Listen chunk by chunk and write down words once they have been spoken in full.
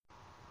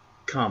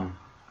Come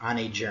on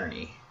a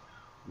journey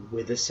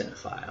with a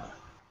cinephile.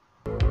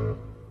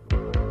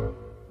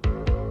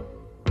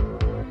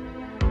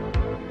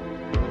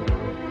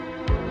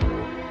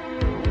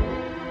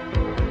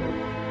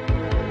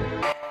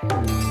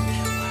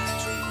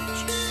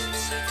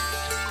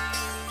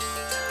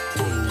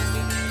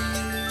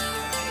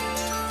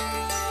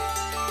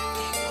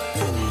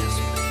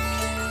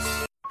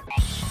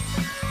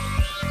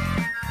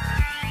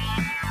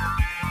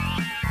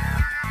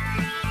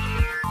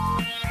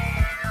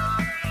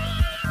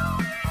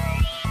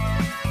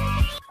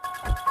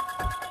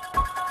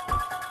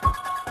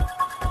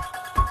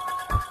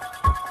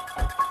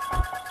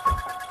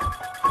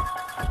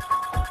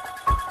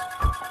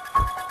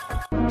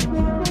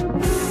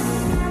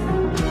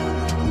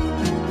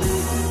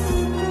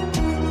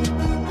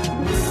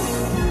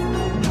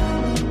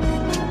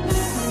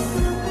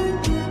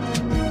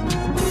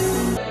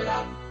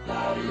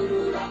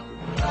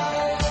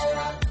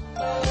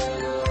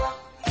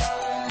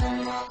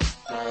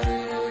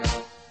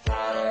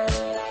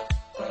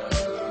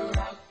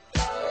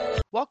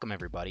 Welcome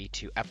everybody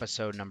to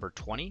episode number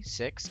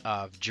 26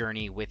 of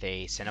Journey with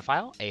a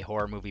Cinephile, a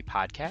horror movie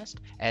podcast.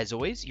 As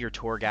always, your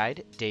tour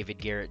guide, David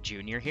Garrett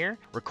Jr. here,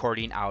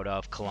 recording out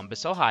of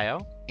Columbus,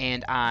 Ohio.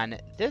 And on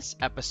this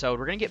episode,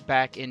 we're going to get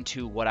back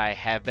into what I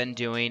have been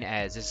doing,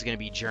 as this is going to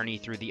be Journey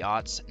Through the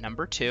Aughts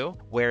number 2,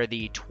 where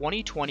the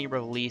 2020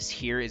 release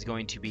here is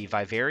going to be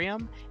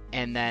Vivarium,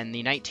 and then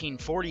the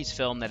 1940s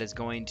film that is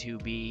going to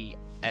be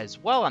as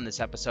well on this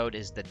episode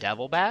is The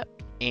Devil Bat.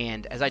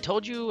 And as I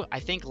told you, I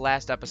think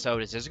last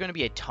episode, is there's going to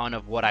be a ton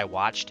of what I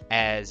watched,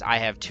 as I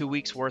have 2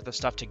 weeks worth of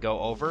stuff to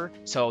go over.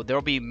 So there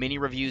will be mini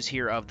reviews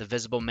here of The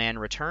Visible Man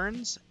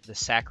Returns, The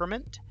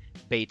Sacrament,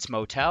 Bates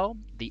Motel,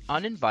 The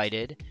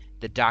Uninvited,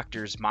 The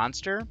Doctor's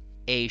Monster,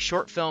 a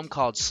short film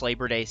called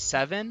Slaver Day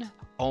 7,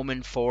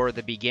 Omen 4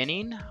 The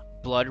Beginning,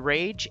 Blood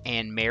Rage,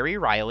 and Mary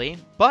Riley.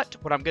 But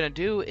what I'm going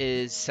to do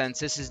is, since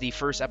this is the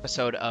first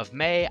episode of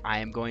May, I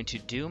am going to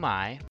do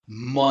my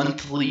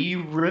monthly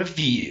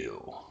review.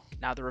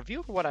 Now, the review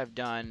of what I've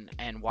done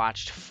and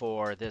watched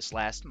for this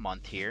last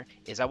month here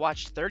is I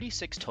watched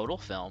 36 total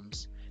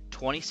films,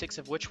 26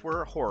 of which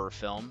were horror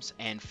films,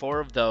 and 4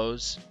 of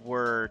those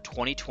were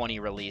 2020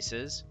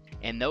 releases.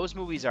 And those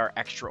movies are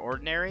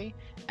Extraordinary,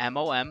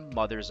 MOM,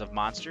 Mothers of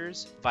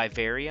Monsters,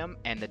 Vivarium,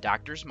 and The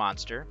Doctor's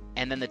Monster.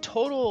 And then the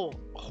total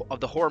of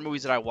the horror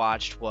movies that I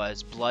watched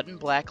was Blood and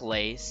Black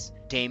Lace,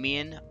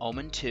 Damien,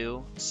 Omen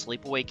 2,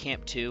 Sleepaway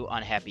Camp 2,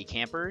 Unhappy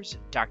Campers,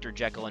 Dr.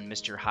 Jekyll and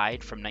Mr.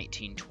 Hyde from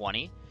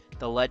 1920,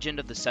 The Legend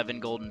of the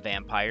Seven Golden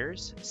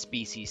Vampires,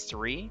 Species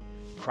 3,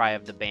 Cry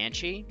of the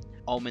Banshee,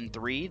 Omen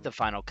 3, The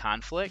Final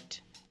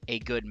Conflict, A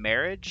Good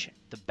Marriage,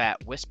 The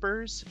Bat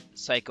Whispers,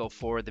 Psycho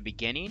 4 The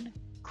Beginning,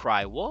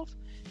 Cry Wolf,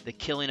 The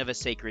Killing of a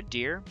Sacred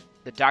Deer,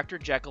 The Dr.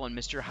 Jekyll and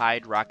Mr.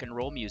 Hyde Rock and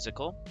Roll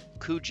Musical,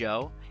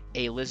 Cujo,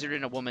 A Lizard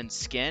in a Woman's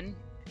Skin,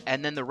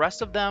 and then the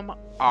rest of them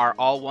are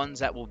all ones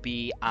that will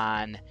be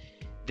on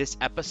this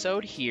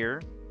episode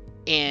here.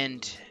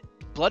 And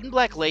Blood and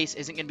Black Lace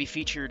isn't going to be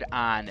featured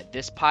on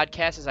this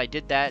podcast, as I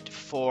did that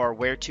for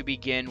Where to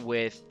Begin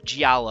with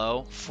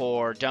Giallo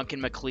for Duncan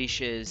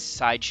McLeish's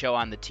sideshow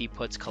on the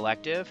T-Puts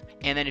Collective.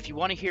 And then if you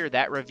want to hear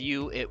that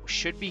review, it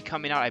should be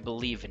coming out, I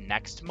believe,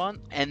 next month.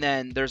 And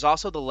then there's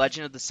also The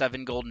Legend of the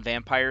Seven Golden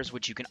Vampires,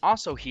 which you can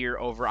also hear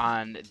over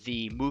on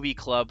the Movie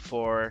Club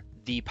for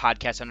the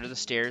podcast Under the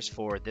Stairs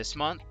for this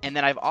month. And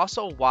then I've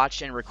also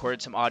watched and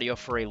recorded some audio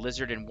for A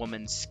Lizard in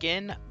Woman's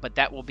Skin, but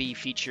that will be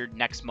featured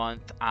next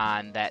month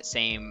on that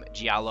same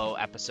Giallo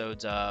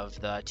episodes of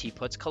the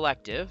T-Puts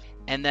Collective.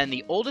 And then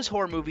the oldest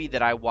horror movie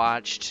that I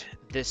watched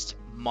this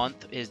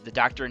month is The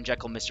Dr. and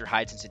Jekyll Mr.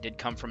 Hyde, since it did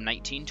come from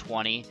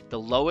 1920. The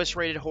lowest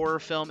rated horror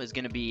film is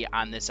going to be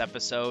on this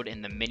episode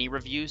in the mini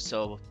review,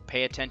 so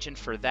pay attention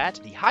for that.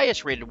 The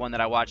highest rated one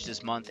that I watched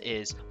this month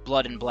is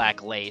Blood and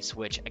Black Lace,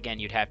 which again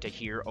you'd have to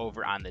hear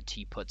over on the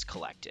T-Puts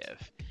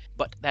Collective.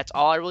 But that's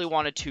all I really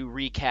wanted to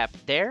recap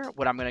there.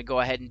 What I'm going to go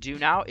ahead and do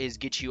now is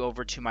get you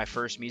over to my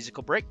first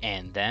musical break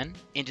and then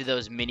into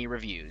those mini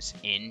reviews.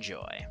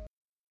 Enjoy.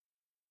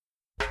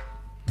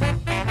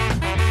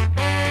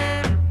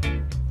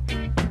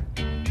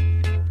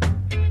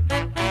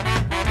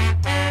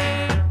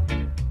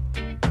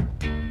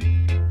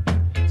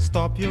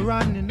 Stop your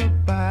running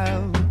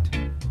about.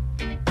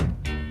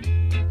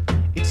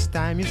 It's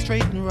time you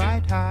straighten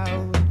right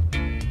out.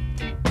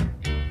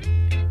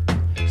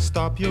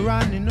 Stop your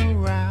running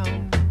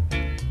around,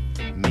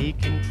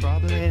 making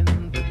trouble in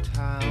the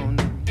town.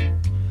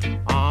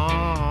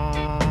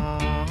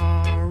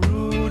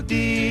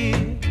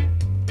 Rudy,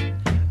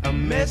 a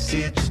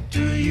message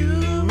to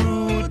you,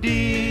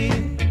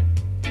 Rudy,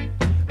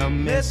 a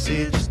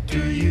message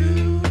to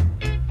you.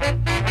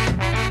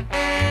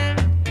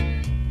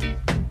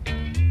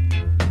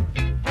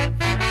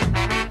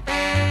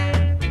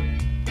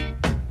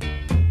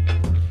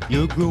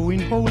 You're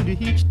growing older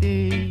each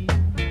day.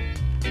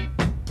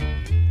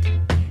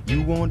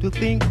 You want to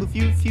think of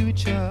your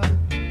future,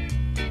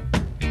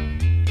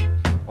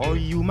 or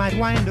you might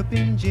wind up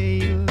in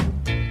jail.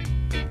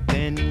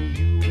 Then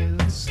you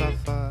will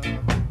suffer.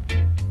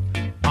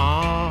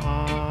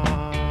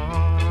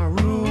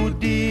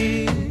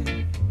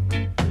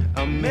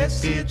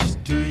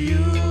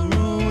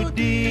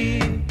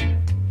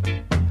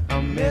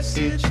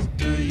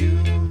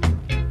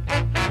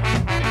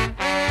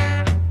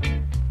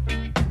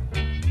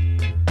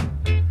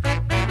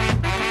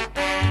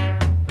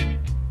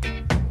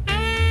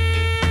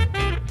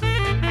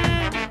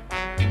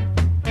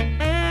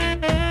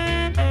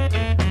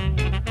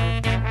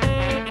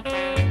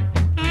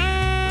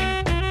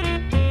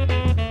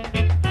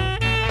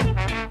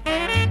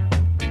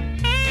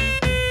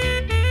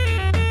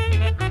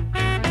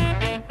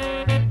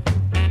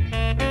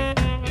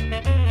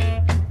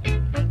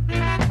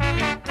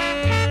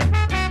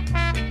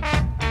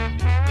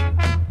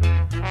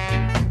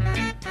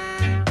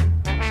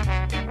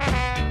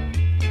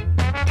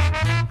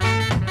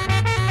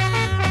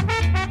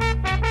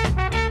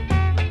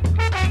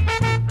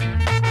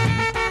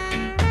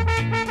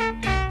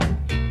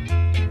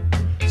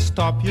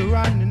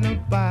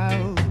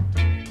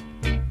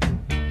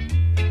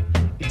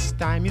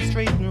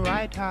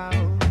 White House.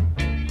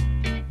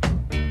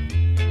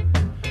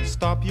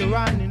 Stop your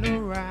running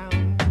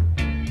around,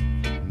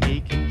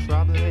 making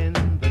trouble in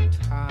the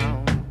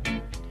town.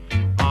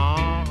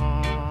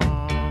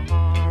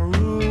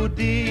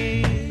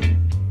 Rudy,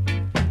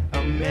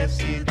 a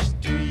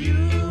message to you,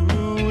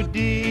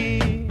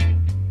 Rudy,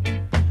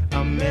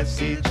 a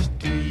message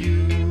to you.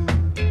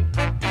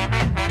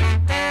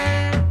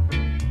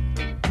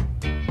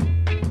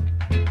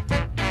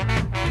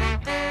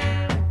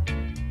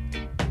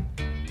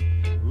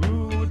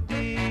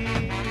 Rudy,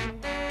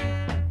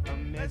 a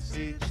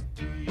message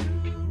to you,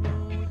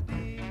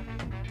 Rudy,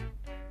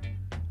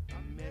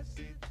 a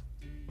message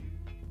to you.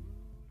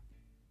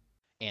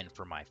 And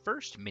for my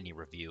first mini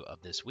review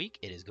of this week,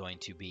 it is going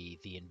to be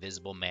The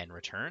Invisible Man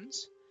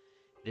Returns.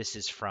 This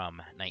is from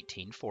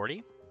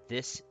 1940.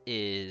 This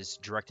is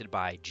directed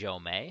by Joe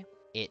May.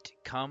 It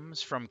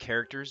comes from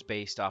characters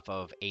based off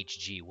of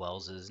H.G.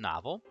 Wells'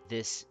 novel.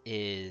 This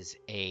is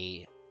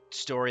a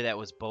story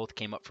that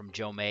came up from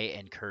Joe May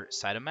and Kurt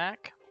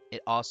Siodmak.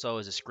 It also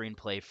is a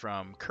screenplay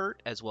from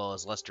Kurt as well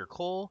as Lester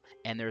Cole,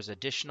 and there's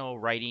additional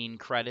writing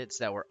credits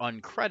that were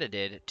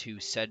uncredited to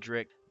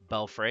Cedric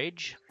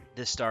Belfrage.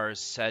 This stars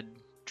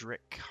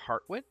Cedric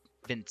Hartwit,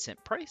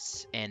 Vincent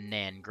Price, and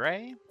Nan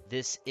Gray.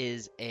 This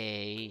is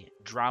a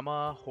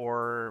drama,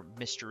 horror,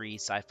 mystery,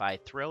 sci-fi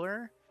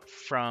thriller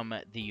from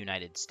the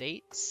United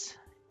States.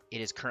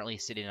 It is currently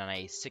sitting on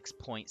a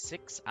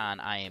 6.6 on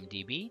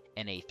IMDb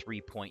and a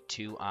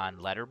 3.2 on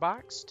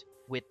Letterboxd,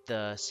 with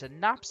the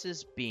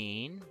synopsis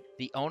being: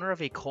 the owner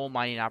of a coal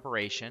mining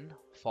operation,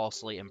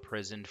 falsely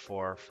imprisoned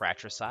for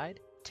fratricide,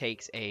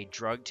 takes a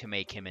drug to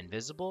make him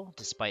invisible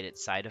despite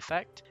its side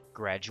effect,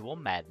 gradual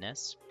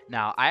madness.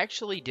 Now, I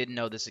actually didn't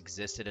know this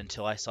existed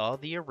until I saw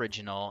the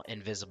original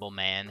Invisible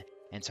Man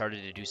and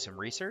started to do some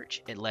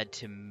research. It led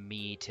to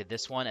me to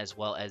this one as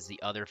well as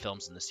the other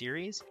films in the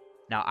series.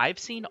 Now, I've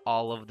seen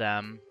all of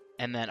them,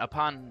 and then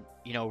upon,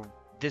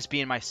 this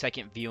being my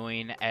second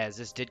viewing, as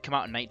this did come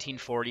out in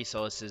 1940,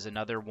 so this is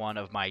another one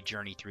of my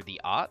journey through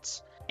the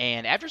aughts.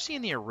 And after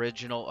seeing the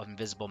original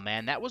Invisible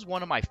Man, that was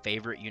one of my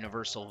favorite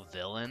Universal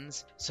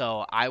villains,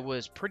 so I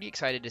was pretty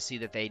excited to see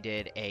that they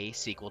did a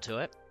sequel to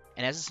it.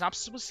 And as the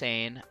synopsis was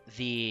saying,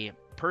 the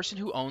person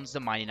who owns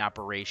the mining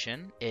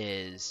operation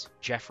is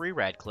Jeffrey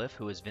Radcliffe,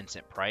 who is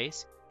Vincent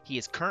Price. He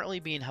is currently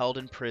being held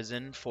in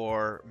prison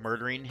for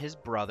murdering his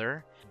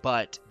brother,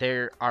 but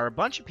there are a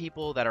bunch of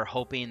people that are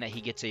hoping that he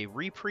gets a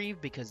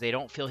reprieve because they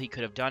don't feel he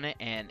could have done it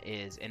and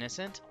is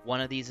innocent. One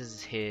of these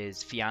is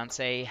his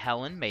fiancée,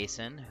 Helen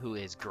Mason, who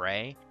is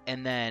Gray.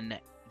 And then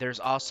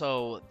there's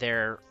also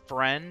their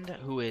friend,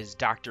 who is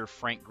Dr.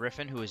 Frank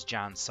Griffin, who is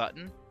John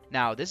Sutton.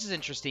 Now, this is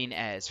interesting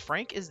as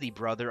Frank is the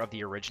brother of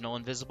the original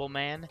Invisible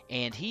Man,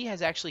 and he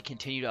has actually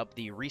continued up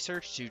the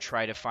research to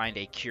try to find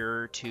a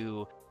cure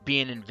to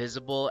being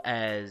invisible,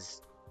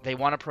 as they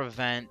want to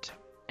prevent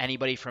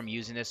anybody from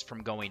using this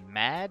from going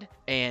mad.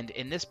 And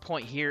in this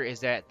point here is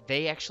that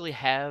they actually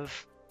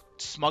have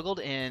smuggled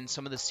in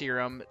some of the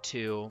serum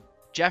to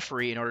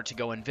Jeffrey in order to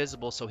go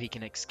invisible so he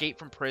can escape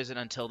from prison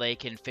until they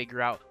can figure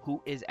out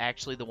who is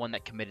actually the one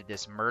that committed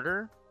this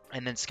murder.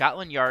 And then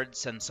Scotland Yard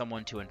sends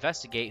someone to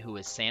investigate, who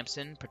is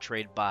Samson,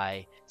 portrayed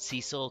by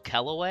Cecil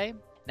Kellaway.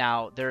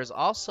 Now, there's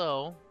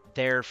also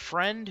their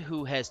friend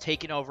who has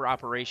taken over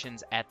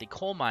operations at the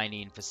coal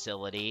mining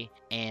facility,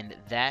 and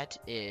that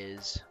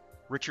is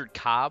Richard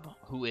Cobb,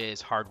 who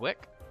is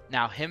Hardwick.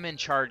 Now, him in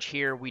charge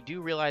here, we do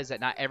realize that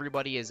not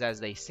everybody is as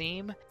they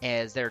seem,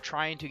 as they're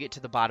trying to get to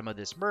the bottom of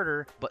this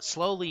murder, but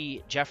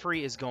slowly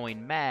Jeffrey is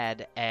going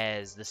mad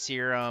as the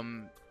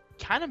serum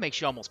kind of makes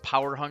you almost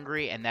power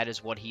hungry, and that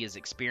is what he is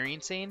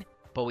experiencing.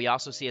 But we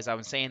also see, as I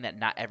was saying, that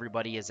not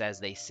everybody is as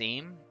they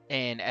seem.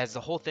 And as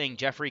the whole thing,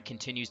 Jeffrey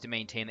continues to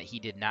maintain that he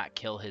did not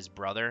kill his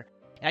brother.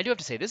 And I do have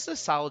to say, this is a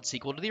solid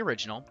sequel to the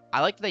original.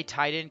 I like that they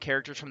tied in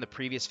characters from the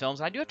previous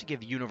films, and I do have to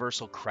give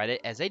Universal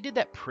credit, as they did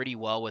that pretty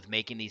well with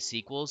making these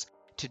sequels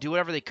to do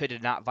whatever they could to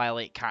not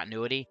violate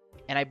continuity.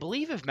 And I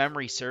believe, if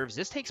memory serves,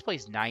 this takes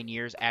place 9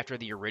 years after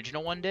the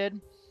original one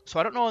did. So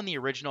I don't know in the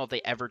original if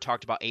they ever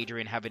talked about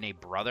Adrian having a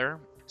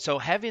brother. So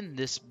having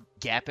this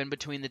gap in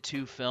between the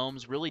two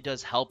films really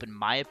does help, in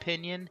my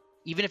opinion,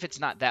 even if it's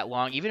not that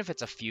long, even if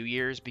it's a few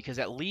years, because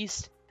at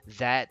least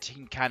that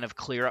can kind of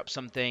clear up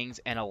some things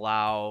and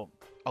allow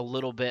a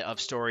little bit of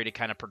story to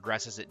kind of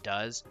progress as it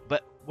does.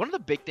 But one of the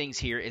big things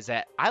here is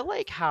that I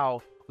like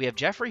how we have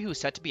Jeffrey, who is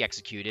set to be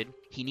executed.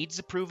 He needs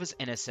to prove his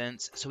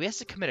innocence, so he has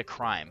to commit a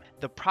crime.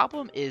 The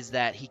problem is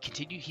that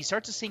he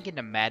starts to sink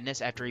into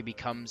madness after he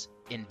becomes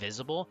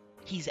invisible.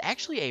 He's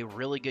actually a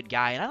really good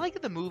guy, and I like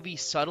that the movie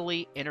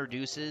subtly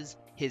introduces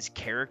his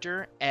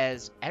character,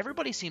 as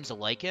everybody seems to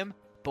like him,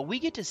 but we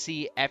get to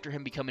see after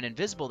him becoming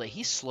invisible that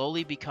he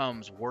slowly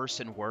becomes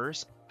worse and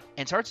worse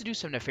and starts to do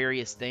some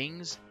nefarious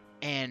things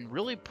and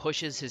really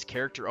pushes his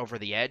character over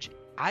the edge.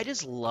 I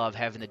just love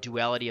having the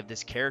duality of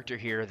this character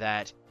here,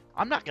 that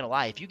I'm not going to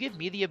lie, if you give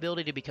me the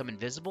ability to become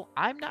invisible,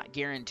 I'm not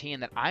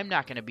guaranteeing that I'm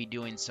not going to be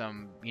doing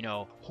some,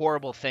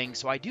 horrible things.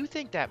 So I do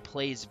think that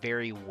plays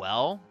very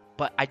well.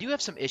 But I do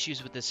have some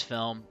issues with this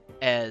film,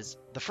 as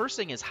the first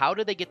thing is, how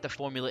did they get the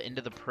formula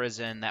into the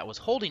prison that was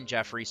holding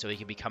Jeffrey so he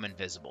could become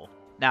invisible?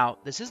 Now,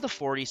 this is the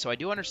 40s, so I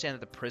do understand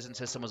that the prison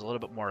system was a little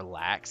bit more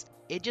lax.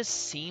 It just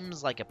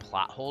seems like a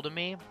plot hole to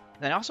me.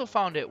 And I also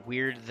found it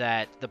weird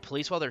that the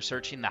police, while they're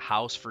searching the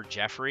house for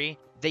Jeffrey,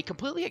 they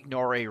completely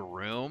ignore a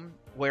room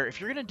where if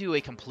you're going to do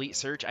a complete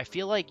search, I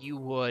feel like you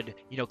would,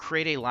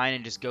 create a line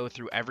and just go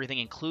through everything,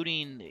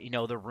 including,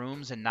 the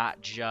rooms, and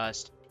not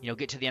just,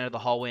 get to the end of the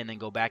hallway and then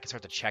go back and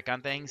start to check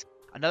on things.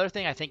 Another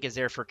thing I think is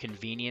there for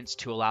convenience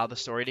to allow the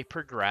story to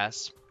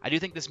progress. I do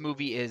think this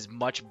movie is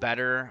much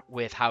better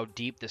with how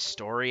deep the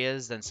story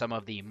is than some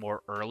of the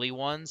more early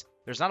ones.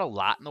 There's not a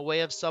lot in the way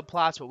of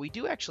subplots, but we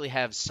do actually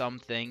have some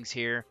things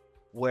here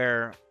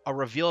where a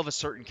reveal of a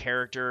certain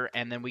character,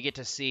 and then we get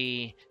to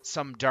see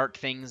some dark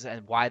things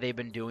and why they've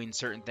been doing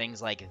certain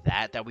things like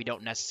that we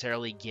don't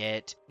necessarily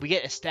get. We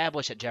get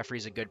established that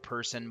Jeffrey's a good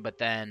person, but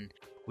then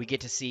we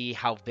get to see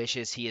how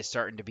vicious he is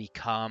starting to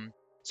become.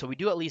 So we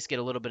do at least get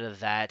a little bit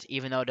of that,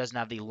 even though it doesn't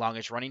have the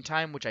longest running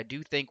time, which I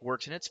do think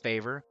works in its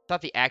favor. I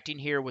thought the acting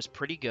here was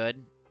pretty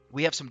good.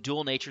 We have some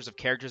dual natures of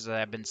characters that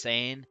I've been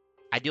saying.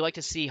 I do like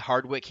to see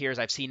Hardwick here, as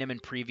I've seen him in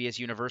previous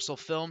Universal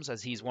films,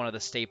 as he's one of the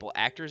staple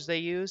actors they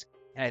use,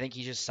 and I think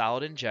he's just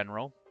solid in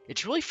general.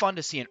 It's really fun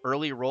to see an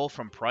early role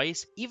from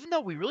Price, even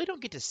though we really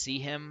don't get to see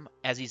him,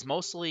 as he's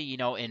mostly,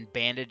 in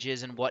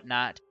bandages and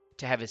whatnot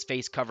to have his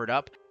face covered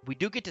up. We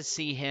do get to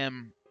see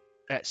him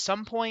at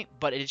some point,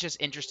 but it's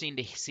just interesting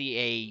to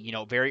see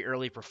a, very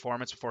early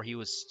performance before he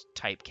was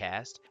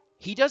typecast.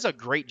 He does a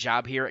great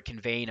job here at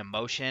conveying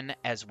emotion,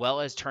 as well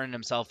as turning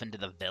himself into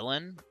the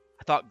villain.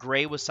 I thought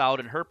Gray was solid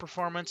in her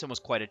performance and was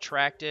quite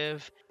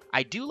attractive.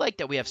 I do like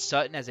that we have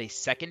Sutton as a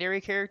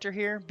secondary character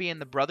here, being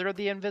the brother of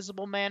the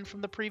Invisible Man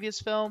from the previous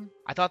film.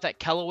 I thought that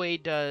Kellaway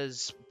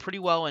does pretty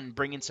well in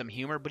bringing some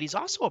humor, but he's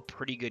also a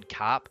pretty good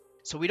cop,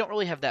 so we don't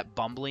really have that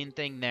bumbling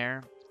thing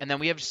there. And then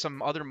we have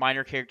some other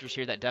minor characters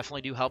here that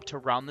definitely do help to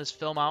round this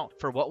film out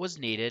for what was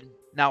needed.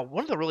 Now,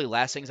 one of the really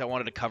last things I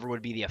wanted to cover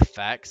would be the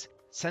effects.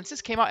 Since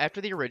this came out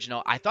after the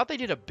original, I thought they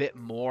did a bit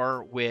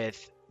more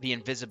with the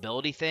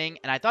invisibility thing,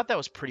 and I thought that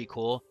was pretty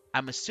cool.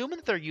 I'm assuming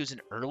that they're using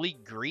early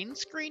green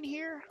screen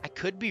here. I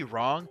could be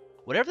wrong.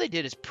 Whatever they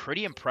did is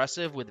pretty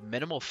impressive with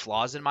minimal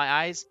flaws in my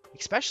eyes,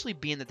 especially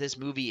being that this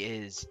movie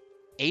is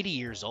 80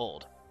 years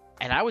old.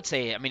 And I would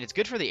say, it's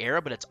good for the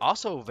era, but it's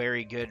also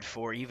very good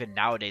for even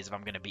nowadays, if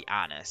I'm going to be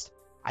honest.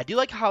 I do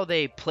like how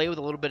they play with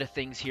a little bit of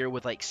things here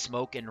with like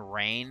smoke and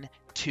rain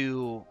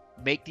to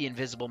make the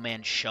Invisible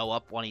Man show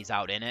up when he's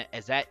out in it,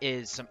 as that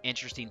is some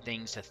interesting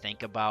things to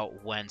think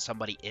about when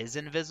somebody is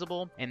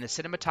invisible. And the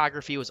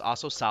cinematography was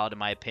also solid in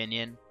my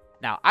opinion.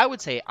 Now, I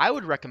would say I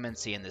would recommend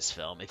seeing this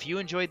film. If you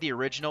enjoyed the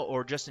original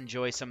or just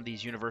enjoy some of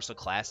these Universal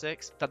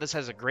classics, I thought this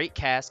has a great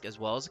cast as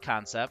well as a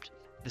concept.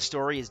 The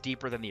story is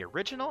deeper than the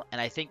original, and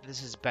I think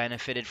this has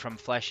benefited from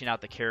fleshing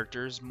out the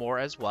characters more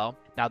as well.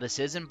 Now, this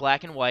is in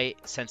black and white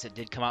since it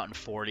did come out in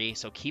 40,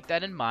 so keep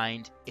that in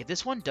mind. If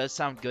this one does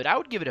sound good, I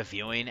would give it a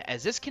viewing,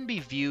 as this can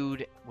be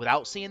viewed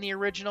without seeing the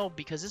original,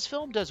 because this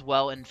film does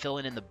well in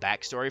filling in the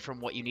backstory from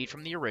what you need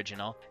from the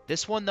original.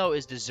 This one, though,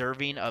 is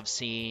deserving of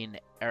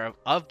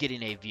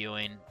getting a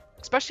viewing,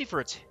 especially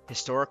for its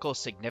historical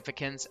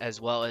significance,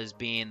 as well as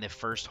being the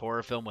first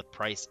horror film with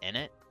Price in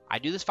it. I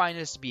do find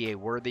this to be a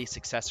worthy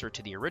successor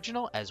to the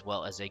original, as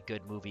well as a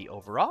good movie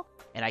overall,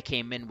 and I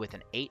came in with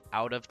an 8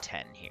 out of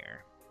 10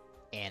 here.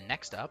 And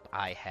next up,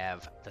 I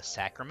have The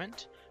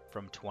Sacrament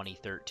from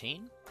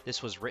 2013.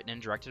 This was written and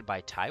directed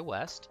by Ty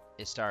West.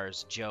 It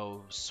stars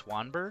Joe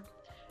Swanberg,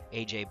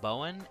 AJ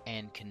Bowen,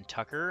 and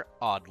Kentucker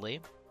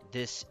Audley.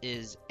 This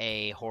is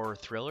a horror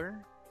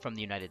thriller from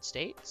the United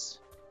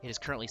States. It is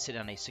currently sitting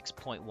on a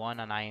 6.1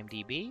 on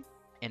IMDb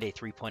and a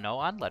 3.0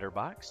 on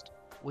Letterboxd,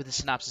 with the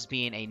synopsis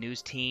being a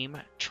news team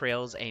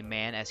trails a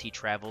man as he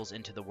travels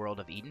into the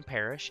world of Eden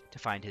Parish to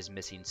find his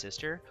missing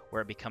sister,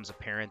 where it becomes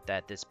apparent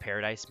that this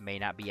paradise may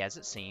not be as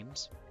it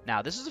seems.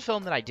 Now, this is a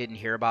film that I didn't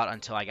hear about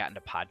until I got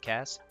into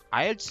podcasts.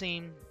 I had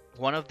seen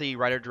one of the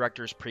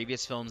writer-director's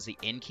previous films, The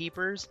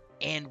Innkeepers,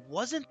 and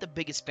wasn't the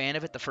biggest fan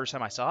of it the first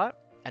time I saw it,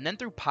 and then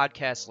through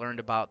podcasts learned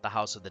about The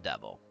House of the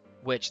Devil,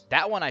 which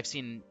that one I've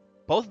seen.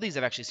 Both of these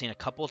I've actually seen a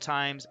couple of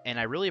times, and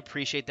I really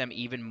appreciate them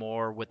even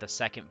more with the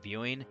second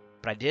viewing.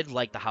 But I did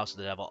like The House of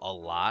the Devil a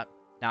lot.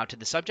 Now, to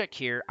the subject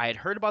here, I had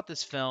heard about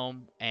this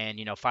film and,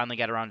 finally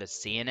got around to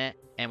seeing it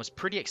and was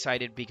pretty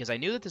excited because I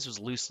knew that this was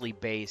loosely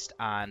based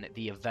on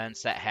the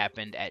events that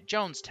happened at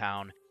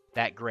Jonestown,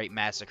 that great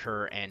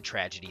massacre and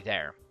tragedy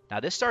there.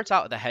 Now, this starts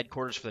out at the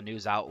headquarters for the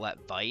news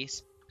outlet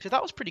Vice, which I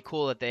thought was pretty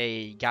cool that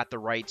they got the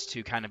rights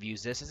to kind of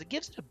use this, as it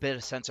gives it a bit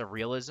of sense of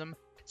realism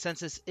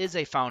since this is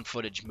a found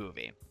footage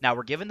movie. Now,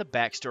 we're given the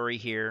backstory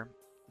here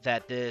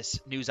that this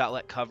news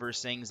outlet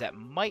covers things that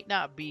might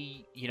not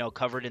be,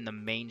 covered in the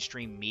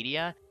mainstream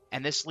media.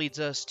 And this leads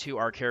us to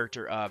our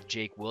character of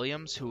Jake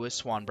Williams, who is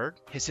Swanberg.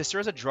 His sister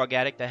is a drug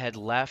addict that had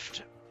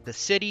left the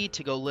city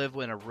to go live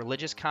in a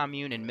religious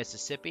commune in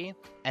Mississippi.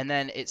 And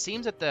then it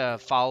seems that the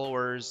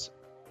followers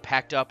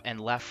packed up and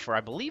left for,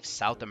 I believe,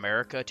 South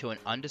America to an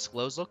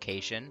undisclosed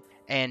location.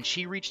 And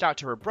she reached out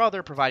to her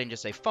brother, providing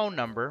just a phone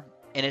number.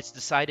 And it's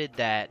decided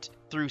that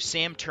through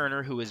Sam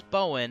Turner, who is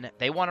Bowen,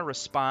 they want to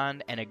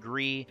respond and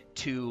agree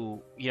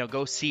to,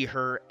 go see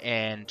her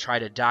and try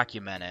to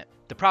document it.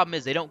 The problem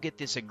is they don't get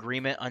this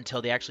agreement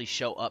until they actually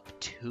show up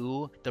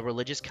to the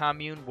religious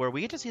commune, where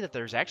we get to see that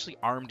there's actually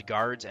armed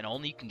guards and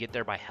only you can get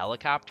there by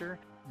helicopter.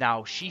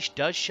 Now, she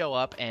does show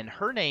up, and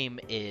her name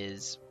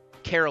is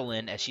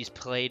Carolyn, as she's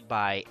played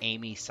by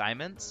Amy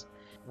Simons,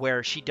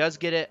 where she does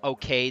get it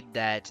okayed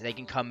that they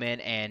can come in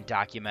and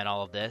document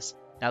all of this.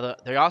 Now,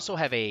 they also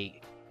have a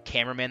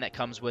cameraman that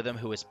comes with them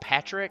who is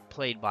Patrick,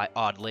 played by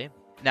Audley.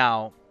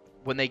 Now,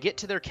 when they get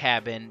to their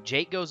cabin,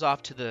 Jake goes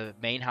off to the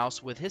main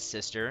house with his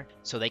sister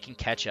so they can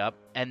catch up.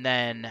 And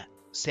then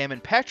Sam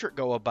and Patrick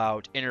go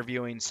about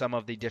interviewing some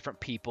of the different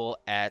people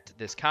at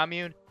this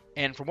commune.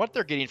 And from what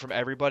they're getting from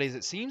everybody is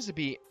it seems to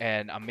be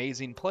an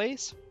amazing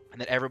place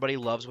and that everybody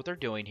loves what they're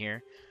doing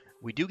here.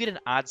 We do get an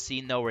odd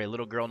scene, though, where a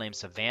little girl named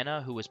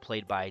Savannah, who was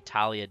played by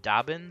Talia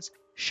Dobbins,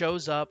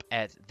 shows up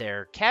at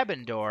their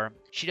cabin door.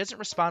 She doesn't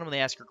respond when they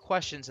ask her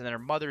questions, and then her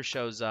mother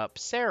shows up,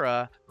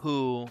 Sarah,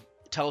 who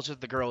tells her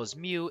the girl is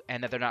mute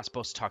and that they're not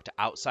supposed to talk to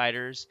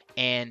outsiders.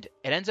 And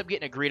it ends up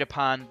getting agreed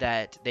upon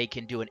that they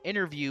can do an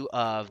interview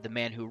of the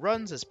man who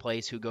runs this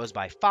place, who goes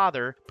by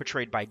Father,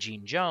 portrayed by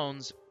Gene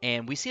Jones.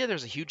 And we see that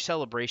there's a huge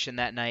celebration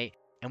that night.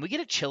 And we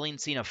get a chilling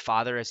scene of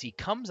Father as he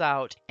comes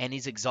out and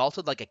he's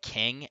exalted like a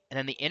king. And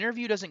then the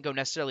interview doesn't go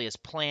necessarily as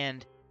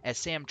planned, as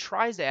Sam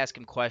tries to ask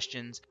him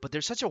questions, but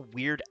there's such a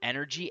weird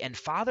energy, and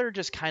Father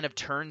just kind of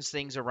turns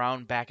things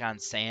around back on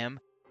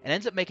Sam and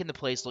ends up making the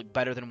place look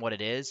better than what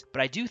it is.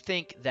 But I do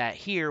think that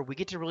here we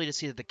get to really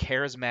see that the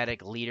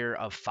charismatic leader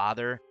of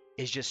Father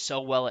is just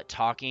so well at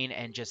talking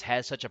and just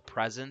has such a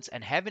presence,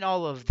 and having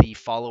all of the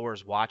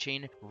followers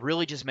watching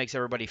really just makes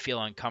everybody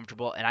feel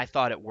uncomfortable, and I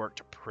thought it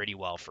worked pretty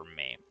well for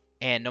me.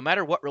 And no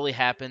matter what really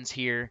happens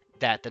here,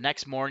 that the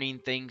next morning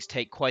things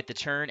take quite the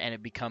turn and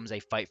it becomes a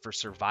fight for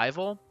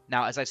survival.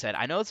 Now, as I said,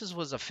 I know this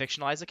was a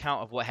fictionalized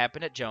account of what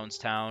happened at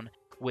Jonestown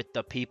with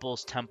the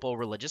People's Temple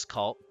religious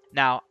cult.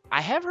 Now,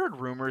 I have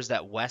heard rumors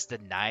that West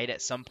denied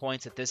at some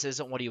points that this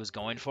isn't what he was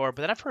going for,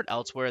 but then I've heard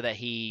elsewhere that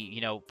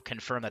he,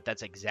 confirmed that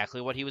that's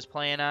exactly what he was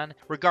playing on.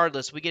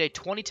 Regardless, we get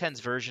a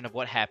 2010s version of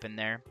what happened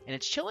there, and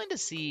it's chilling to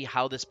see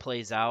how this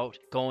plays out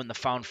going the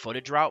found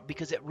footage route,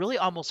 because it really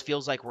almost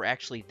feels like we're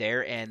actually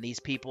there, and these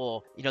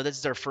people, this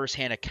is their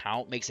first-hand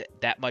account, makes it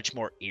that much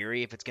more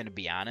eerie, if it's going to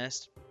be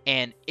honest.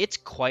 And it's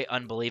quite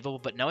unbelievable,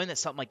 but knowing that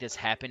something like this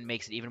happened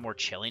makes it even more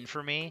chilling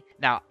for me.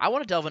 Now, I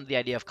want to delve into the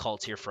idea of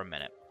cults here for a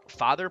minute.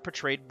 Father,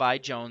 portrayed by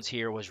Jones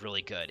here, was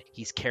really good.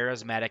 He's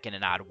charismatic in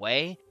an odd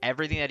way.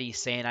 Everything that he's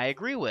saying, I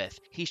agree with.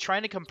 He's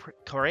trying to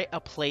create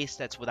a place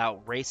that's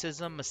without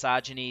racism,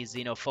 misogyny,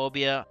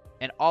 xenophobia,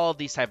 and all of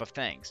these type of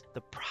things.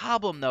 The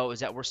problem, though, is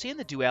that we're seeing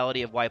the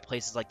duality of why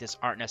places like this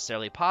aren't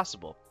necessarily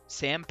possible.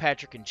 Sam,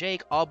 Patrick, and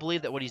Jake all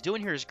believe that what he's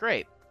doing here is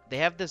great. They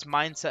have this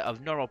mindset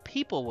of normal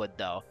people would,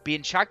 though.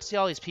 Being shocked to see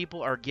all these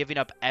people are giving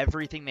up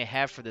everything they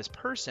have for this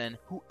person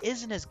who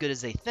isn't as good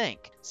as they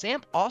think.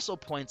 Sam also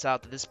points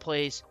out that this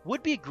place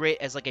would be great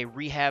as like a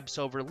rehab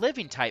sober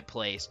living type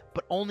place,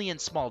 but only in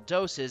small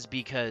doses,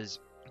 because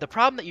the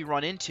problem that you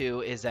run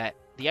into is that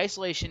the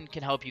isolation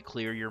can help you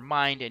clear your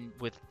mind and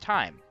with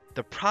time.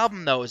 The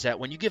problem, though, is that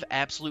when you give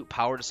absolute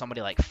power to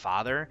somebody like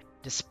Father,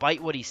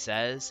 despite what he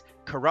says,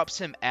 corrupts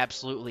him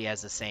absolutely,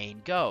 as the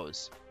saying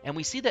goes. And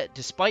we see that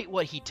despite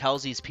what he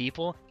tells these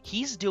people,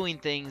 he's doing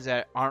things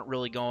that aren't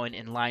really going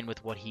in line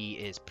with what he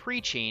is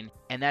preaching.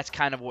 And that's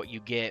kind of what you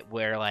get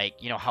where,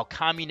 how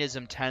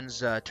communism tends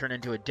to turn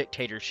into a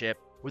dictatorship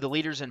where the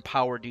leaders in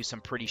power do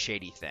some pretty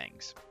shady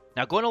things.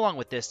 Now, going along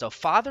with this, though,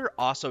 Father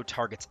also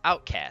targets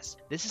outcasts.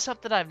 This is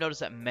something I've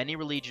noticed that many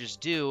religions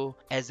do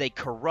as they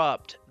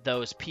corrupt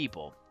those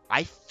people.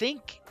 I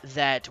think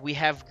that they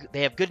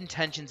have good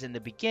intentions in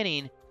the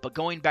beginning, but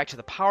going back to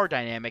the power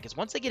dynamic is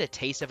once they get a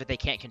taste of it, they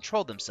can't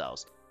control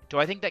themselves. Do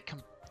I think that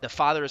the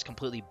Father is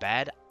completely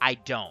bad? I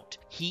don't.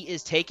 He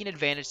is taking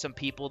advantage of some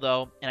people,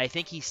 though, and I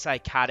think he's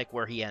psychotic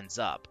where he ends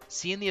up.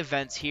 Seeing the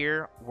events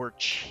here were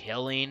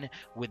chilling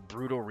with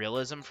brutal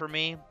realism for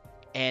me,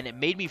 and it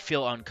made me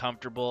feel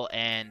uncomfortable,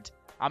 and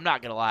I'm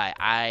not gonna lie,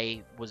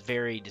 I was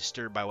very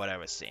disturbed by what I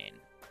was seeing.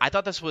 I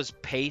thought this was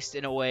paced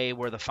in a way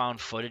where the found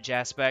footage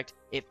aspect,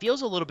 it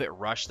feels a little bit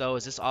rushed, though,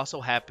 as this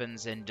also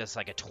happens in just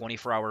like a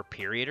 24-hour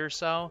period or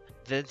so.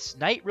 This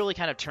night really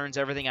kind of turns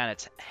everything on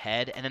its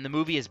head, and then the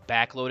movie is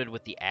backloaded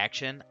with the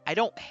action. I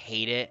don't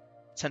hate it,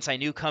 since I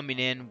knew coming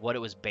in what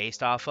it was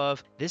based off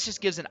of. This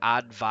just gives an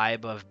odd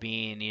vibe of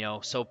being,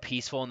 so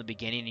peaceful in the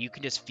beginning. You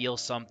can just feel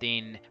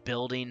something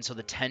building, so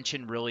the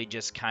tension really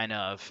just kind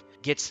of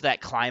gets to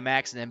that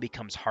climax and then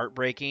becomes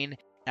heartbreaking.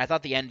 And I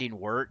thought the ending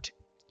worked,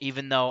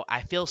 even though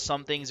I feel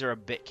some things are a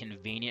bit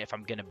convenient, if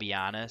I'm going to be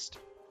honest.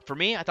 For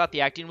me, I thought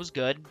the acting was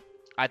good.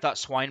 I thought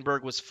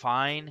Swinberg was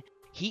fine.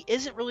 He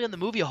isn't really in the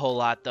movie a whole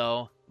lot,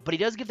 though, but he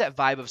does give that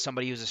vibe of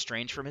somebody who's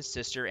estranged from his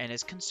sister and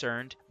is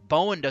concerned.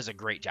 Bowen does a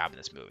great job in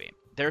this movie.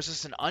 There's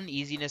just an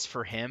uneasiness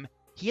for him.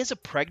 He has a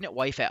pregnant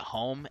wife at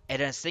home, and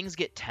as things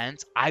get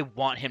tense, I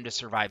want him to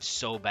survive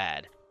so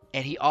bad.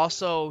 And he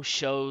also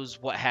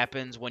shows what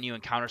happens when you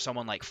encounter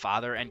someone like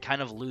Father and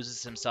kind of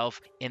loses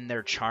himself in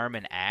their charm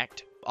and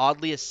act.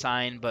 Oddly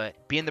assigned,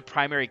 but being the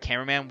primary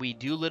cameraman, we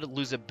do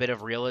lose a bit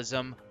of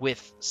realism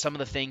with some of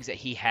the things that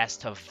he has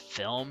to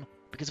film.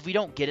 Because if we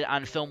don't get it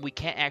on film, we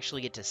can't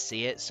actually get to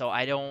see it. So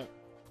I don't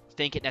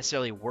think it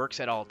necessarily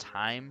works at all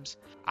times.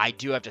 I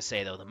do have to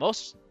say, though, the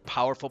most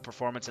powerful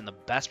performance and the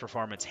best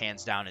performance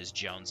hands down is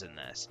Jones in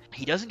this.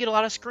 He doesn't get a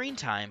lot of screen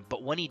time,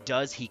 but when he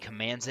does, he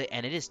commands it,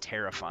 and it is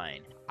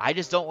terrifying. I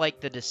just don't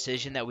like the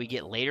decision that we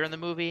get later in the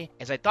movie,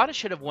 as I thought it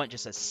should have went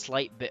just a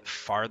slight bit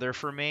farther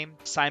for me.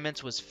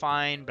 Simons was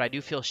fine, but I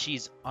do feel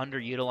she's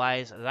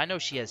underutilized, as I know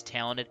she has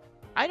talented.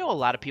 I know a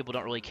lot of people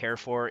don't really care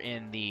for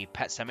in the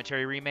Pet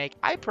Sematary remake.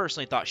 I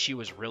personally thought she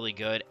was really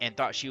good and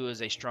thought she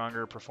was a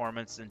stronger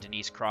performance than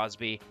Denise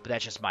Crosby, but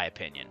that's just my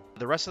opinion.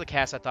 The rest of the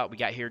cast I thought we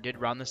got here did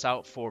round this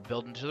out for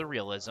building to the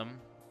realism.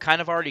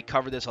 Kind of already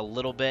covered this a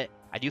little bit.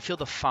 I do feel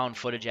the found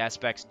footage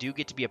aspects do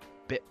get to be a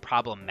bit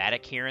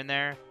problematic here and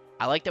there.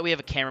 I like that we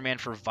have a cameraman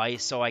for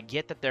Vice, so I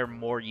get that they're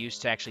more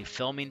used to actually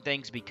filming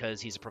things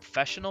because he's a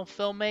professional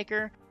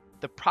filmmaker.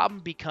 The problem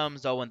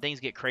becomes, though, when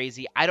things get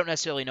crazy, I don't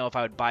necessarily know if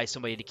I would buy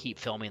somebody to keep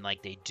filming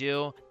like they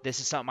do.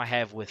 This is something I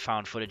have with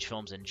found footage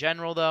films in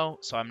general, though,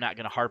 so I'm not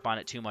going to harp on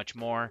it too much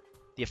more.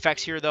 The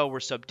effects here, though,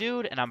 were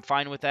subdued, and I'm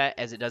fine with that,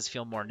 as it does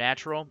feel more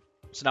natural.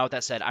 So now with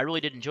that said, I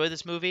really did enjoy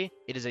this movie.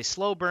 It is a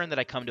slow burn that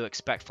I come to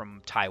expect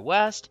from Ty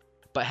West,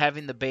 but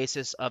having the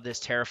basis of this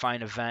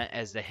terrifying event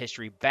as the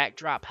history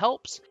backdrop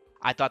helps.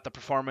 I thought the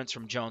performance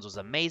from Jones was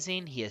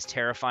amazing. He is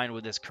terrifying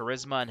with his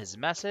charisma and his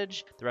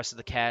message. The rest of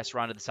the cast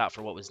rounded this out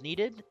for what was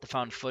needed. The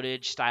found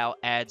footage style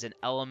adds an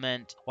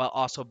element while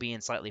also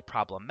being slightly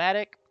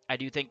problematic. I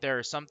do think there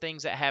are some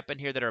things that happen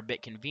here that are a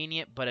bit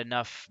convenient, but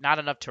not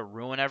enough to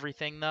ruin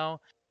everything, though.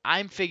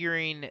 I'm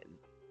figuring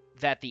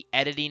that the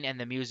editing and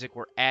the music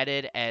were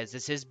added, as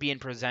this is being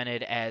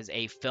presented as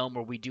a film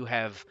where we do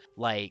have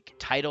like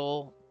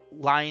title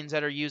lines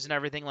that are used and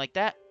everything like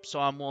that,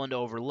 so I'm willing to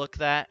overlook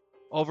that.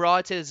 Overall,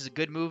 I'd say this is a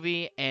good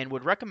movie and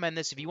would recommend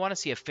this if you want to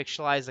see a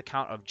fictionalized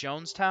account of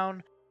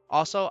Jonestown.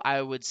 Also,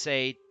 I would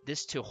say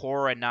this to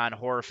horror and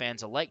non-horror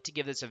fans alike to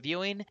give this a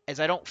viewing,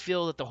 as I don't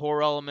feel that the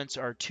horror elements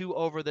are too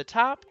over the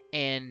top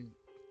and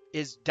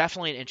is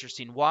definitely an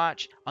interesting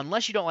watch.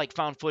 Unless you don't like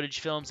found footage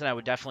films, then I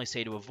would definitely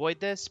say to avoid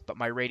this, but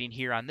my rating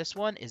here on this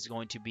one is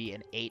going to be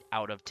an 8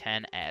 out of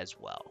 10 as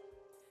well.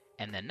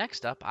 And then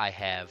next up, I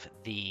have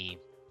the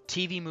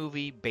TV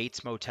movie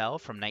Bates Motel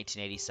from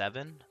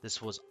 1987.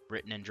 This was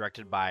written and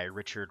directed by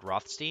Richard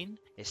Rothstein.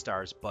 It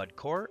stars Bud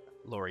Cort,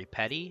 Lori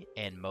Petty,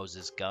 and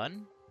Moses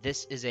Gunn.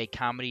 This is a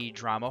comedy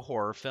drama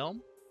horror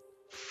film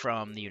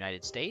from the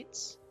United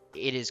States.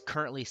 It is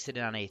currently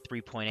sitting on a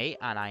 3.8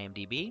 on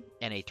IMDb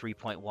and a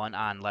 3.1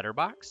 on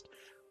Letterboxd,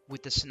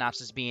 with the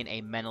synopsis being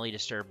a mentally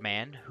disturbed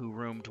man who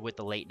roomed with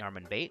the late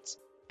Norman Bates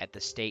at the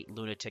state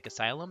lunatic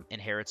asylum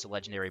inherits the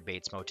legendary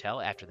Bates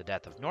Motel after the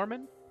death of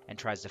Norman and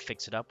tries to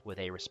fix it up with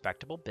a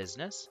respectable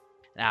business.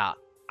 Now,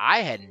 I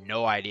had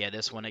no idea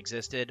this one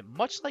existed,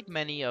 much like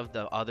many of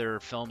the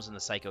other films in the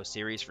Psycho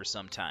series for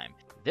some time.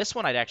 This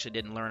one I actually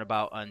didn't learn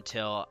about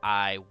until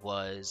I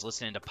was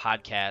listening to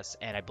podcasts,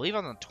 and I believe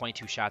on the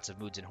 22 Shots of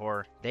Moods and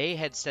Horror, they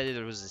had said that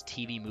there was this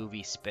TV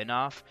movie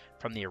spin-off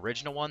from the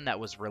original one that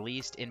was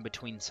released in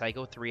between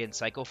Psycho 3 and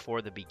Psycho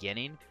 4, the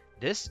beginning.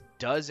 This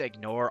does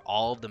ignore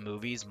all of the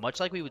movies, much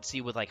like we would see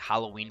with like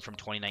Halloween from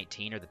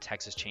 2019 or the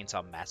Texas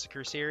Chainsaw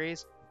Massacre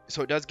series.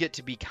 So it does get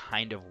to be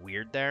kind of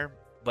weird there.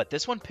 But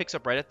this one picks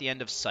up right at the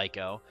end of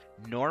Psycho.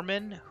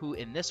 Norman, who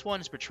in this one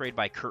is portrayed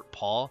by Kurt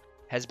Paul,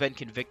 has been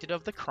convicted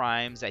of the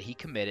crimes that he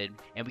committed,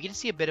 and we get to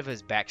see a bit of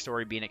his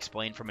backstory being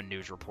explained from a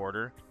news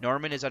reporter.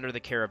 Norman is under the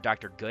care of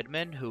Dr.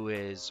 Goodman, who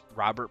is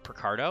Robert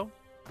Picardo.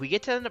 We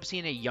get to end up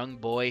seeing a young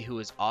boy who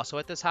is also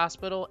at this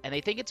hospital, and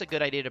they think it's a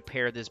good idea to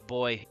pair this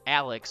boy,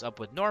 Alex, up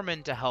with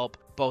Norman to help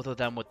both of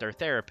them with their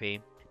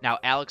therapy. Now,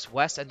 Alex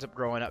West ends up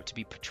growing up to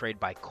be portrayed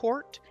by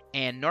Cort,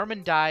 and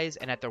Norman dies,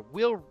 and at the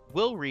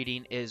will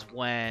reading is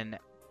when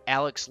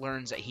Alex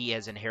learns that he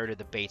has inherited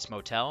the Bates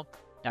Motel.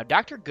 Now,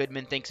 Dr.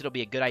 Goodman thinks it'll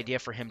be a good idea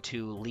for him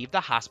to leave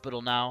the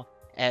hospital now,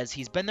 as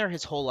he's been there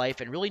his whole life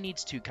and really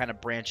needs to kind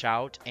of branch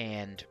out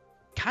and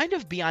kind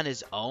of be on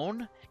his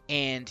own.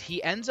 And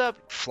he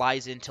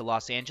flies into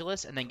Los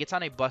Angeles and then gets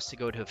on a bus to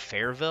go to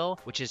Fairville,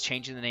 which is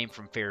changing the name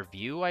from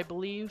Fairview, I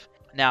believe.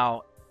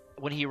 Now,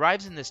 when he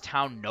arrives in this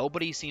town,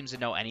 nobody seems to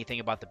know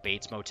anything about the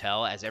Bates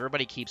Motel, as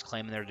everybody keeps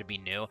claiming there to be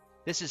new.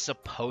 This is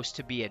supposed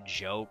to be a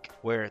joke,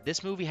 where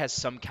this movie has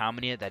some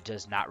comedy in it that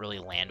does not really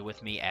land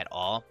with me at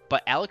all.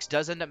 But Alex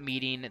does end up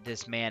meeting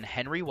this man,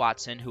 Henry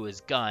Watson, who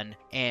is Gunn,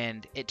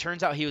 and it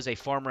turns out he was a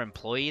former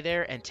employee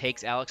there and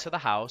takes Alex to the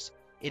house.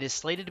 It is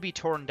slated to be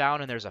torn down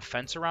and there's a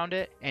fence around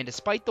it, and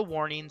despite the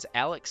warnings,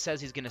 Alex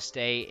says he's going to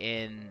stay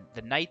in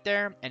the night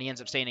there, and he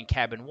ends up staying in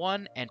cabin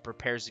 1 and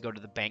prepares to go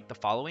to the bank the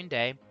following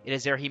day. It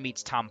is there he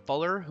meets Tom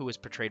Fuller, who is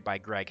portrayed by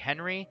Greg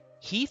Henry.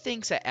 He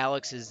thinks that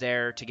Alex is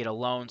there to get a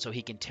loan so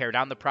he can tear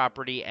down the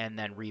property and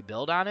then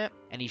rebuild on it.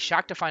 And he's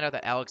shocked to find out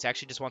that Alex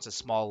actually just wants a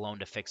small loan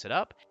to fix it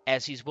up,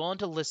 as he's willing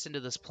to listen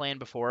to this plan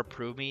before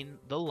approving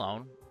the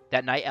loan.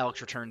 That night, Alex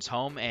returns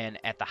home, and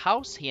at the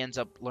house, he ends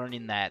up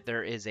learning that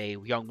there is a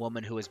young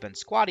woman who has been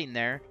squatting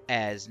there,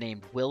 as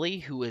named Willie,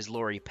 who is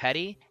Lori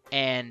Petty.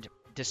 And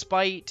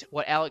despite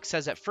what Alex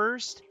says at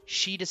first,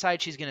 she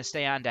decides she's going to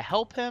stay on to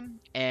help him,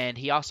 and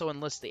he also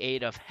enlists the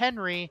aid of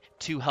Henry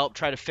to help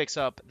try to fix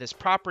up this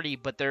property.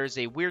 But there's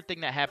a weird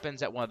thing that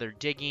happens at while they're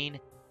digging.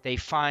 They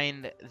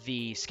find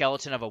the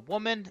skeleton of a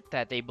woman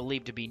that they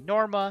believe to be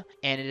Norma,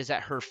 and it is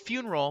at her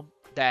funeral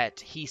that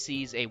he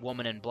sees a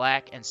woman in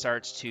black and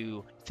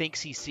thinks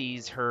he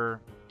sees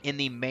her in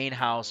the main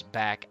house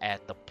back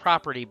at the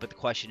property. But the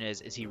question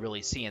is he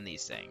really seeing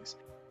these things?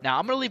 Now,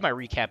 I'm going to leave my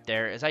recap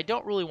there, as I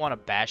don't really want to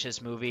bash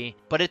this movie,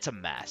 but it's a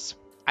mess.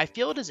 I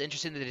feel it is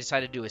interesting that they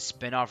decided to do a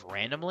spin-off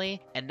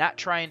randomly and not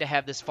trying to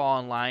have this fall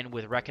in line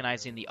with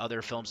recognizing the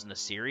other films in the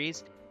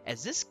series,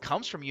 as this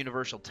comes from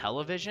Universal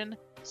Television,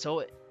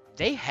 so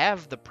they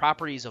have the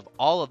properties of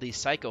all of these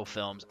Psycho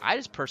films. I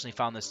just personally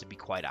found this to be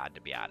quite odd,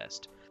 to be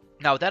honest.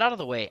 Now, with that out of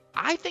the way,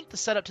 I think the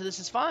setup to this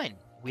is fine.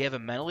 We have a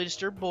mentally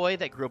disturbed boy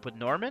that grew up with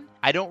Norman.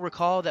 I don't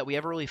recall that we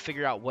ever really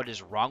figure out what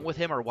is wrong with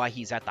him or why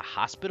he's at the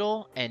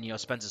hospital and,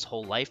 spends his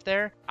whole life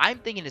there. I'm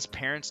thinking his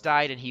parents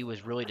died and he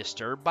was really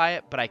disturbed by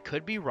it, but I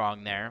could be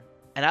wrong there.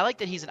 And I like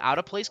that he's an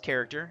out-of-place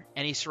character,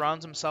 and he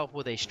surrounds himself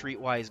with a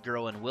streetwise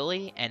girl in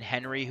Willie, and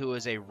Henry, who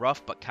is a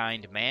rough but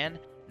kind man.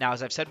 Now,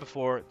 as I've said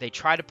before, they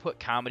try to put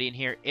comedy in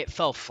here. It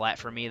fell flat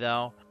for me,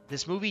 though.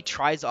 This movie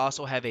tries to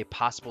also have a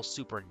possible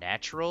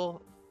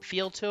supernatural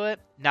feel to it.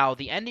 Now,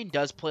 the ending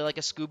does play like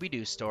a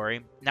Scooby-Doo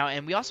story. Now,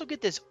 and we also get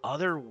this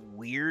other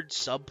weird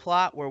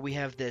subplot where we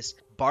have this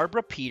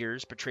Barbara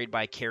Peters, portrayed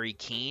by Carrie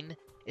Keene,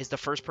 is the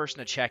first person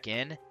to check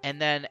in,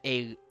 and then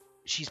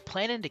she's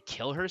planning to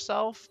kill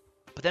herself.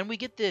 But then we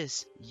get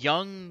this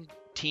young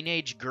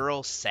teenage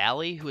girl,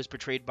 Sally, who is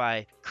portrayed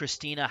by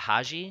Christina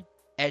Haji,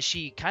 as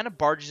she kind of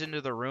barges into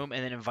the room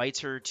and then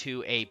invites her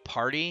to a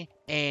party.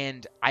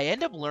 And I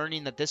end up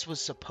learning that this was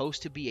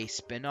supposed to be a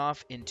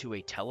spin-off into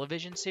a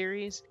television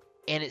series.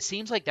 And it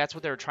seems like that's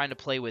what they were trying to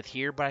play with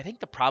here. But I think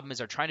the problem is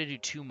they're trying to do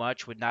too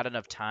much with not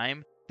enough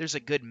time. There's a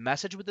good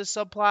message with this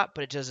subplot,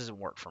 but it just doesn't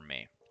work for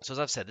me. So as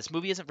I've said, this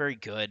movie isn't very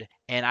good,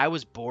 and I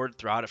was bored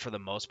throughout it for the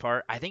most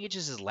part. I think it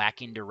just is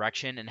lacking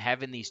direction, and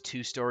having these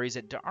two stories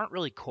that aren't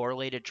really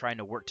correlated trying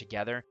to work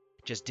together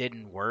just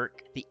didn't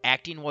work. The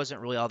acting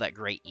wasn't really all that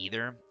great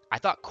either. I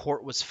thought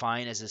Court was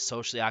fine as a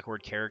socially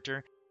awkward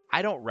character.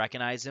 I don't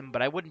recognize him,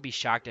 but I wouldn't be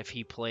shocked if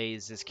he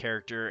plays this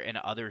character in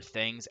other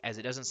things, as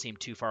it doesn't seem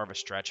too far of a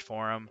stretch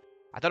for him.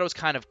 I thought it was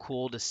kind of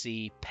cool to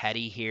see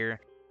Petty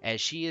here,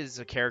 as she is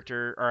a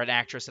character or an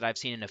actress that I've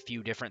seen in a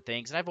few different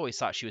things, and I've always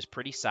thought she was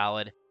pretty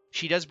solid.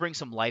 She does bring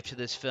some life to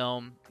this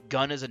film.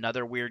 Gunn is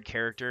another weird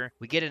character.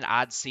 We get an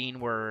odd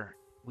scene where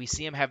we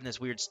see him having this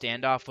weird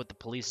standoff with the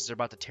police as they're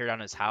about to tear down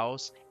his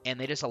house, and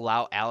they just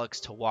allow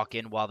Alex to walk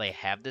in while they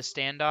have this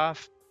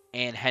standoff,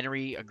 and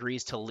Henry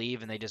agrees to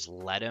leave and they just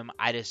let him.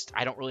 I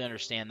don't really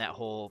understand that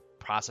whole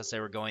process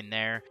they were going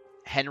there.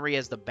 Henry,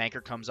 as the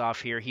banker, comes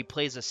off here. He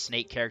plays a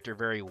snake character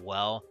very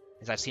well,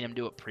 as I've seen him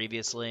do it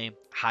previously.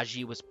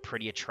 Haji was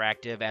pretty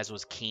attractive, as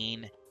was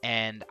Keene.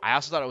 And I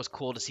also thought it was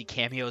cool to see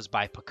cameos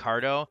by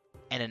Picardo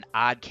and an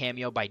odd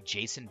cameo by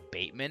Jason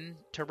Bateman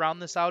to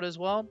round this out as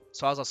well.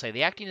 So as I'll say,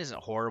 the acting isn't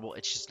horrible,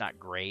 it's just not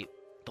great.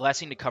 The last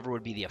thing to cover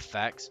would be the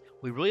effects.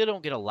 We really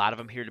don't get a lot of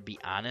them here, to be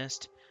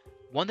honest.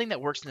 One thing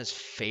that works in this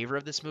favor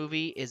of this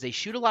movie is they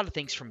shoot a lot of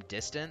things from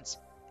distance,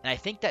 and I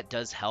think that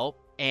does help.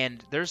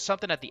 And there's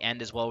something at the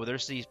end as well where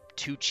there's these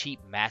two cheap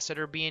masks that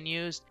are being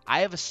used.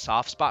 I have a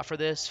soft spot for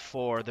this,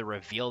 for the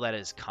reveal that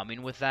is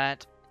coming with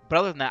that. But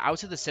other than that, I would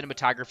say the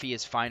cinematography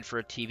is fine for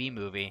a TV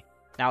movie.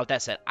 Now, with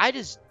that said, I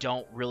just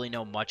don't really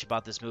know much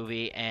about this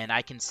movie, and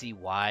I can see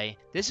why.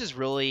 This is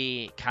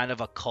really kind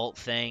of a cult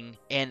thing,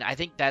 and I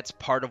think that's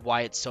part of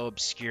why it's so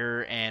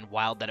obscure and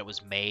wild that it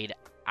was made.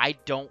 I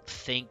don't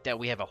think that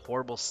we have a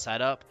horrible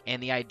setup,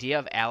 and the idea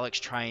of Alex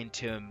trying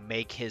to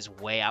make his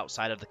way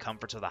outside of the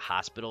comforts of the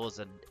hospital is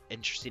an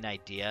interesting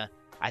idea.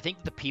 I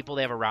think the people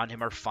they have around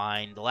him are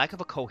fine. The lack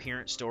of a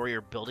coherent story or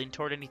building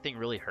toward anything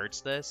really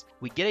hurts this.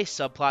 We get a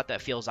subplot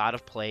that feels out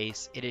of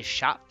place. It is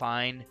shot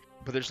fine,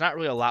 but there's not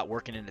really a lot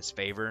working in its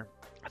favor.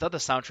 I thought the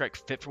soundtrack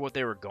fit for what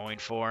they were going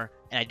for,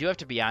 and I do have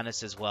to be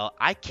honest as well,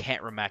 I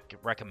can't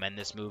recommend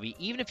this movie,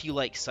 even if you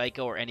like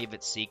Psycho or any of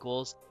its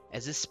sequels,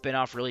 as this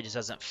spin-off really just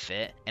doesn't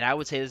fit, and I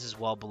would say this is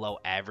well below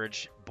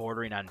average,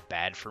 bordering on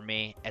bad for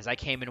me, as I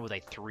came in with a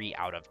 3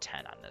 out of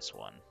 10 on this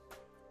one.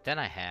 Then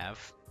I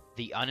have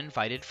The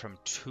Uninvited from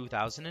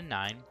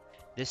 2009.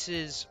 This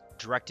is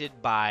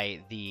directed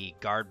by the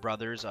Guard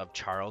brothers of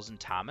Charles and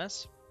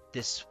Thomas.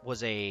 This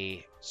was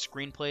a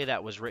screenplay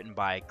that was written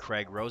by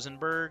Craig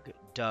Rosenberg,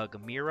 Doug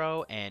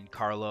Miro, and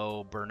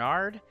Carlo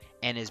Bernard,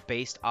 and is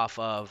based off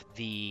of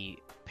the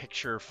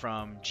picture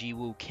from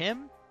Ji-Woo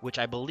Kim, which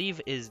I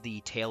believe is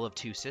The Tale of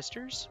Two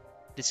Sisters.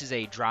 This is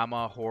a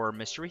drama, horror,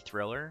 mystery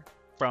thriller.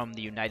 from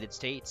the United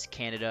States,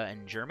 Canada,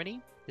 and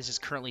Germany. This is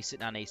currently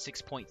sitting on a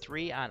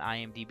 6.3 on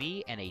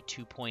IMDb and a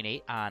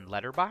 2.8 on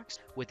Letterboxd,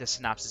 with the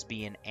synopsis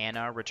being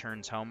Anna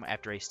returns home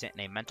after a stint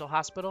in a mental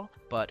hospital,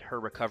 but her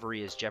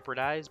recovery is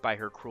jeopardized by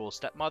her cruel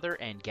stepmother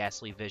and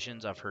ghastly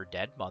visions of her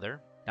dead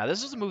mother. Now,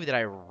 this was a movie that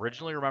I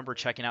originally remember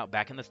checking out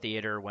back in the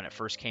theater when it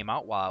first came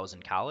out while I was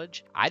in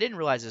college. I didn't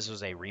realize this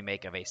was a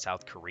remake of a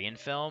South Korean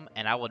film,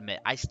 and I will admit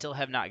I still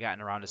have not gotten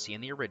around to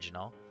seeing the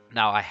original.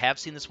 Now, I have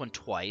seen this one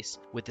twice,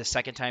 with the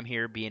second time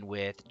here being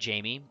with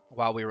Jamie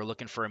while we were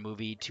looking for a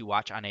movie to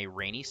watch on a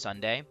rainy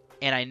Sunday.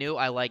 And I knew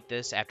I liked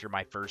this after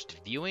my first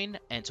viewing,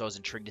 and so I was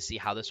intrigued to see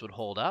how this would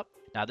hold up.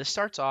 Now, this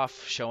starts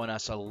off showing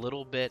us a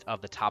little bit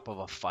of the top of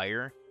a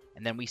fire,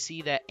 and then we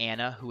see that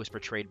Anna, who is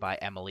portrayed by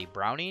Emily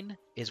Browning,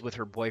 is with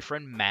her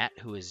boyfriend Matt,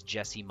 who is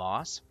Jesse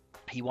Moss.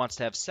 He wants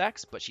to have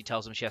sex, but she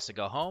tells him she has to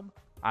go home.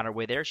 On her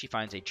way there, she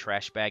finds a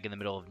trash bag in the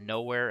middle of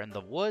nowhere in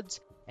the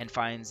woods and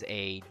finds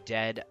a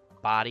dead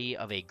body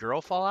of a girl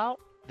fall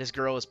out. This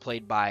girl is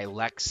played by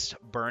Lex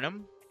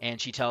Burnham, and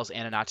she tells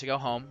Anna not to go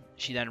home.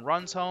 She then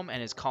runs home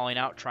and is calling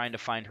out trying to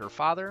find her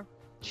father.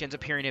 She ends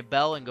up hearing a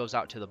bell and goes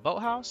out to the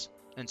boathouse.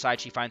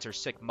 Inside, she finds her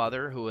sick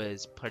mother, who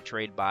is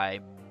portrayed by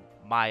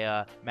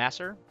Maya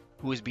Masser,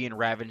 who is being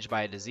ravaged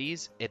by a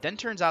disease. It then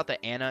turns out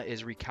that Anna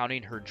is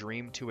recounting her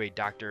dream to a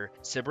Dr.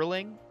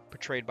 Sibberling,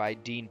 portrayed by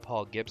Dean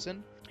Paul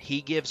Gibson.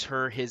 He gives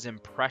her his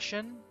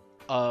impression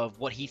of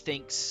what he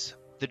thinks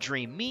the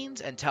dream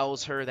means and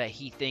tells her that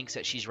he thinks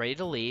that she's ready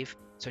to leave.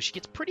 So she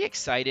gets pretty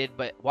excited,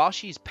 but while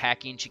she's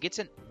packing, she gets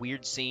a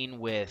weird scene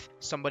with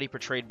somebody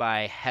portrayed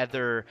by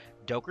Heather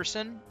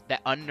Dokerson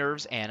that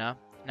unnerves Anna.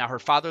 Now, her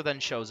father then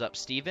shows up,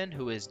 Stephen,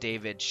 who is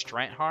David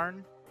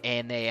Strathairn,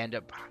 and they end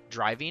up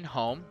driving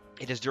home.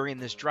 It is during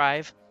this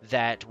drive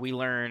that we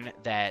learn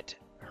that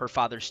her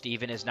father,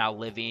 Stephen, is now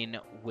living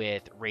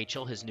with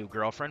Rachel, his new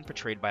girlfriend,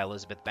 portrayed by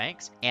Elizabeth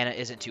Banks. Anna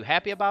isn't too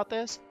happy about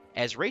this,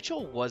 as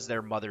Rachel was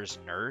their mother's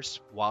nurse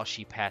while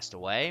she passed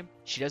away.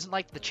 She doesn't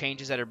like the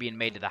changes that are being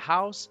made to the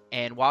house,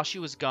 and while she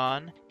was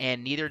gone,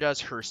 and neither does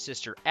her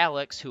sister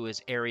Alex, who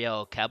is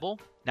Ariel Kebbel.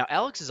 Now,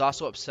 Alex is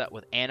also upset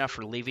with Anna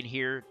for leaving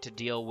here to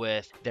deal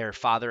with their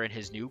father and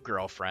his new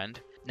girlfriend.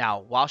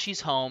 Now, while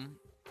she's home,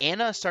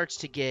 Anna starts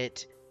to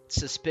get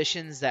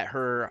suspicions that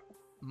her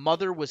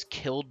mother was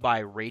killed by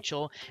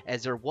Rachel,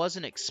 as there was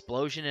an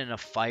explosion in a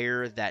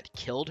fire that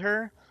killed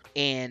her,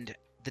 and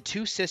the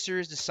two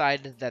sisters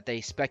decide that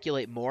they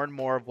speculate more and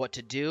more of what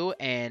to do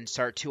and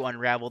start to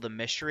unravel the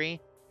mystery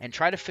and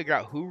try to figure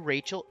out who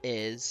Rachel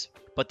is.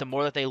 But the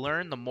more that they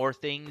learn, the more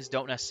things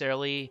don't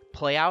necessarily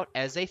play out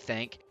as they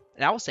think.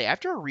 And I will say,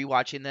 after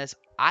rewatching this,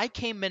 I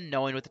came in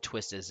knowing what the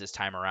twist is this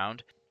time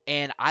around.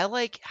 And I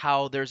like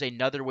how there's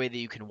another way that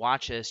you can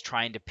watch this,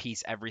 trying to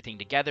piece everything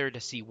together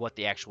to see what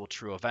the actual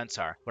true events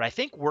are. What I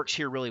think works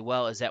here really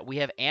well is that we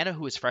have Anna,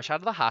 who is fresh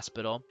out of the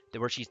hospital,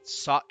 where she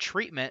sought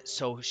treatment,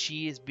 so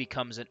she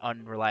becomes an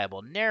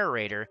unreliable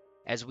narrator,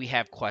 as we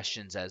have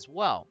questions as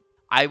well.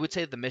 I would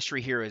say the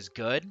mystery here is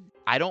good.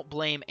 I don't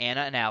blame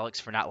Anna and Alex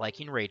for not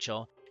liking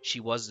Rachel. She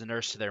was the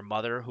nurse to their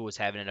mother, who was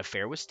having an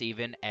affair with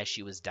Stephen as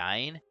she was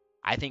dying.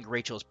 I think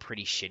Rachel's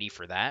pretty shitty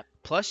for that.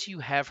 Plus, you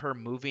have her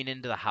moving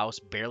into the house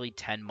barely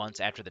 10 months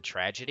after the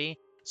tragedy,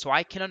 so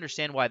I can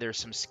understand why there's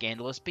some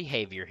scandalous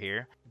behavior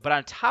here. But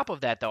on top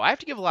of that, though, I have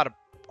to give a lot of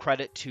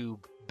credit to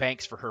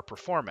Banks for her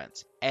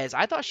performance, as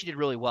I thought she did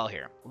really well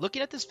here.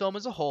 Looking at this film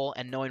as a whole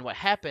and knowing what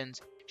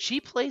happens, she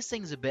plays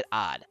things a bit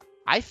odd.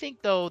 I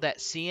think, though, that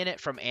seeing it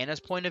from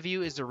Anna's point of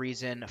view is the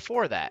reason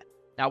for that.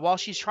 Now, while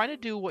she's trying to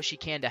do what she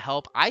can to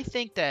help, I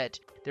think that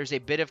there's a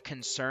bit of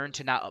concern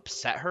to not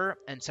upset her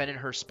and sending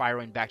her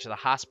spiraling back to the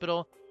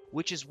hospital,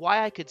 which is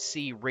why I could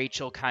see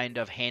Rachel kind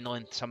of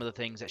handling some of the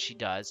things that she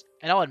does.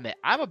 And I'll admit,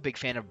 I'm a big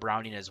fan of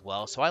Browning as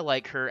well, so I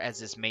like her as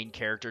this main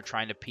character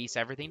trying to piece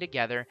everything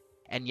together,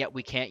 and yet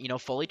we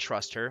can't, fully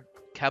trust her.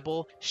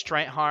 Kebbel,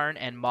 Strathairn,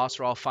 and Moss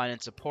are all fine in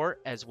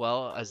support, as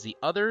well as the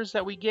others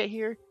that we get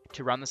here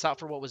to round this out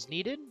for what was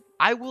needed.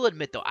 I will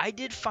admit, though, I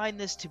did find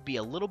this to be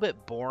a little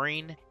bit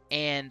boring.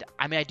 And,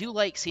 I do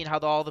like seeing how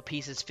all the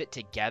pieces fit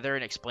together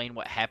and explain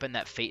what happened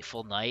that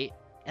fateful night.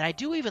 And I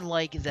do even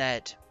like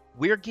that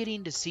we're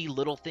getting to see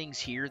little things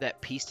here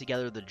that piece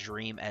together the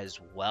dream as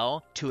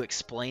well to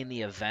explain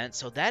the event.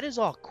 So that is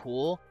all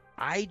cool.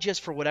 I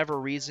just, for whatever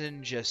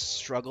reason, just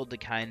struggled to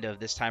kind of,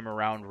 this time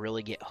around,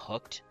 really get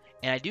hooked.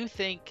 And I do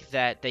think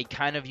that they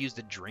kind of use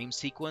the dream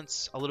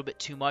sequence a little bit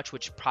too much,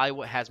 which is probably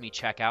what has me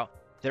check out.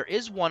 There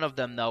is one of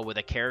them, though, with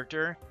a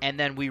character, and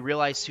then we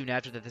realize soon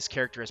after that this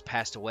character has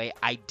passed away.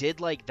 I did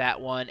like that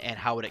one and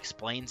how it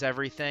explains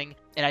everything.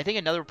 And I think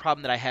another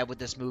problem that I have with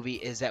this movie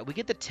is that we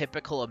get the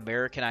typical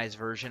Americanized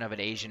version of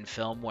an Asian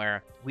film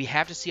where we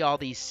have to see all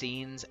these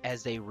scenes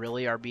as they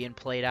really are being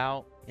played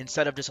out,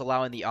 instead of just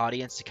allowing the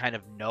audience to kind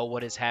of know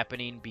what is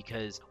happening,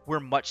 because we're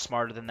much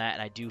smarter than that,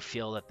 and I do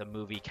feel that the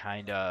movie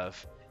kind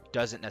of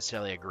doesn't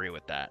necessarily agree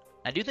with that.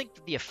 I do think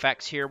that the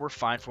effects here were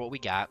fine for what we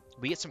got.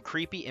 We get some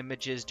creepy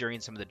images during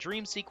some of the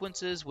dream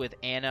sequences with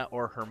Anna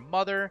or her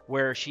mother,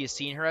 where she is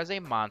seeing her as a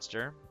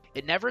monster.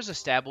 It never is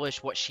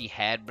established what she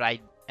had, but I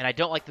and I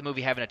don't like the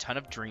movie having a ton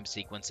of dream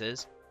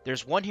sequences.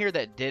 There's one here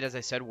that did, as I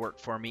said, work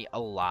for me a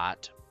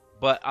lot.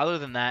 But other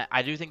than that,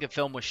 I do think the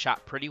film was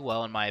shot pretty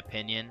well in my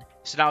opinion.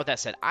 So now with that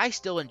said, I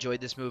still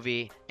enjoyed this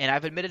movie, and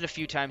I've admitted a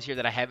few times here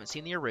that I haven't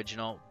seen the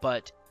original,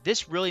 but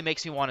this really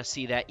makes me want to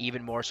see that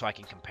even more so I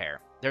can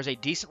compare. There's a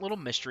decent little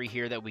mystery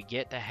here that we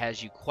get that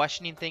has you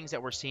questioning things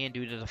that we're seeing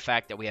due to the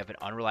fact that we have an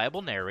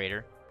unreliable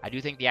narrator. I do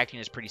think the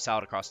acting is pretty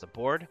solid across the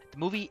board. The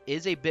movie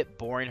is a bit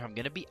boring, if I'm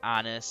going to be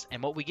honest,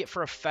 and what we get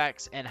for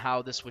effects and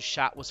how this was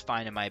shot was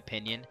fine in my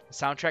opinion. The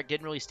soundtrack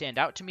didn't really stand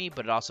out to me,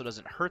 but it also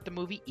doesn't hurt the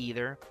movie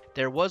either.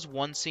 There was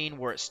one scene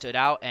where it stood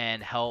out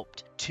and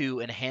helped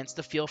to enhance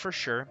the feel for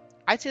sure.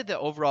 I'd say that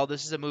overall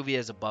this is a movie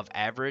that's above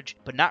average,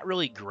 but not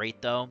really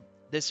great though.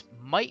 This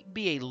might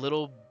be a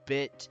little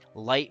bit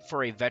light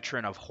for a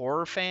veteran of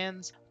horror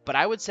fans, but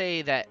I would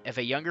say that if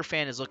a younger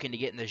fan is looking to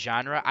get in the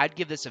genre, I'd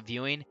give this a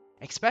viewing,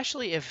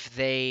 especially if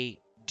they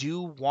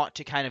do want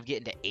to kind of get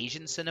into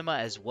Asian cinema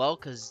as well,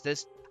 because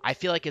this, I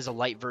feel like, is a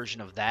light version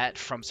of that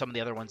from some of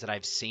the other ones that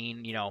I've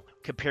seen, you know,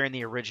 comparing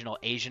the original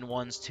Asian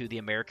ones to the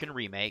American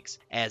remakes,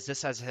 as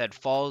this, as I said,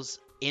 falls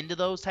into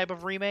those type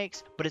of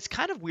remakes, but it's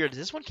kind of weird.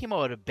 This one came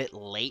out a bit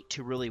late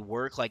to really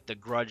work like The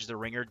Grudge, The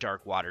Ring, or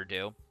Dark Water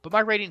do. But my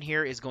rating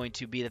here is going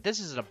to be that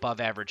this is an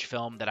above average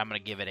film that I'm going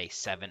to give it a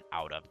 7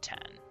 out of 10.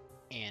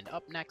 And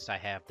up next I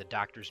have The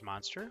Doctor's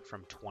Monster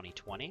from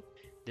 2020.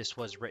 This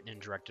was written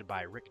and directed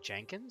by Rick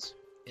Jenkins.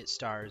 It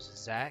stars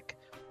Zach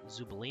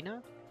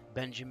Zubalina,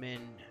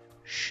 Benjamin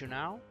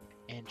Schunau,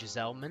 and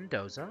Giselle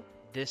Mendoza.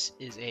 This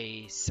is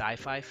a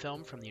sci-fi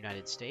film from the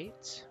United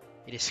States.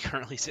 It is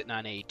currently sitting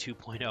on a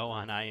 2.0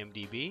 on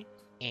IMDb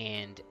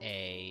and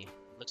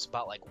looks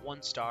about like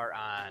 1 star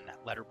on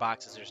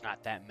Letterboxd. There's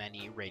not that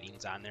many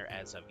ratings on there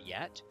as of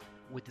yet.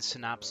 With the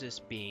synopsis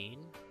being,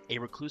 a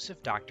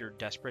reclusive doctor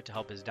desperate to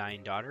help his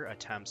dying daughter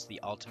attempts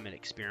the ultimate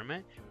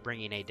experiment,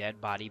 bringing a dead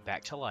body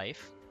back to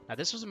life. Now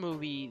this was a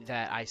movie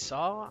that I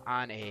saw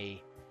on a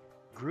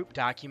group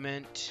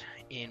document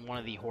in one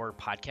of the horror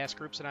podcast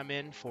groups that I'm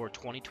in for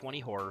 2020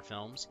 horror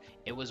films.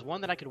 It was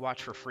one that I could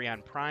watch for free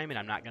on Prime, and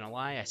I'm not gonna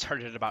lie, I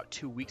started it about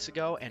 2 weeks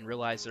ago and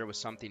realized there was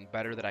something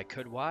better that I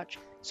could watch,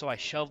 so I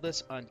shelved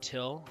this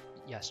until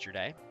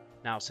yesterday.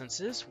 Now, since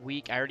this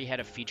week I already had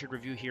a featured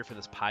review here for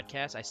this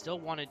podcast, I still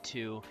wanted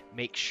to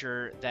make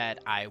sure that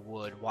I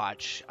would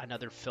watch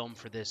another film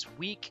for this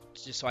week,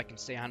 just so I can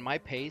stay on my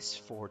pace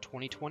for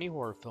 2020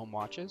 horror film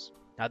watches.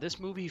 Now,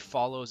 this movie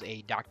follows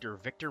a Dr.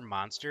 Victor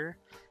Monster,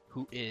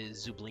 who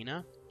is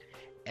Zubalina,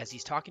 as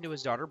he's talking to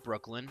his daughter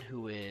Brooklyn,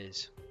 who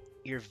is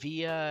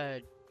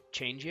Irvia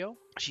Changio.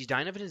 She's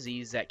dying of a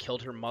disease that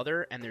killed her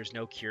mother, and there's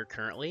no cure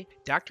currently.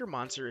 Dr.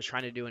 Monster is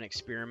trying to do an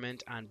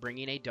experiment on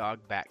bringing a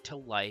dog back to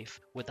life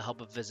with the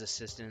help of his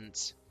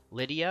assistants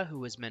Lydia,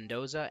 who is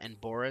Mendoza,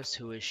 and Boris,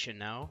 who is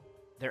Chanel.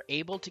 They're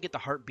able to get the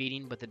heart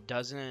beating, but it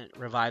doesn't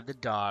revive the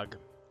dog.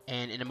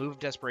 And in a move of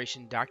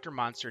desperation, Dr.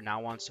 Monster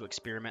now wants to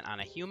experiment on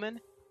a human,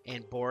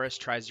 and Boris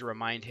tries to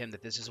remind him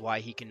that this is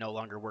why he can no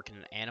longer work in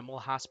an animal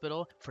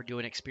hospital for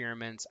doing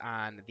experiments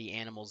on the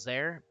animals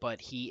there,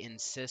 but he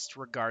insists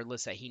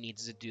regardless that he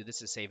needs to do this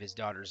to save his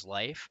daughter's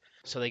life.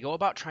 So they go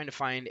about trying to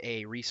find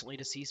a recently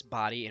deceased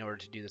body in order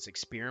to do this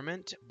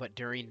experiment, but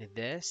during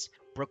this,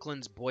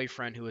 Brooklyn's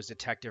boyfriend, who is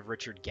Detective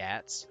Richard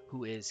Gatz,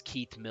 who is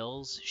Keith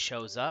Mills,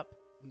 shows up.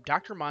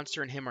 Dr.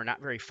 Monster and him are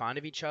not very fond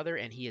of each other,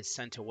 and he is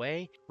sent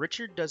away.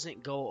 Richard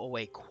doesn't go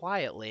away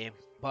quietly,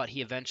 but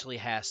he eventually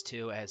has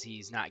to, as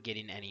he's not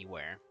getting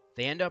anywhere.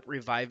 They end up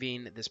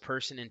reviving this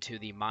person into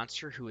the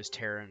monster, who is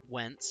Terran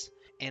Wentz,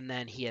 and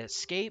then he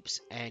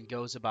escapes and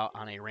goes about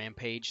on a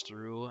rampage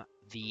through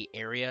the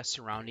area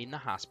surrounding the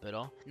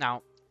hospital.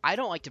 Now, I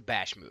don't like to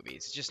bash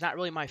movies. It's just not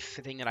really my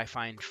thing that I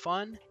find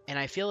fun, and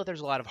I feel that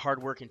there's a lot of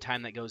hard work and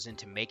time that goes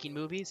into making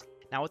movies.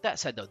 Now, with that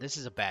said, though, this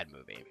is a bad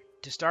movie.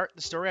 To start,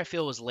 the story I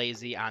feel was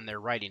lazy on their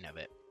writing of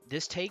it.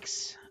 This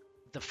takes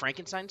the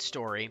Frankenstein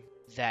story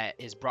that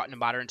is brought into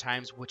modern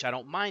times, which I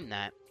don't mind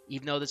that,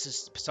 even though this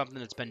is something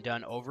that's been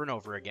done over and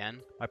over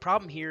again. My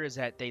problem here is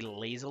that they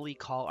lazily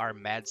call our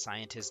mad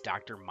scientist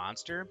Dr.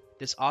 Monster.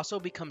 This also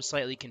becomes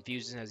slightly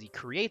confusing as he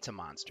creates a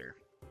monster.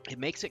 It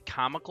makes it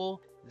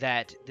comical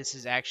that this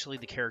is actually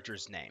the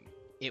character's name.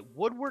 It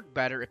would work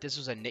better if this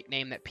was a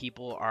nickname that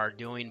people are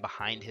doing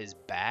behind his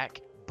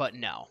back, but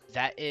no,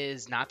 that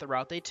is not the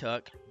route they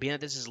took. Being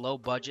that this is low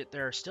budget,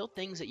 there are still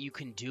things that you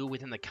can do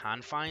within the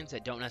confines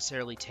that don't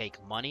necessarily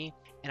take money,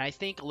 and I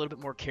think a little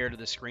bit more care to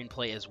the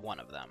screenplay is one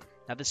of them.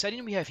 Now, the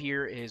setting we have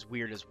here is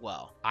weird as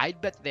well.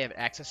 I'd bet that they have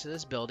access to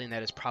this building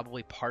that is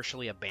probably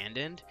partially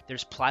abandoned.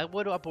 There's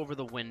plywood up over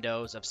the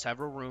windows of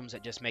several rooms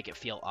that just make it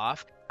feel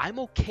off. I'm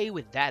okay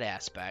with that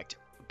aspect,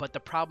 but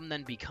the problem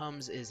then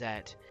becomes is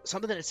that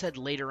something that is said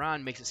later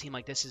on makes it seem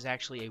like this is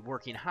actually a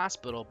working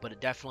hospital, but it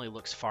definitely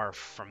looks far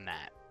from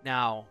that.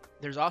 Now,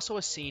 there's also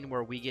a scene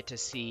where we get to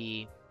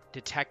see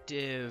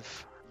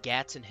Detective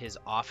Gatz in his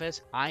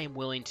office. I am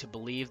willing to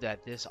believe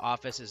that this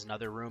office is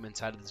another room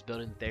inside of this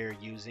building that they're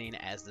using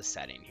as the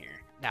setting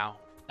here. Now,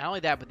 Not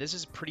only that, but this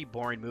is a pretty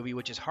boring movie,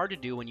 which is hard to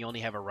do when you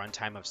only have a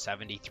runtime of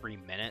 73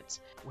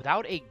 minutes.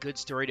 Without a good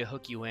story to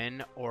hook you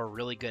in or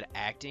really good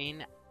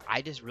acting,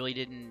 I just really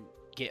didn't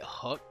get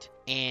hooked,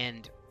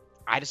 and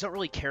I just don't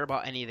really care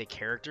about any of the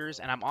characters,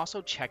 and I'm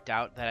also checked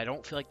out that I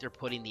don't feel like they're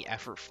putting the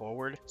effort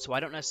forward, so I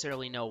don't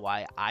necessarily know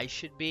why I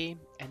should be,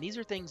 and these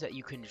are things that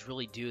you can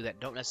really do that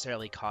don't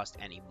necessarily cost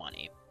any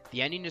money.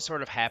 The ending just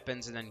sort of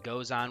happens and then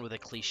goes on with a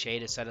cliche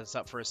to set us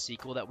up for a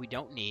sequel that we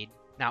don't need.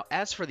 Now,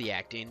 as for the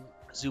acting,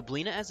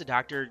 Zublina as a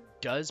doctor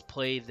does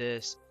play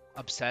this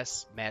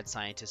obsessed mad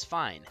scientist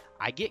fine.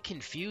 I get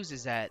confused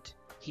is that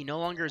he no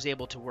longer is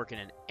able to work in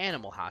an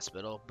animal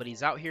hospital, but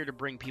he's out here to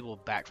bring people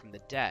back from the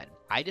dead.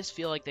 I just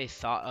feel like they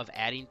thought of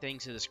adding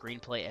things to the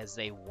screenplay as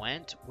they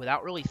went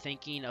without really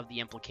thinking of the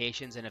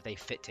implications and if they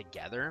fit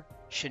together.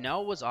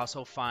 Chanel was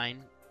also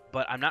fine,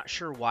 but I'm not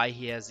sure why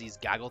he has these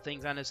goggle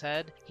things on his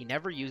head. He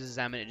never uses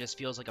them and it just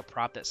feels like a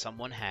prop that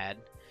someone had.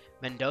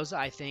 Mendoza,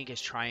 I think, is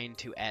trying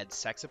to add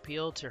sex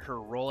appeal to her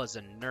role as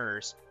a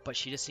nurse, but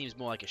she just seems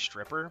more like a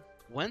stripper.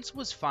 Wentz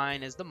was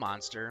fine as the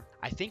monster.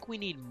 I think we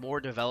need more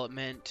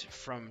development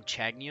from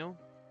Chagno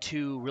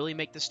to really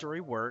make the story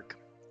work.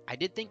 I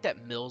did think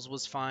that Mills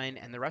was fine,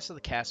 and the rest of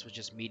the cast was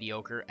just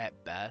mediocre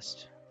at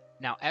best.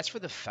 Now, as for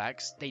the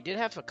effects, they did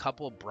have a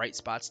couple bright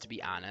spots, to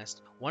be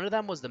honest. One of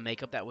them was the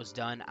makeup that was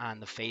done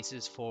on the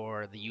faces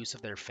for the use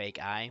of their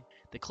fake eye.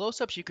 The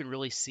close-ups, you can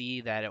really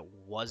see that it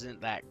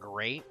wasn't that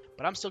great,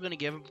 but I'm still going to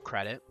give them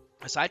credit.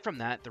 Aside from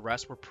that, the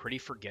rest were pretty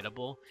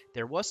forgettable.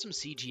 There was some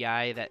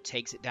CGI that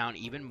takes it down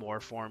even more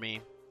for me,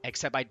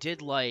 except I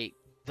did like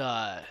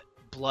the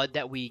blood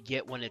that we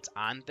get when it's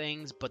on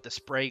things, but the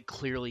spray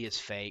clearly is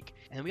fake.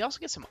 And then we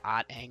also get some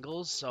odd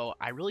angles, so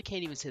I really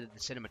can't even say that the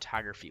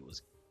cinematography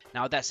was.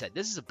 Now, with that said,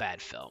 this is a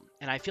bad film,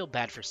 and I feel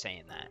bad for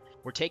saying that.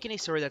 We're taking a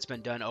story that's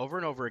been done over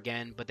and over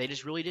again, but they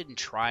just really didn't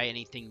try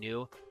anything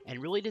new,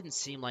 and really didn't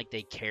seem like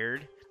they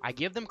cared. I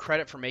give them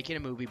credit for making a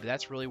movie, but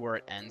that's really where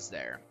it ends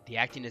there. The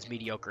acting is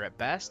mediocre at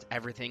best,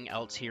 everything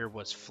else here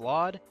was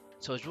flawed,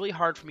 so it's really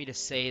hard for me to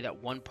say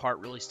that one part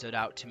really stood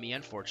out to me,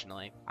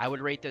 unfortunately. I would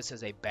rate this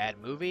as a bad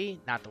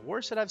movie, not the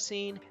worst that I've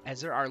seen,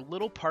 as there are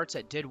little parts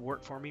that did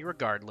work for me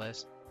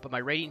regardless, but my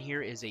rating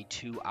here is a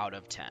 2 out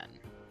of 10.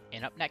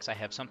 And up next, I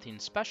have something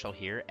special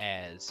here,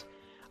 as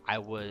I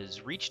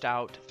was reached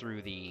out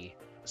through the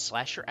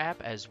Slasher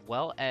app as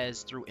well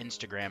as through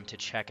Instagram to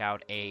check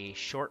out a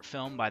short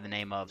film by the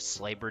name of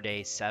Labor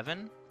Day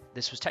 7.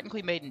 This was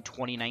technically made in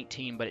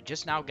 2019, but it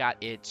just now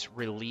got its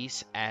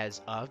release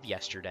as of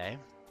yesterday.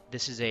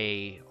 This is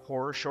a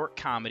horror short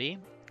comedy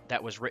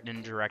that was written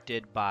and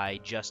directed by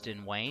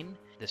Justin Wayne.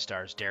 This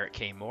stars Derek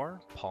K. Moore,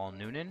 Paul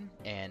Noonan,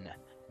 and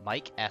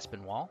Mike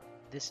Aspinwall.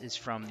 This is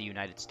from the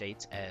United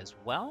States as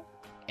well.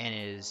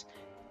 And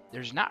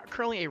there's not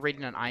currently a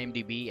rating on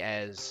IMDb,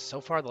 as so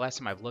far the last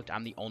time I've looked,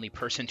 I'm the only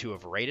person to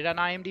have rated on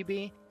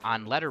IMDb.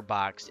 On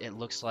Letterboxd, it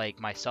looks like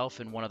myself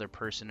and one other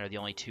person are the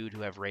only two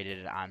to have rated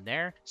it on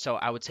there. So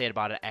I would say at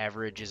about an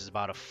average is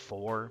about a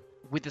 4.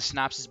 With the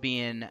synopsis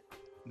being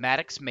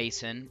Maddox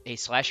Mason, a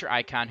slasher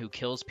icon who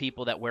kills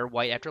people that wear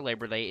white after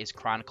Labor Day, is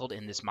chronicled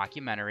in this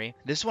mockumentary.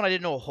 This one I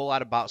didn't know a whole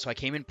lot about, so I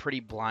came in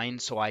pretty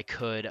blind so I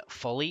could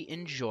fully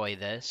enjoy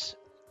this.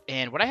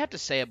 And what I have to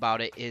say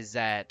about it is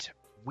that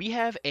we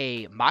have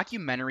a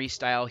mockumentary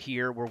style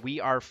here where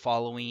we are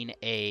following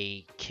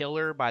a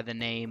killer by the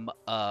name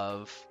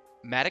of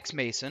Maddox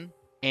Mason,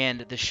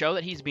 and the show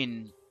that he's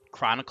been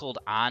chronicled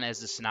on, as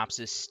the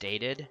synopsis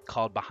stated,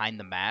 called Behind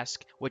the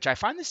Mask, which I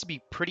find this to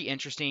be pretty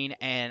interesting,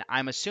 and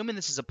I'm assuming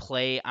this is a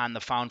play on the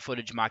found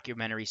footage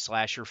mockumentary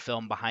slasher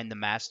film Behind the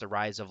Mask, The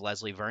Rise of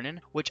Leslie Vernon,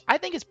 which I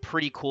think is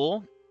pretty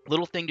cool.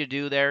 Little thing to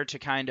do there to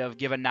kind of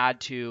give a nod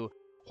to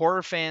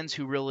horror fans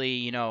who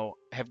really,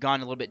 have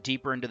gone a little bit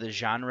deeper into the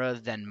genre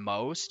than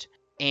most.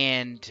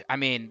 And, I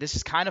mean, this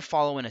is kind of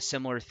following a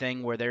similar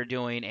thing where they're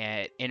doing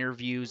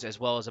interviews as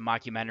well as a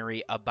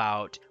mockumentary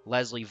about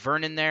Leslie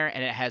Vernon there,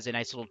 and it has a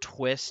nice little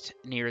twist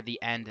near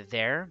the end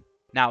there.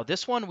 Now,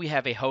 this one, we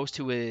have a host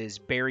who is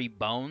Barry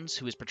Bones,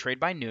 who is portrayed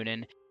by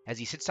Noonan, as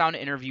he sits down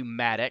to interview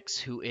Maddox,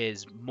 who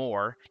is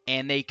Moore,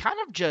 and they kind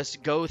of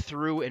just go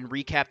through and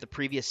recap the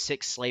previous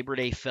 6 Labor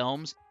Day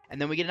films, and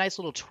then we get a nice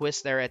little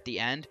twist there at the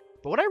end.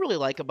 But what I really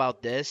like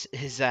about this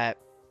is that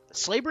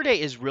Labor Day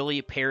is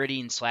really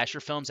parodying slasher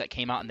films that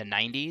came out in the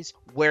 90s,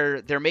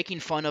 where they're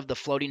making fun of the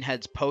Floating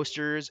Heads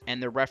posters, and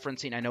they're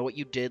referencing I Know What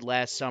You Did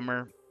Last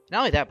Summer. Not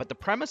only that, but the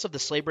premise of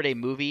the Labor Day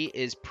movie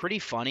is pretty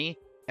funny,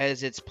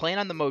 as it's playing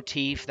on the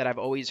motif that I've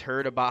always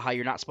heard about how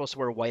you're not supposed to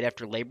wear white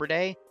after Labor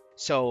Day.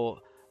 So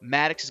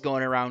Maddox is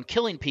going around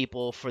killing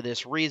people for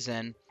this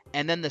reason.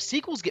 And then the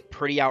sequels get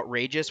pretty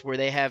outrageous, where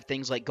they have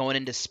things like going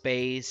into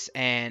space,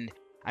 and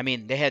I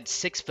mean, they had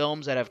 6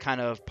 films that have kind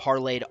of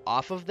parlayed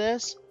off of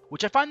this,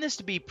 which I find this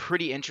to be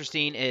pretty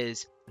interesting.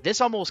 Is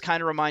this almost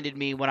kind of reminded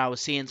me when I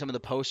was seeing some of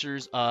the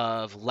posters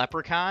of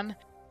Leprechaun,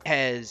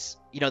 as,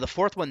 the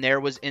 4th one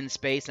there was in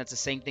space, and that's the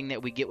same thing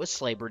that we get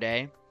with Labor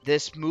Day.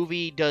 This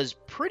movie does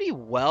pretty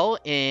well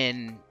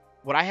in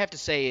what I have to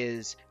say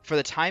is, for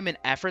the time and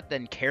effort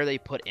and care they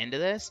put into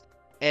this,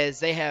 as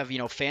they have,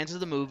 fans of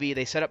the movie.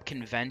 They set up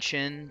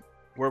convention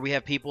where we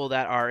have people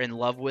that are in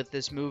love with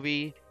this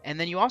movie. And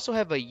then you also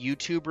have a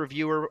YouTube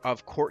reviewer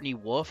of Courtney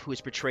Wolf, who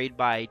is portrayed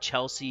by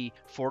Chelsea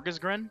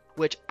Forgesgren,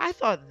 which I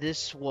thought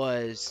this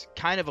was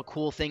kind of a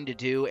cool thing to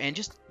do. And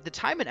just the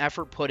time and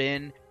effort put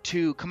in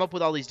to come up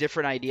with all these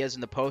different ideas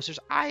in the posters,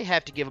 I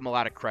have to give them a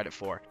lot of credit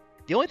for.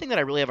 The only thing that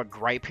I really have a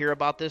gripe here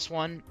about this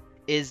one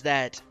is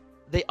that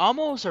they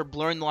almost are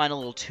blurring the line a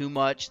little too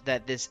much,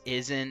 that this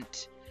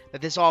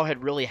all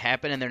had really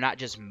happened and they're not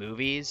just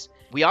movies.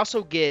 We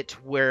also get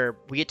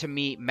to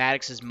meet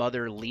Maddox's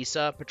mother,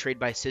 Lisa, portrayed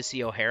by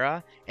Sissy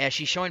O'Hara, as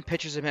she's showing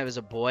pictures of him as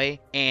a boy.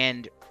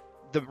 And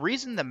the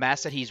reason the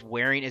mask that he's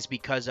wearing is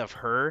because of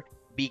her,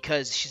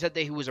 because she said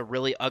that he was a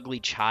really ugly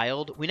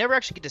child. We never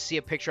actually get to see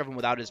a picture of him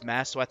without his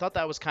mask, so I thought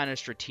that was kind of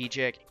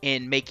strategic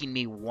in making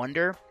me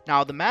wonder.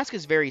 Now, the mask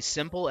is very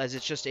simple, as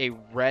it's just a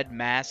red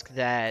mask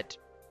that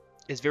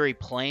is very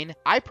plain.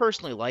 I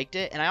personally liked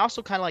it, and I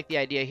also kind of like the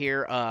idea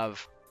here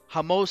of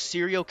how most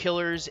serial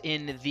killers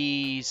in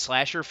the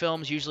slasher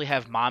films usually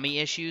have mommy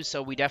issues,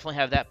 so we definitely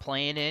have that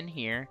playing in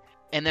here.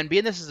 And then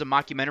being this is a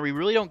mockumentary, we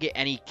really don't get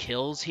any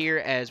kills here,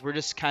 as we're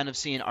just kind of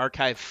seeing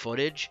archive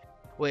footage,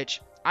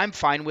 which I'm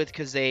fine with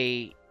because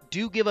they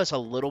do give us a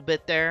little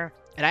bit there.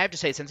 And I have to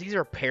say, since these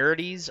are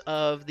parodies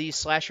of these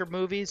slasher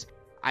movies,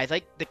 I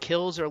think the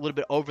kills are a little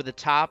bit over the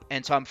top,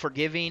 and so I'm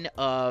forgiving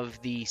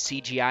of the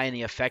CGI and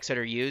the effects that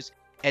are used,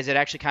 as it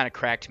actually kind of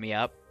cracked me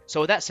up. So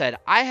with that said,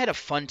 I had a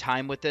fun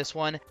time with this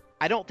one.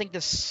 I don't think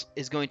this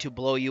is going to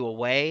blow you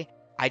away.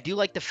 I do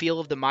like the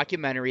feel of the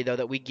mockumentary, though,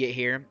 that we get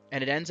here,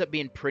 and it ends up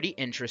being pretty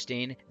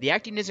interesting. The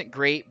acting isn't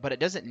great, but it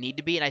doesn't need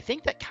to be, and I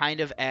think that kind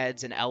of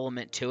adds an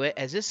element to it,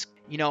 as this,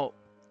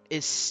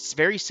 is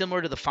very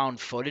similar to the found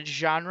footage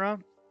genre.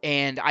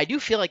 And I do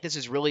feel like this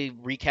is really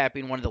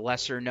recapping one of the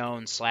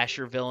lesser-known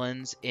slasher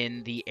villains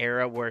in the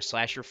era where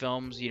slasher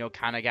films,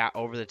 kind of got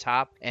over the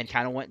top and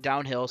kind of went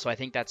downhill, so I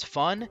think that's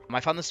fun. I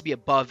found this to be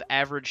above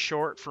average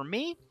short for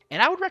me,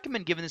 and I would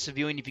recommend giving this a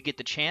viewing if you get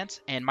the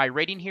chance, and my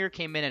rating here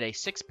came in at a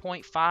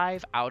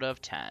 6.5 out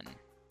of 10.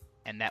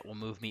 And that will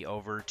move me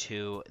over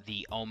to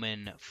The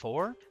Omen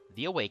 4,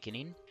 The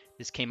Awakening.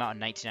 This came out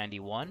in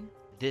 1991.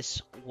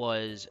 This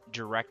was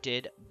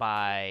directed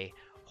by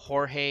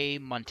Jorge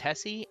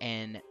Montesi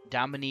and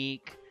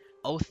Dominique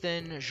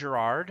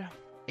Othen-Girard.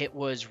 It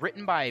was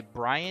written by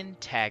Brian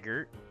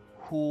Taggart,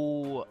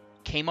 who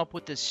came up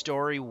with this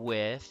story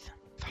with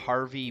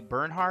Harvey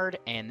Bernhard,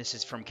 and this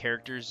is from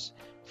characters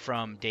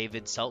from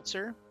David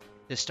Seltzer.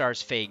 This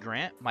stars Faye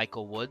Grant,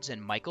 Michael Woods,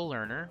 and Michael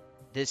Lerner.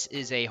 This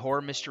is a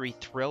horror mystery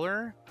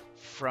thriller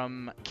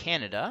from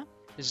Canada.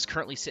 This is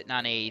currently sitting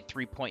on a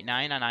 3.9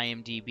 on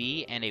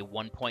IMDb and a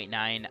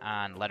 1.9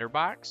 on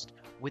Letterboxd,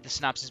 with the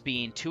synopsis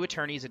being 2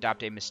 attorneys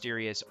adopt a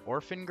mysterious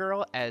orphan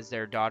girl as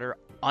their daughter,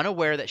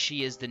 unaware that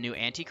she is the new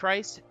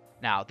Antichrist.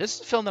 Now, this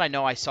is a film that I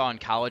know I saw in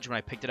college when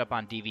I picked it up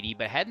on DVD,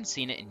 but I hadn't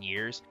seen it in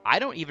years. I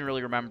don't even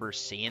really remember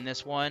seeing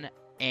this one,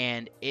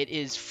 and it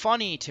is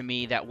funny to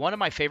me that one of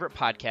my favorite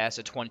podcasts,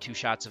 A 22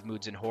 Shots of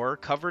Moods and Horror,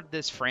 covered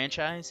this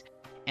franchise,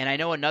 and I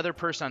know another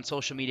person on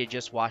social media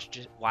just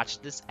watched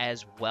this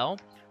as well.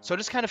 So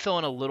just kind of fill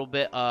in a little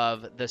bit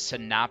of the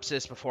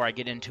synopsis before I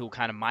get into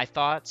kind of my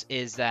thoughts,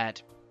 is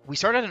that we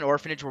start at an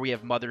orphanage where we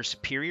have Mother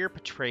Superior,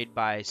 portrayed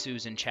by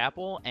Susan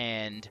Chapel,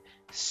 and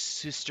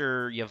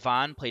Sister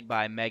Yvonne, played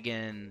by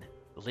Megan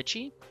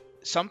Litchie.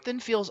 Something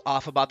feels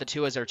off about the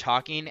two as they're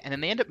talking, and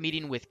then they end up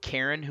meeting with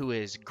Karen, who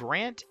is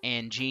Grant,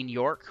 and Jean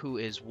York, who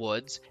is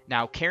Woods.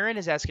 Now, Karen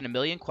is asking a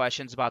million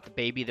questions about the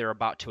baby they're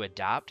about to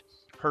adopt.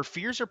 Her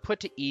fears are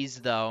put to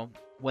ease, though,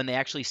 when they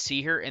actually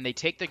see her, and they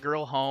take the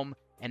girl home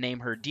and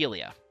name her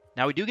Delia.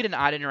 Now, we do get an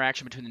odd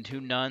interaction between the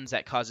two nuns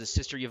that causes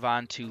Sister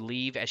Yvonne to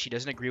leave, as she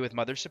doesn't agree with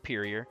Mother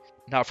Superior.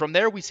 Now, from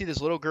there, we see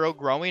this little girl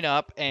growing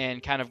up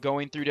and kind of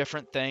going through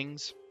different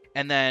things.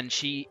 And then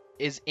she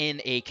is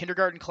in a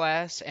kindergarten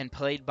class and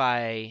played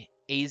by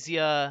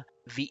Asia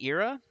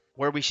Vieira,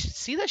 where we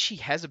see that she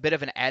has a bit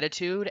of an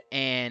attitude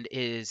and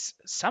is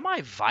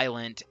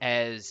semi-violent,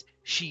 as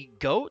she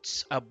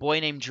goats a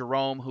boy named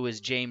Jerome, who is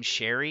James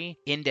Sherry,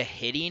 into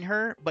hitting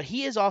her, but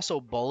he is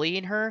also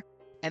bullying her.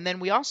 And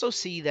then we also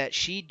see that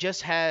she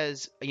just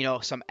has,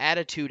 some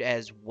attitude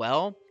as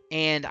well.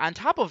 And on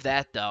top of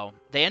that, though,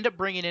 they end up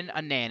bringing in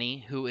a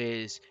nanny who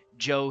is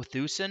Jo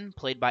Thusen,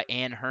 played by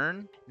Anne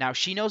Hearn. Now,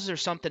 she knows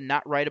there's something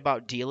not right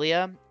about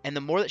Delia, and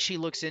the more that she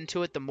looks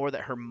into it, the more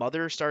that her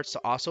mother starts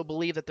to also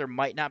believe that there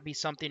might not be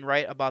something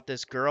right about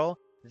this girl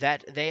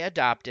that they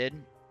adopted.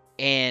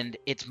 And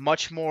it's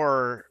much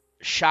more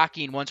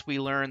shocking once we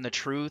learn the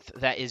truth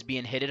that is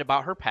being hidden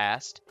about her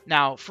past.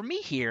 Now, for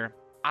me here,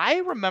 I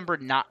remember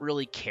not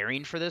really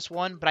caring for this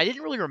one, but I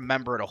didn't really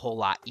remember it a whole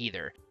lot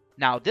either.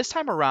 Now, this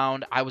time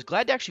around, I was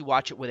glad to actually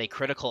watch it with a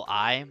critical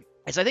eye,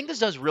 as I think this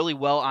does really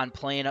well on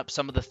playing up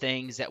some of the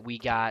things that we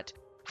got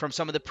from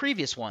some of the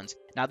previous ones.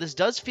 Now, this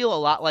does feel a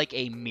lot like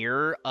a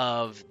mirror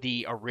of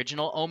the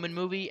original Omen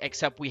movie,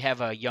 except we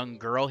have a young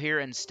girl here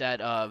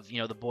instead of,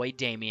 the boy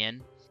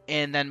Damien.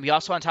 And then we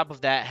also, on top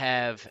of that,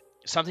 have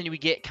something we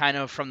get kind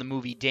of from the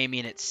movie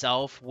Damien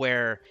itself,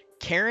 where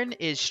Karen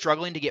is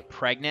struggling to get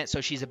pregnant,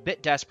 so she's a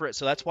bit desperate,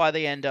 so that's why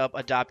they end up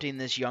adopting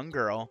this young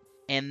girl.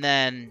 And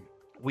then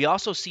we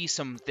also see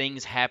some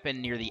things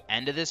happen near the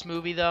end of this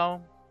movie,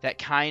 though, that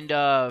kind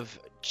of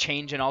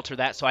change and alter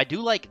that. So I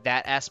do like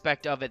that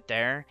aspect of it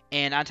there.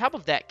 And on top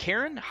of that,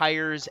 Karen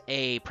hires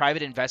a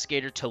private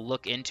investigator to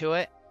look into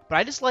it. But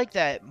I just like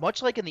that,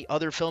 much like in the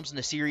other films in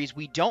the series,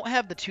 we don't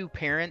have the two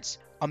parents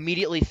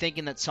immediately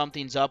thinking that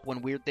something's up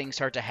when weird things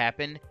start to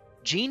happen.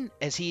 Gene,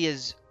 as he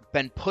has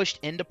been pushed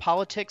into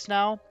politics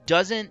now,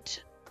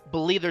 doesn't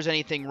believe there's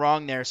anything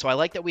wrong there. So I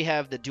like that we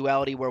have the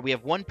duality where we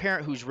have one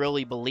parent who's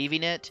really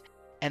believing it,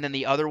 and then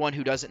the other one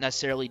who doesn't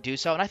necessarily do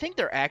so. And I think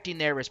their acting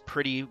there is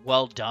pretty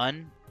well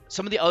done.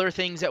 Some of the other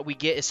things that we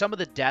get is some of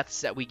the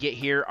deaths that we get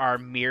here are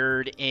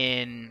mirrored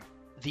in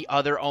the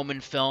other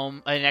Omen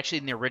film, and actually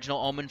in the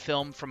original Omen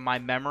film from my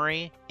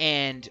memory.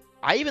 And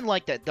I even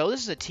like that, though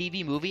this is a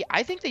TV movie,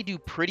 I think they do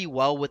pretty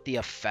well with the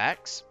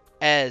effects,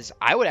 as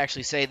I would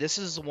actually say this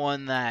is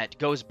one that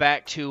goes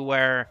back to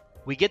where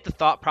we get the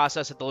thought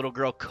process that the little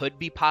girl could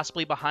be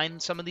possibly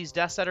behind some of these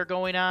deaths that are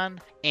going on,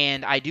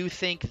 and I do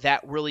think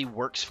that really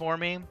works for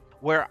me.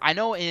 Where I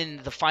know in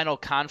the final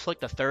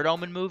conflict, the third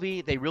Omen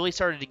movie, they really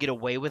started to get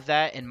away with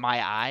that in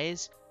my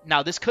eyes.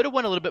 Now, this could have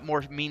went a little bit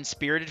more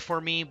mean-spirited for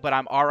me, but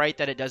I'm alright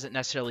that it doesn't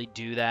necessarily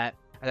do that.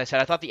 As I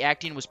said, I thought the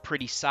acting was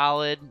pretty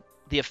solid.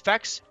 The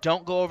effects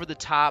don't go over the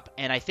top,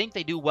 and I think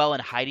they do well in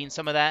hiding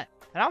some of that.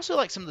 And I also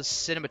like some of the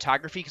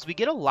cinematography, because we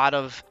get a lot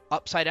of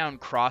upside-down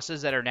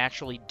crosses that are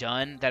naturally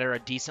done that are a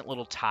decent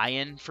little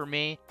tie-in for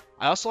me.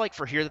 I also like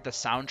for here that the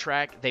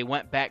soundtrack, they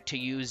went back to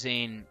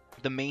using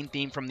the main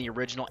theme from the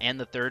original and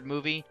the third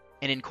movie,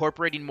 and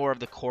incorporating more of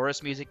the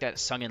chorus music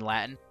that's sung in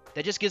Latin.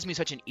 That just gives me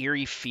such an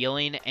eerie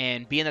feeling,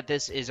 and being that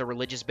this is a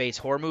religious-based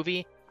horror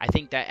movie, I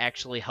think that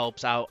actually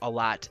helps out a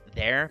lot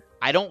there.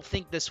 I don't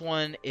think this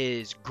one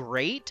is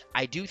great.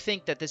 I do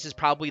think that this is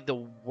probably the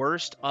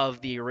worst of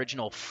the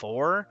original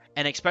four,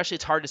 and especially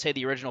it's hard to say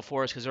the original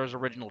four is because there was an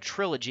original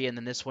trilogy, and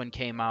then this one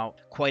came out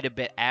quite a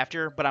bit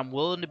after, but I'm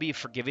willing to be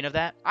forgiving of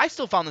that. I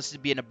still found this to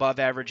be an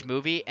above-average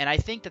movie, and I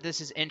think that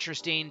this is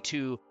interesting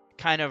to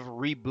kind of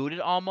reboot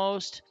it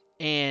almost,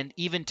 and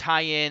even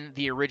tie in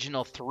the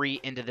original 3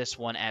 into this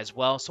one as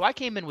well. So I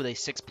came in with a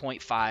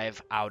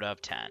 6.5 out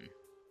of 10.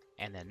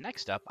 And then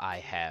next up, I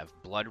have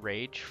Blood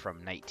Rage from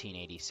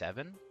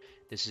 1987.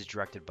 This is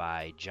directed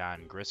by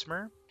John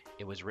Grissmer.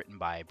 It was written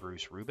by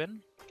Bruce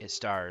Rubin. It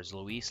stars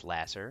Louise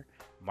Lasser,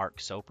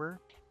 Mark Soper,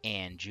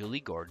 and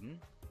Julie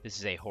Gordon. This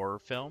is a horror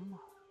film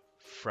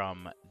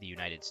from the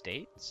United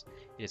States.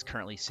 It is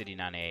currently sitting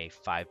on a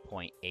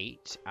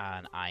 5.8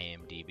 on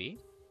IMDb.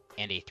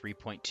 And a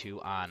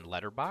 3.2 on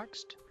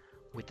Letterboxd,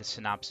 with the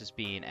synopsis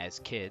being, as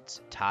kids,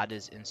 Todd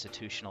is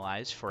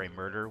institutionalized for a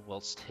murder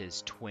whilst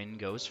his twin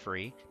goes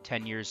free.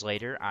 10 years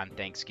later, on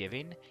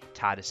Thanksgiving,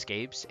 Todd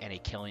escapes and a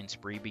killing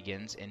spree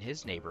begins in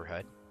his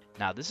neighborhood.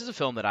 Now, this is a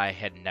film that I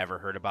had never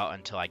heard about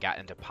until I got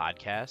into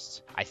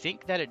podcasts. I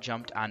think that it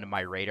jumped onto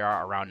my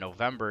radar around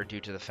November due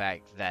to the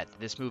fact that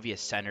this movie is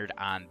centered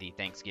on the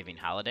Thanksgiving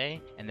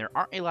holiday, and there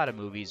aren't a lot of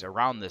movies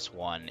around this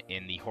one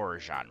in the horror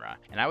genre.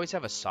 And I always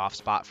have a soft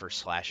spot for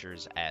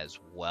slashers as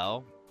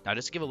well. Now,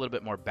 just to give a little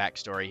bit more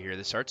backstory here,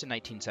 this starts in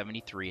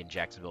 1973 in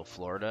Jacksonville,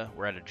 Florida.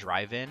 We're at a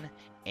drive-in,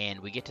 and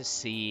we get to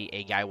see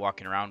a guy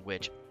walking around,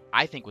 which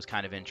I think was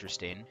kind of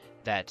interesting,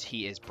 that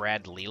he is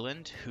Brad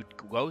Leland, who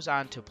goes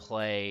on to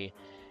play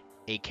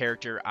a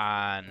character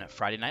on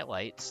Friday Night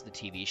Lights, the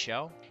TV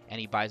show,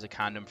 and he buys a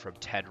condom from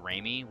Ted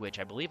Raimi, which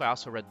I believe I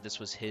also read this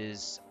was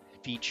his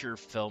feature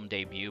film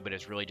debut, but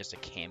it's really just a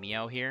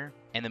cameo here.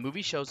 And the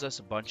movie shows us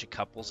a bunch of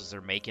couples as they're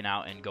making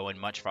out and going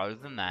much farther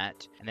than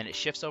that. And then it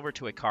shifts over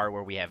to a car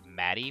where we have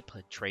Maddie,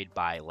 portrayed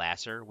by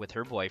Lasser, with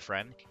her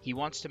boyfriend. He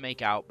wants to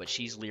make out, but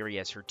she's leery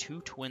as her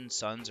 2 twin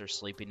sons are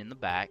sleeping in the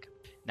back.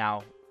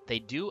 Now, they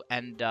do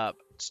end up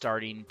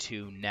starting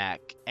to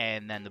neck,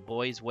 and then the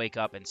boys wake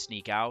up and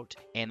sneak out,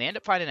 and they end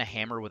up finding a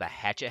hammer with a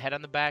hatchet head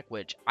on the back,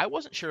 which I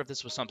wasn't sure if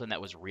this was something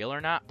that was real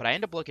or not, but I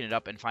end up looking it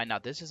up and find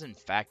out this is in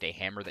fact a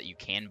hammer that you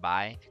can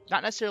buy.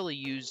 Not necessarily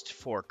used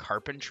for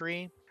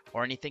carpentry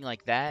or anything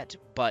like that,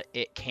 but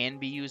it can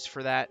be used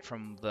for that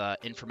from the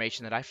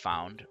information that I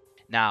found.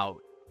 Now,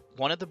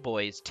 one of the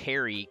boys,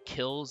 Terry,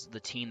 kills the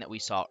teen that we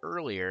saw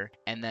earlier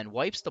and then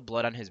wipes the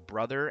blood on his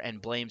brother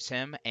and blames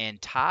him. And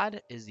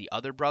Todd is the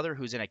other brother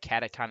who's in a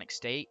catatonic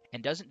state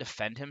and doesn't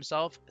defend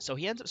himself. So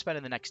he ends up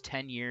spending the next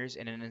 10 years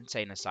in an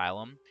insane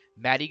asylum.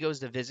 Maddie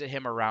goes to visit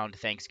him around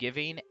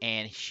Thanksgiving,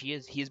 and he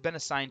has been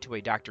assigned to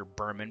a Dr.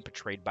 Berman,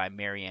 portrayed by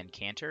Marianne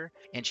Cantor,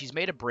 and she's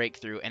made a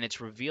breakthrough, and it's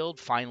revealed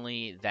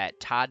finally that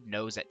Todd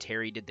knows that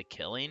Terry did the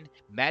killing.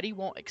 Maddie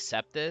won't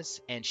accept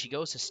this, and she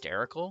goes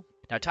hysterical.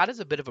 Now, Todd has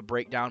a bit of a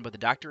breakdown, but the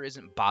doctor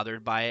isn't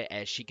bothered by it,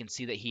 as she can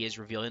see that he is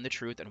revealing the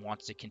truth and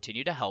wants to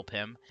continue to help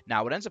him.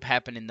 Now, what ends up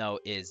happening, though,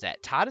 is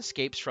that Todd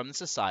escapes from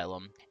this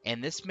asylum,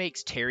 and this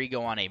makes Terry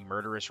go on a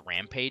murderous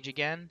rampage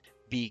again,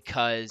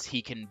 because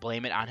he can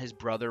blame it on his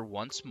brother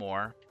once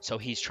more. So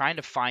he's trying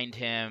to find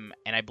him,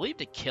 and I believe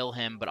to kill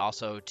him, but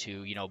also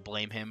to,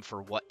 blame him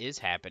for what is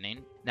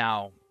happening.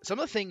 Now, some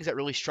of the things that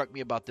really struck me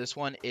about this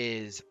one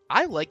is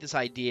I like this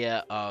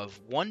idea of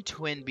one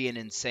twin being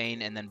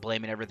insane and then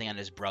blaming everything on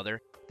his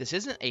brother. This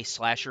isn't a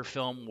slasher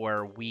film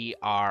where we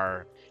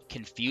are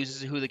confused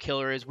as to who the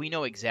killer is. We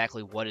know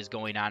exactly what is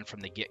going on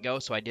from the get-go,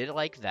 so I did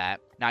like that.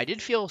 Now, I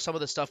did feel some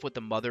of the stuff with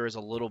the mother is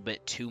a little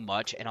bit too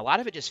much, and a lot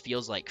of it just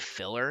feels like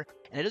filler,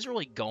 and it doesn't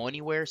really go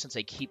anywhere since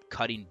they keep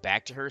cutting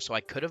back to her, so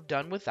I could have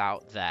done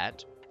without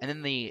that. And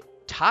then the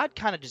Todd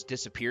kind of just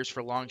disappears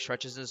for long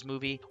stretches in this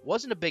movie.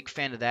 Wasn't a big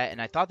fan of that,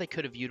 and I thought they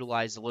could have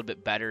utilized a little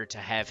bit better to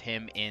have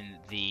him in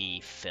the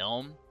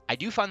film. I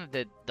do find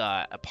that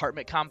the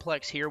apartment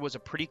complex here was a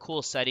pretty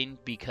cool setting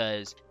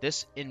because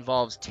this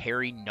involves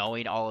Terry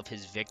knowing all of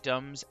his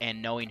victims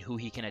and knowing who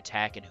he can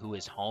attack and who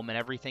is home and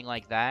everything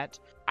like that.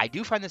 I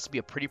do find this to be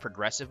a pretty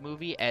progressive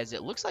movie, as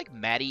it looks like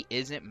Maddie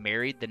isn't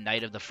married the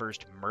night of the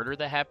first murder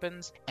that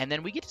happens, and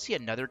then we get to see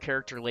another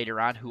character later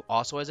on who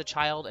also has a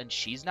child and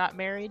she's not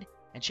married.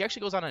 And she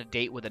actually goes on a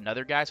date with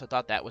another guy, so I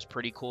thought that was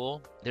pretty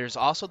cool. There's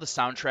also the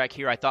soundtrack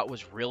here I thought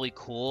was really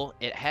cool.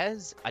 It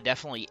has a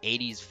definitely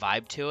 80s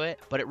vibe to it,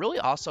 but it really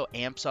also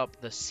amps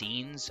up the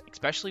scenes,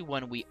 especially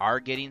when we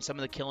are getting some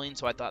of the killing,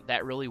 so I thought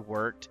that really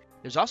worked.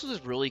 There's also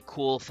this really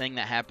cool thing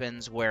that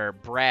happens where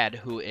Brad,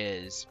 who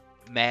is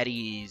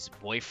Maddie's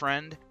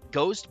boyfriend,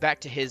 goes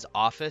back to his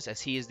office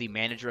as he is the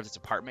manager of this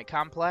apartment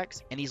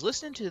complex, and he's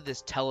listening to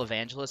this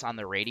televangelist on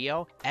the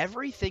radio.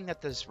 Everything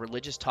that this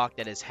religious talk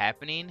that is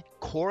happening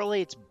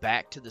correlates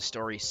back to the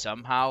story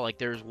somehow. Like,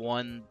 there's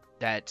one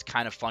that's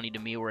kind of funny to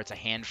me where it's a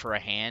hand for a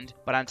hand,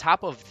 but on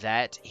top of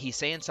that, he's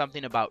saying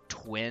something about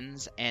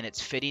twins, and it's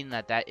fitting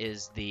that that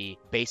is the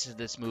basis of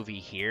this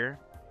movie here.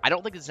 I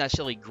don't think it's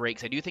necessarily great,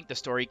 because I do think the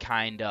story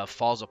kind of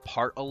falls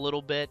apart a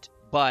little bit,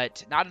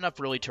 but not enough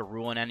really to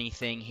ruin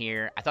anything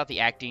here. I thought the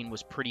acting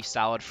was pretty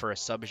solid for a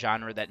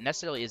subgenre that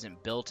necessarily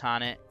isn't built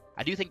on it.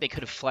 I do think they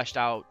could have fleshed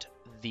out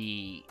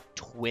the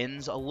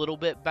twins a little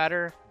bit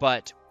better,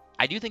 but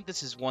I do think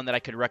this is one that I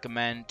could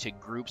recommend to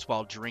groups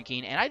while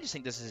drinking, and I just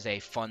think this is a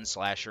fun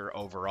slasher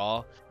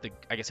overall. Like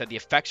I said, the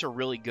effects are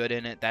really good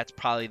in it. That's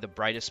probably the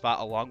brightest spot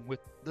along with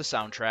the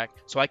soundtrack.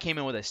 So I came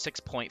in with a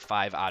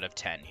 6.5 out of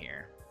 10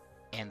 here.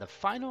 And the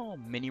final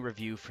mini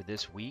review for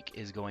this week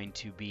is going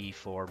to be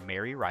for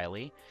Mary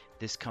Riley.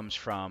 This comes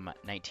from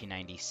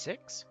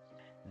 1996.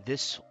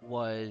 This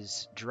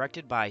was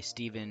directed by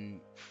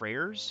Stephen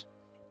Frears.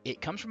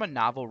 It comes from a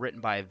novel written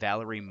by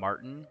Valerie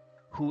Martin,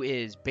 who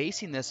is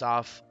basing this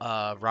off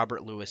of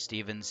Robert Louis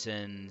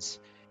Stevenson's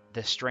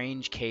The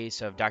Strange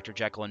Case of Dr.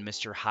 Jekyll and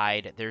Mr.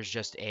 Hyde. There's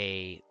just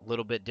a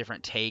little bit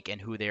different take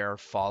and who they are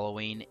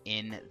following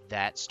in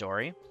that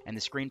story. And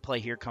the screenplay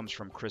here comes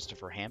from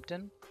Christopher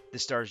Hampton.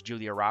 This stars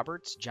Julia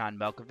Roberts, John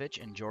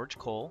Malkovich, and George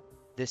Cole.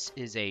 This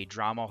is a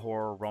drama,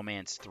 horror,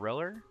 romance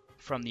thriller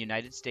from the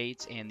United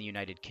States and the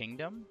United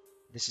Kingdom.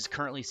 This is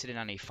currently sitting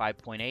on a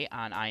 5.8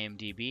 on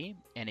IMDb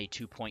and a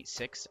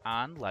 2.6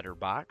 on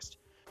Letterboxd,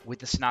 with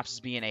the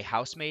synopsis being a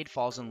housemaid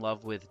falls in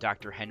love with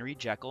Dr. Henry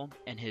Jekyll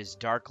and his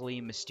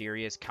darkly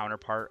mysterious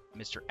counterpart,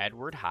 Mr.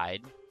 Edward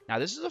Hyde. Now,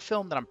 this is a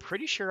film that I'm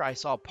pretty sure I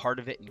saw part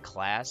of it in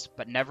class,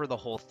 but never the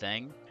whole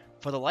thing.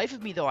 For the life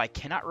of me, though, I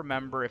cannot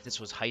remember if this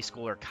was high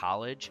school or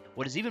college.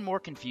 What is even more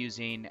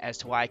confusing as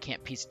to why I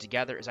can't piece it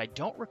together is I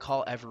don't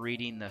recall ever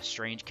reading The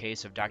Strange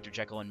Case of Dr.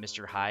 Jekyll and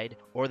Mr. Hyde,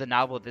 or the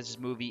novel that this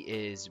movie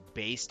is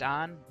based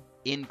on,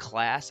 in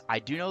class. I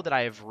do know that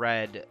I have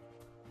read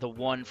the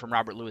one from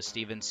Robert Louis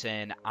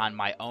Stevenson on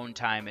my own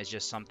time as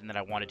just something that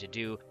I wanted to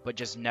do, but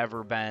just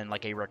never been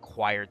like a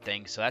required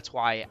thing, so that's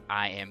why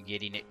I am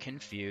getting it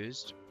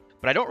confused.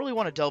 But I don't really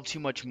want to delve too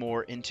much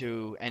more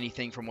into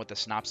anything from what the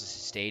synopsis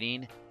is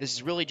stating. This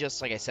is really just,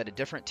 like I said, a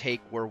different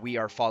take where we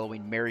are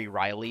following Mary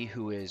Riley,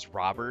 who is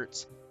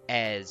Roberts,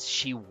 as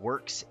she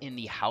works in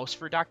the house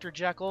for Dr.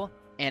 Jekyll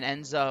and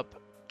ends up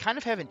kind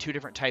of having two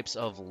different types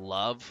of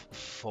love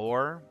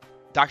for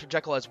Dr.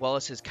 Jekyll as well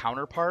as his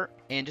counterpart.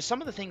 And just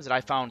some of the things that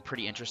I found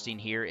pretty interesting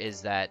here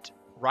is that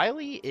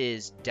Riley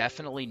is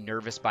definitely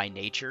nervous by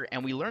nature,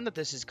 and we learn that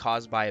this is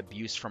caused by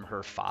abuse from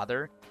her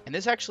father. And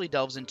this actually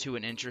delves into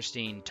an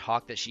interesting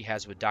talk that she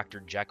has with Dr.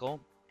 Jekyll,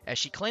 as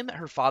she claimed that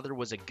her father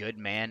was a good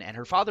man, and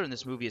her father in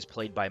this movie is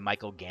played by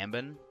Michael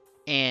Gambon.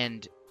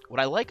 And what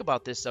I like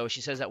about this, though,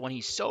 she says that when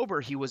he's sober,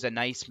 he was a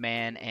nice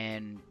man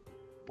and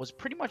was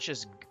pretty much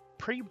just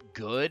pretty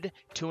good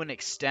to an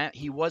extent.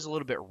 He was a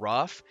little bit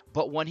rough,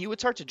 but when he would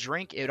start to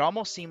drink, it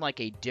almost seemed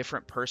like a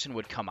different person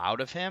would come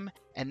out of him.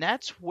 And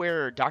that's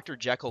where Dr.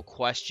 Jekyll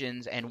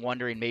questions and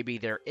wondering maybe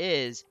there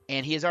is,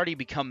 and he has already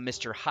become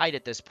Mr. Hyde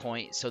at this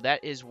point, so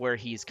that is where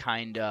he's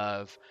kind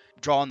of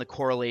drawing the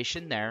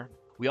correlation there.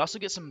 We also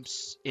get some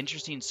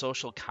interesting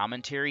social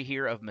commentary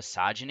here of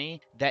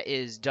misogyny that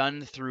is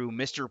done through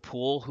Mr.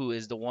 Poole, who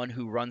is the one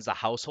who runs the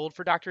household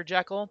for Dr.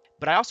 Jekyll.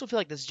 But I also feel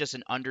like this is just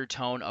an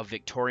undertone of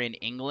Victorian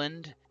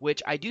England,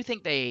 which I do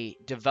think they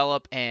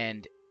develop,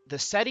 and the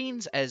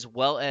settings as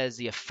well as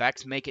the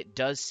effects make it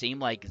does seem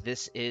like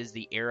this is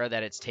the era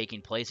that it's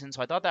taking place in.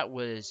 So I thought that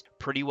was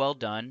pretty well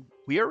done.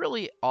 We are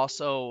really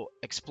also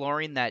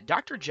exploring that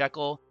Dr.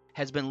 Jekyll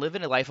has been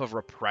living a life of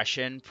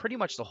repression pretty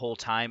much the whole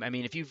time. I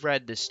mean, if you've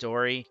read this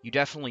story, you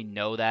definitely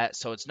know that.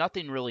 So it's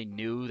nothing really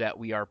new that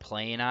we are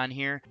playing on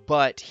here.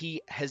 But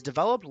he has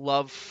developed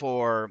love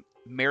for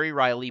Mary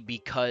Riley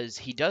because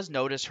he does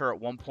notice her at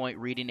one point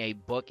reading a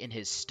book in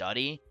his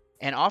study,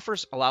 and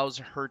allows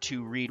her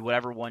to read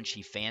whatever one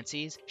she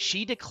fancies.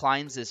 She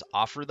declines this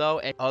offer, though,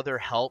 and other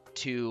help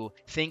to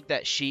think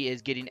that she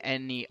is getting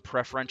any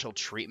preferential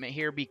treatment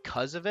here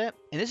because of it.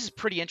 And this is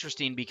pretty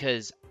interesting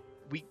because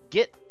we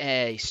get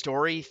a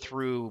story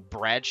through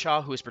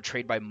Bradshaw, who is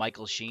portrayed by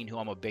Michael Sheen, who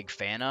I'm a big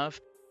fan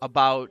of,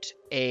 about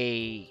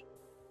a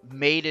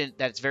maiden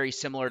that's very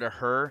similar to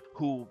her,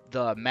 who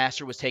the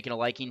master was taking a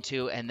liking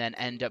to and then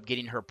end up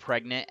getting her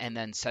pregnant and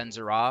then sends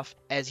her off,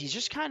 as he's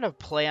just kind of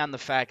play on the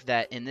fact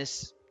that in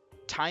this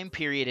time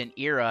period and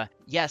era,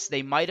 yes,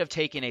 they might have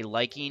taken a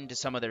liking to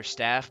some of their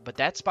staff, but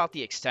that's about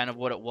the extent of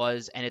what it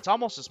was, and it's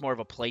almost just more of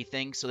a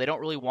plaything, so they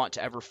don't really want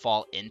to ever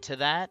fall into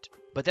that.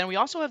 But then we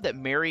also have that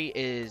Mary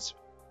is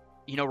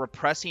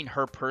repressing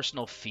her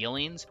personal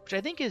feelings, which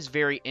I think is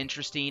very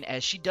interesting,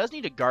 as she does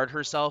need to guard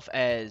herself,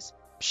 as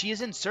she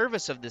is in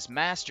service of this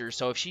master.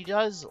 So if she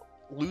does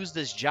lose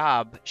this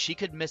job, she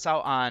could miss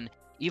out on,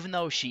 even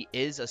though she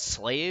is a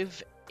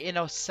slave in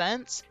a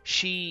sense,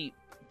 she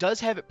does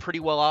have it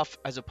pretty well off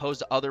as opposed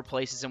to other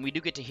places. And we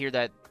do get to hear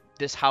that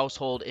this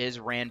household is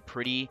ran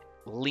pretty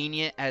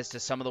lenient as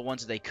to some of the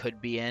ones that they could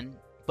be in.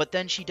 But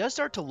then she does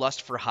start to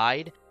lust for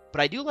Hyde.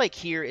 But I do like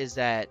here is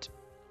that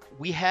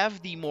we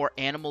have the more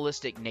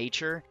animalistic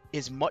nature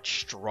is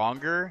much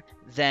stronger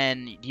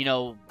than,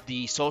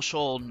 the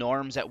social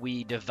norms that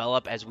we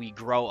develop as we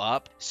grow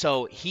up.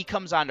 So he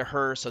comes onto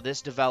her, so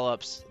this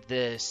develops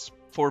this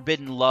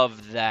forbidden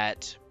love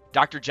that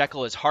Dr.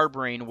 Jekyll is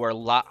harboring, where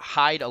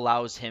Hyde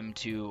allows him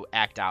to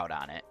act out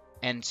on it.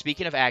 And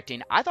speaking of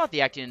acting, I thought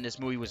the acting in this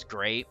movie was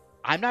great.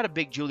 I'm not a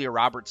big Julia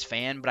Roberts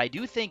fan, but I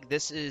do think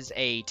this is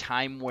a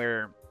time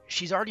where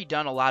she's already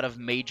done a lot of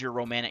major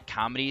romantic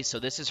comedies, so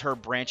this is her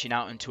branching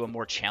out into a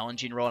more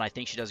challenging role, and I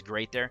think she does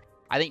great there.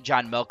 I think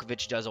John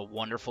Malkovich does a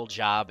wonderful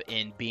job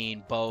in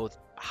being both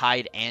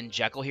Hyde and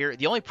Jekyll here.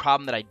 The only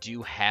problem that I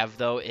do have,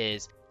 though,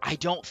 is I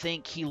don't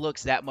think he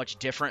looks that much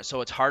different,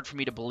 so it's hard for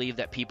me to believe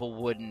that people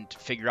wouldn't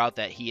figure out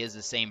that he is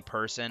the same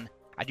person.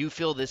 I do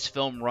feel this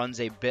film runs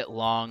a bit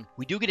long.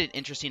 We do get an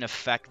interesting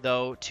effect,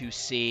 though, to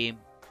see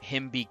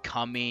him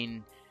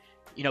becoming,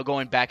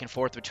 going back and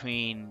forth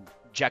between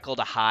Jekyll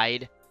to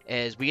Hyde,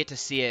 as we get to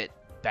see it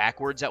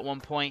backwards at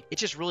one point. It's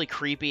just really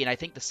creepy, and I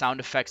think the sound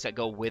effects that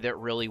go with it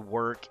really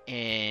work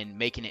in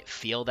making it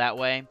feel that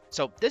way.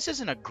 So this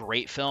isn't a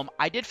great film.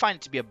 I did find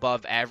it to be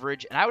above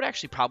average, and I would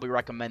actually probably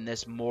recommend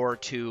this more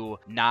to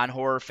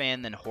non-horror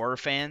fan than horror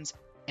fans.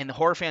 And the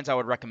horror fans I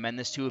would recommend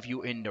this to if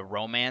you're into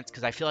romance,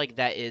 because I feel like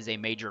that is a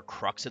major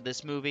crux of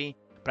this movie.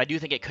 But I do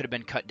think it could have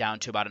been cut down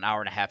to about an hour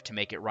and a half to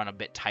make it run a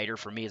bit tighter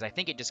for me, as I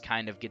think it just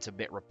kind of gets a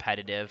bit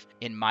repetitive,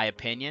 in my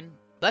opinion.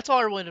 That's all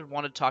I really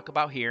wanted to talk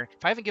about here.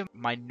 If I haven't given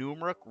my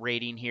numeric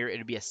rating here,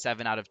 it'd be a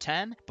 7 out of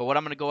 10. But what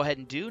I'm going to go ahead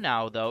and do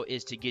now, though,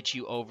 is to get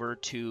you over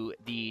to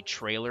the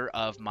trailer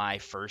of my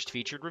first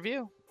featured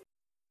review.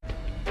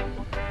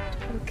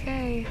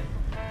 Okay,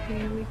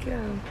 here we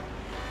go.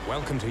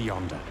 Welcome to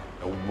Yonder,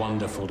 a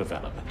wonderful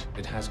development.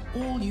 It has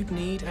all you'd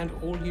need and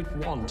all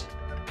you'd want.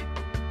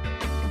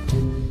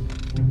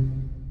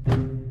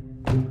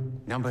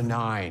 Number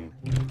 9.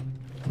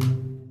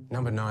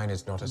 Number 9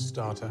 is not a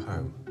starter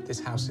home. This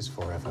house is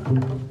forever.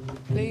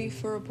 Leave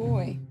for a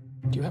boy?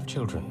 Do you have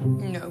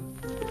children? No.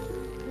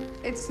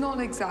 It's not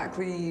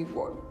exactly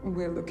what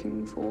we're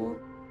looking for.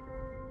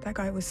 That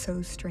guy was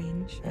so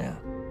strange. Yeah.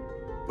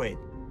 Wait.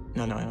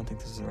 No, I don't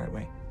think this is the right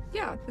way.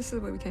 Yeah, this is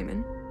the way we came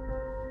in.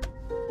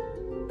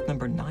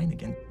 Number 9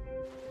 again.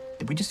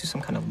 Did we just do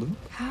some kind of loop?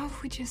 How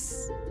have we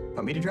just...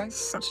 Want me to drive?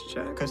 Such a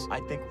jerk. Because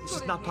I think this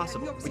is not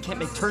possible. We can't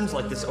make turns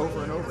like this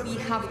over and over. We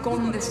have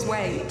gone this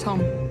way,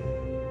 Tom.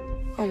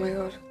 Oh my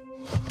god.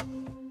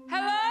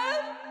 Hello?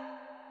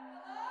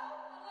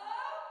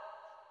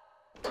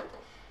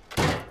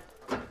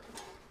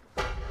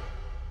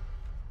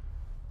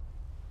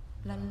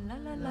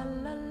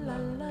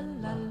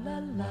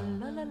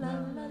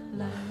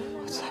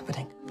 What's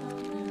happening?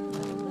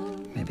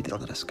 Maybe they'll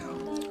let us go.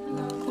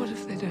 What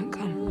if they don't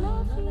come?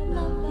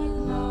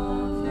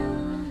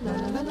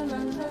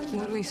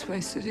 What are we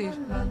supposed to do?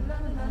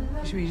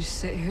 Should we just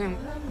sit here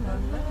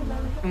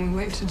and we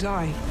wait to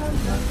die?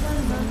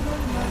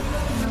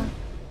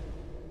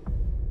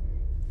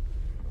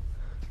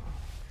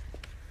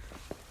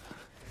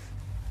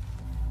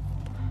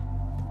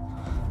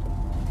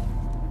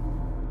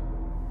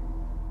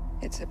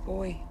 It's a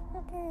boy.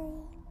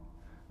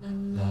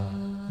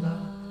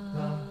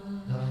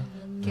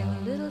 Give a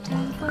little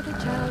time for the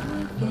child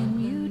within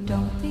you.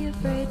 Don't be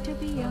afraid to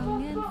be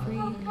young and free.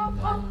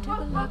 Run to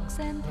the locks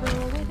and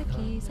throw away the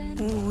keys and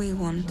All we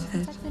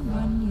wanted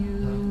run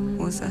you.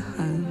 was a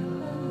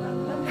home.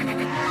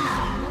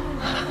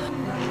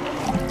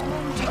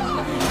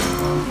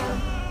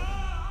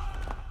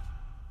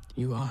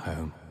 You are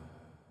home.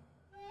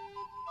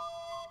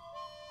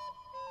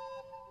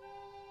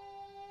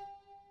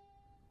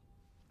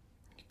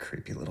 You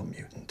creepy little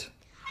mutant.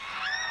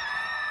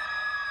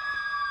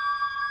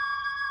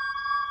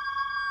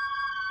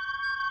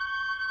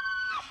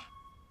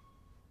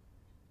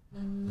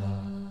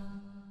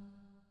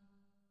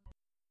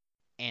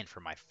 And for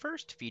my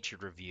first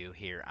featured review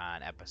here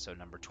on episode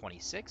number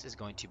 26 is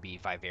going to be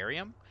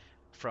Vivarium.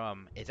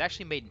 It's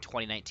actually made in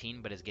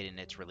 2019, but is getting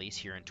its release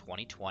here in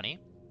 2020.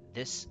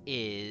 This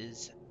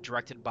is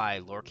directed by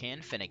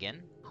Lorcan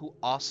Finnegan, who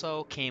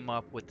also came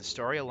up with the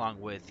story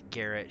along with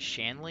Garrett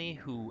Shanley,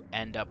 who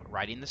end up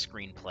writing the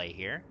screenplay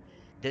here.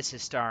 This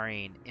is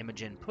starring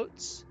Imogen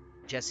Poots,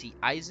 Jesse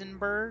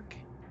Eisenberg,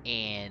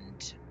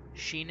 and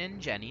Sheenan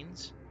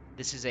Jennings.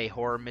 This is a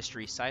horror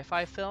mystery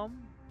sci-fi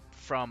film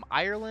from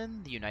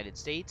Ireland, the United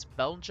States,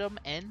 Belgium,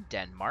 and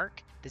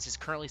Denmark. This is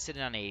currently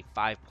sitting on a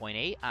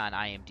 5.8 on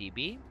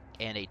IMDb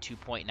and a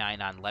 2.9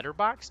 on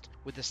Letterboxd,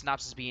 with the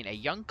synopsis being a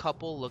young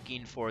couple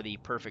looking for the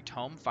perfect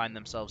home find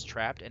themselves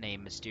trapped in a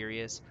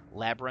mysterious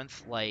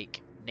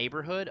labyrinth-like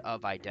neighborhood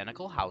of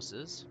identical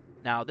houses.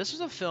 Now, this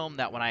was a film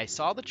that when I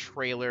saw the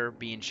trailer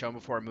being shown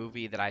before a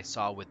movie that I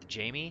saw with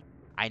Jamie,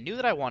 I knew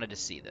that I wanted to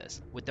see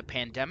this. With the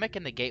pandemic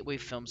and the Gateway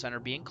Film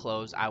Center being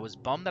closed, I was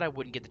bummed that I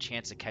wouldn't get the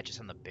chance to catch this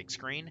on the big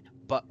screen.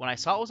 But when I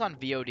saw it was on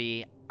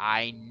VOD,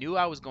 I knew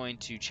I was going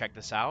to check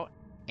this out.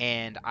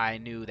 And I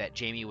knew that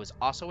Jamie was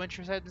also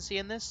interested in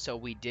seeing this, so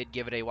we did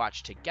give it a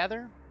watch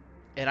together.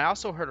 And I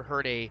also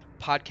heard a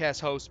podcast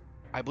host,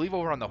 I believe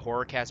over on the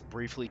Horrorcast,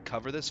 briefly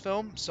cover this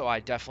film, so I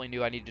definitely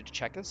knew I needed to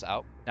check this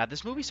out. Now,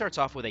 this movie starts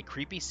off with a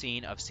creepy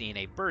scene of seeing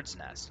a bird's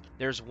nest.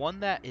 There's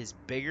one that is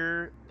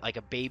bigger, like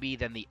a baby,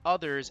 than the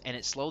others, and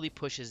it slowly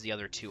pushes the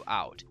other two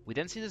out. We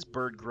then see this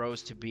bird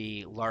grows to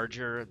be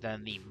larger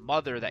than the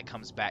mother that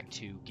comes back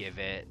to give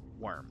it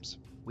worms.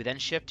 We then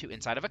shift to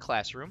inside of a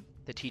classroom.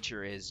 The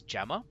teacher is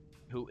Gemma,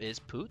 who is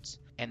Poots,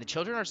 and the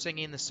children are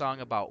singing the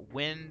song about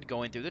wind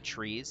going through the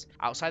trees.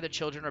 Outside, the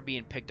children are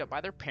being picked up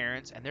by their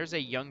parents, and there's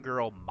a young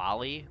girl,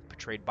 Molly,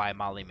 portrayed by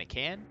Molly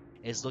McCann,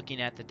 is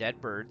looking at the dead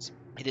birds.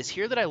 It is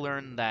here that I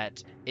learned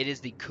that it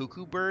is the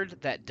cuckoo bird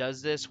that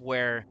does this,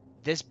 where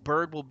this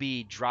bird will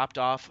be dropped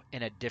off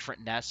in a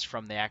different nest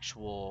from the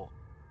actual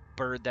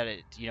bird that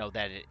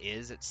it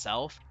is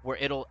itself, where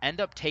it'll end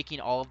up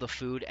taking all of the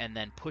food and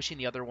then pushing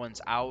the other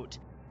ones out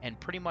and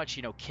pretty much,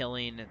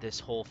 killing this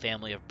whole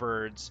family of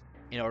birds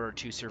in order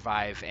to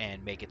survive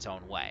and make its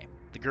own way.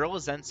 The girl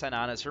is then sent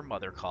on as her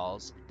mother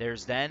calls.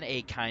 There's then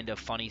a kind of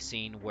funny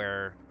scene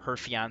where her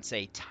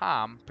fiance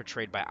Tom,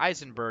 portrayed by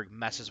Eisenberg,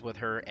 messes with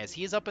her as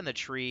he is up in the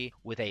tree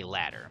with a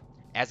ladder.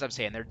 As I'm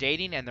saying, they're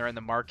dating and they're in the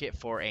market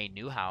for a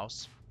new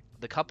house.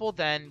 The couple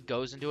then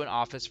goes into an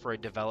office for a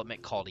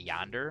development called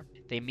Yonder.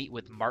 They meet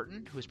with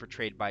Martin, who is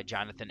portrayed by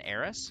Jonathan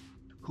Aris,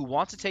 who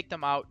wants to take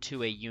them out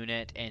to a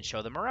unit and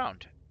show them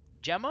around.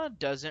 Gemma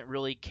doesn't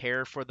really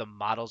care for the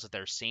models that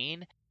they're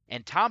seeing,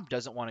 and Tom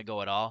doesn't want to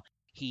go at all.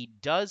 He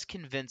does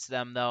convince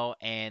them, though,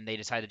 and they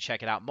decide to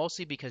check it out,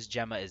 mostly because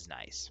Gemma is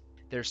nice.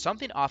 There's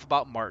something off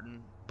about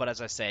Martin, but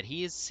as I said,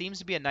 seems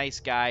to be a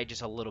nice guy,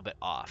 just a little bit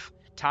off.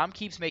 Tom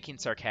keeps making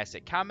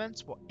sarcastic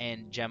comments,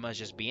 and Gemma's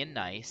just being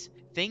nice.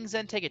 Things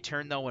then take a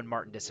turn, though, when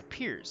Martin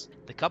disappears.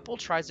 The couple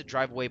tries to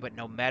drive away, but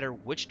no matter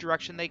which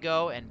direction they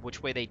go and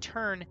which way they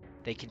turn,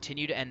 they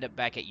continue to end up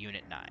back at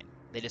Unit 9.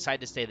 They decide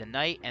to stay the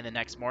night, and the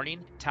next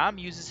morning, Tom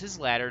uses his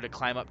ladder to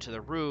climb up to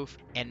the roof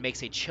and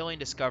makes a chilling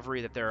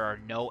discovery that there are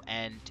no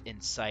end in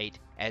sight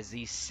as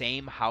these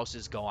same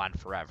houses go on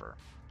forever,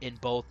 in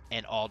both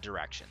and all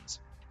directions.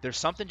 There's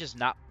something just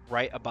not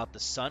right about the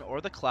sun or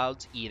the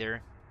clouds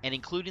either, and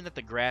including that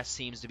the grass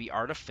seems to be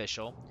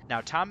artificial. Now,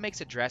 Tom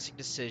makes a drastic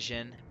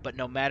decision, but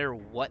no matter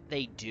what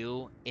they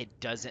do, it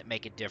doesn't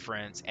make a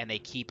difference, and they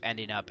keep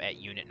ending up at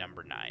Unit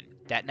number 9.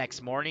 That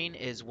next morning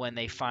is when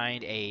they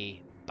find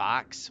a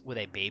box with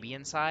a baby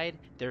inside.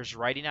 There's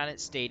writing on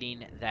it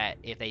stating that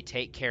if they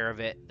take care of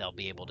it, they'll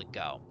be able to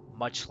go.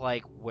 Much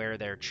like where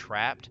they're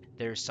trapped,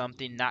 there's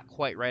something not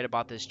quite right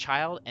about this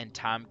child, and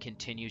Tom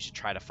continues to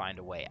try to find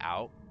a way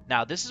out.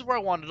 Now, this is where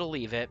I wanted to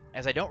leave it,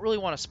 as I don't really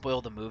want to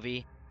spoil the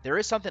movie. There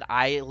is something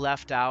I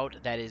left out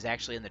that is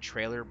actually in the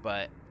trailer,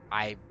 but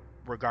I,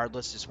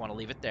 regardless, just want to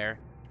leave it there.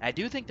 And I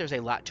do think there's a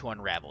lot to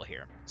unravel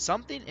here.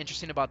 Something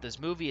interesting about this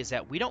movie is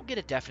that we don't get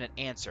a definite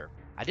answer.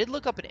 I did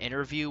look up an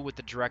interview with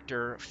the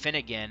director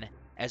Finnegan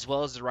as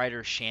well as the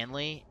writer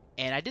Shanley,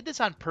 and I did this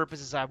on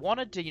purpose as I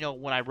wanted to,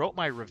 when I wrote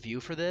my review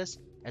for this,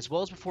 as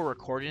well as before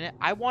recording it,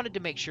 I wanted to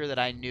make sure that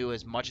I knew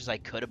as much as I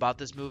could about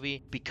this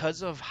movie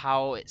because of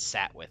how it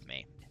sat with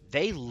me.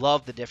 They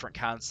love the different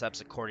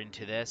concepts according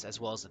to this, as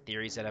well as the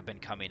theories that have been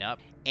coming up,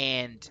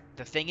 and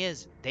the thing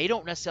is, they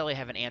don't necessarily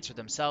have an answer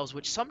themselves,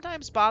 which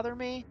sometimes bother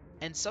me,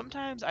 and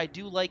sometimes I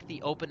do like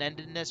the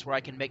open-endedness where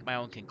I can make my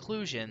own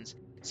conclusions.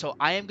 So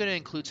I am going to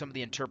include some of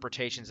the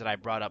interpretations that I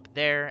brought up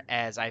there,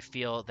 as I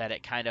feel that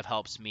it kind of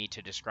helps me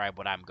to describe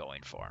what I'm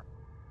going for.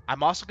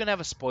 I'm also going to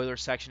have a spoiler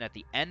section at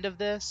the end of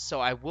this, so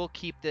I will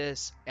keep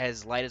this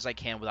as light as I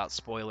can without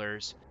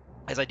spoilers,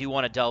 as I do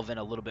want to delve in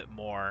a little bit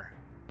more.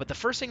 But the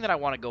first thing that I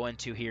want to go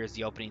into here is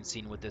the opening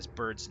scene with this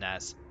bird's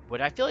nest, what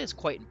I feel is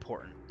quite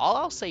important. All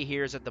I'll say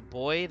here is that the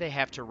boy they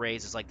have to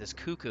raise is like this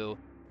cuckoo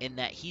in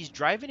that he's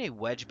driving a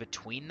wedge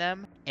between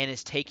them and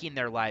is taking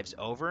their lives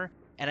over.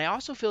 And I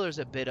also feel there's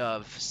a bit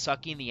of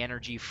sucking the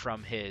energy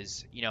from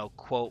his,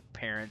 quote,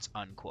 parents,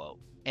 unquote.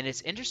 And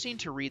it's interesting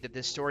to read that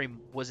this story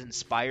was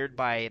inspired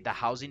by the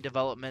housing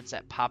developments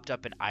that popped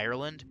up in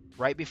Ireland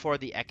right before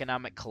the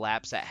economic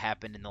collapse that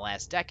happened in the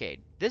last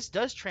decade. This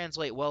does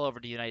translate well over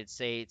to the United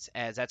States,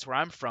 as that's where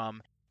I'm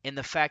from, in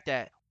the fact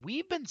that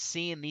we've been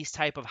seeing these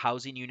type of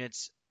housing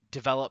units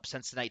develop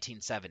since the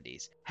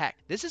 1970s. Heck,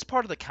 this is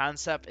part of the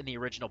concept in the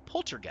original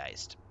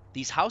Poltergeist.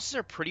 These houses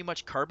are pretty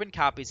much carbon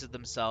copies of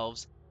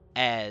themselves,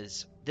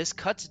 as this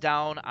cuts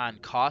down on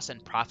costs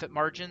and profit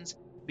margins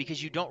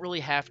because you don't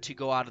really have to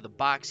go out of the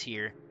box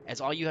here,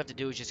 as all you have to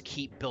do is just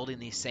keep building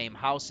these same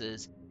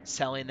houses,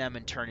 selling them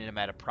and turning them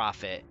at a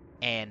profit,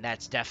 and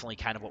that's definitely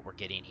kind of what we're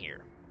getting here.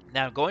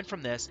 Now, going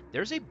from this,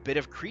 there's a bit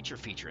of creature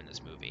feature in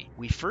this movie.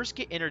 We first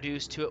get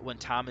introduced to it when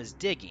Tom is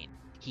digging.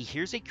 He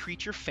hears a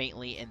creature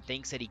faintly and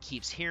thinks that he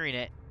keeps hearing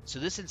it, so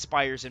this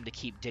inspires him to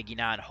keep digging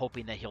on,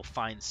 hoping that he'll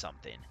find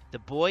something. The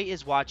boy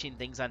is watching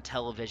things on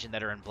television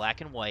that are in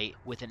black and white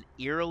with an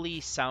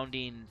eerily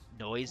sounding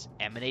noise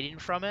emanating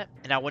from it.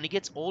 And now when he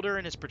gets older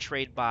and is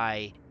portrayed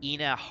by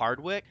Ina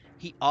Hardwick,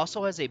 he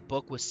also has a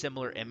book with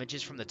similar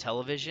images from the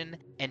television,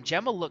 and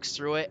Gemma looks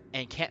through it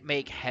and can't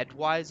make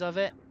headwise of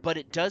it, but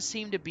it does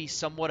seem to be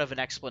somewhat of an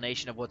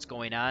explanation of what's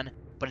going on,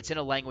 but it's in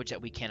a language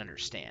that we can't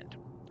understand.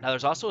 Now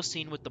there's also a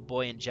scene with the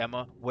boy and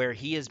Gemma where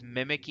he is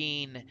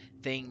mimicking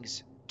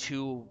things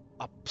to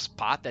a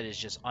spot that is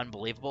just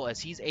unbelievable,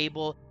 as he's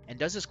able and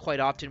does this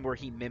quite often where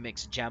he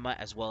mimics Gemma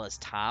as well as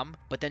Tom.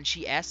 But then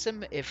she asks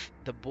him if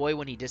the boy,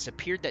 when he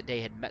disappeared that day,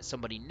 had met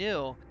somebody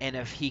new and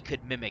if he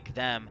could mimic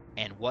them,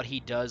 and what he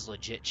does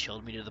legit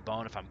chilled me to the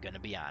bone, if I'm gonna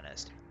be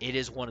honest. It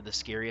is one of the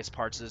scariest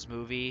parts of this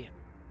movie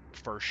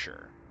for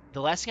sure.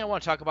 The last thing I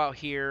want to talk about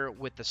here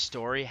with the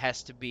story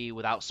has to be,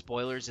 without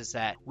spoilers, is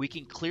that we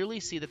can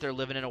clearly see that they're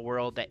living in a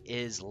world that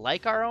is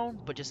like our own,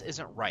 but just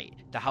isn't right.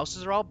 The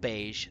houses are all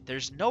beige.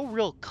 There's no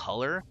real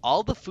color.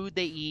 All the food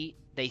they eat,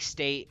 they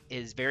state,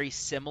 is very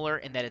similar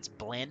in that it's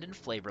bland and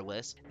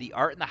flavorless. The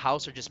art in the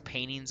house are just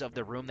paintings of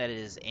the room that it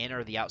is in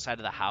or the outside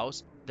of the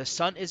house. The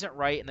sun isn't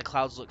right and the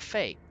clouds look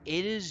fake.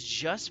 It is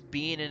just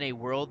being in a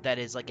world that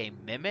is like a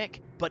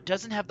mimic, but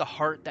doesn't have the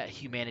heart that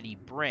humanity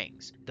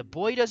brings. The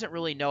boy doesn't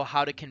really know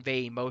how to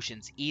convey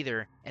emotions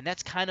either, and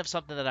that's kind of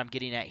something that I'm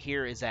getting at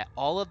here, is that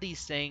all of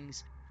these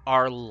things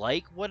are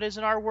like what is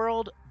in our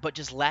world, but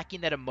just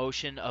lacking that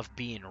emotion of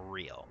being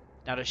real.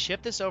 Now, to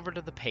shift this over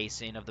to the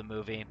pacing of the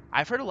movie,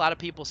 I've heard a lot of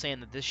people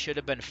saying that this should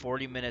have been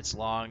 40 minutes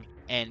long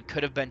and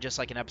could have been just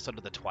like an episode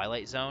of The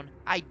Twilight Zone.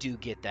 I do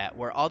get that,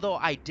 where although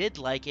I did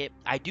like it,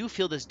 I do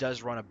feel this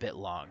does run a bit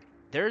long.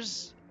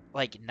 There's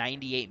like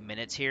 98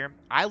 minutes here.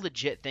 I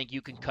legit think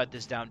you can cut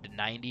this down to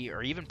 90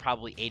 or even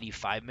probably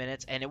 85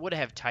 minutes, and it would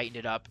have tightened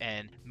it up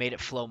and made it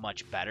flow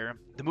much better.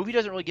 The movie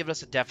doesn't really give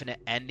us a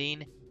definite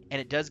ending, and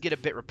it does get a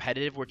bit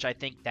repetitive, which I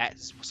think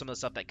that's some of the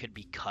stuff that could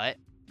be cut.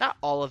 Not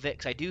all of it,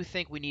 because I do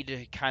think we need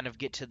to kind of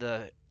get to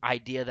the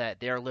idea that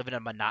they are living a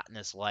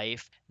monotonous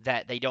life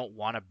that they don't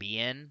want to be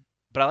in.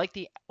 But I like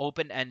the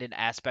open-ended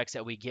aspects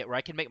that we get where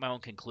I can make my own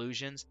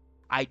conclusions.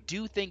 I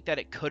do think that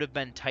it could have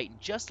been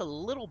tightened just a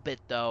little bit,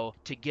 though,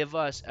 to give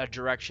us a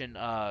direction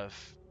of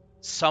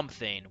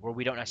something where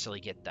we don't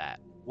necessarily get that.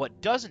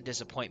 What doesn't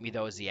disappoint me,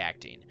 though, is the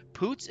acting.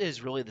 Poots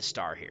is really the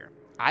star here.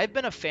 I've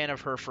been a fan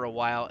of her for a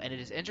while, and it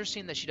is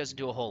interesting that she doesn't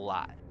do a whole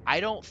lot. I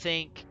don't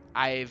think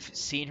I've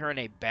seen her in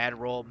a bad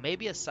role,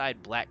 maybe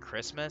aside Black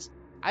Christmas.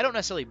 I don't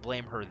necessarily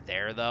blame her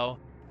there, though,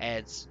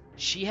 as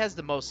she has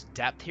the most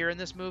depth here in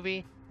this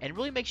movie and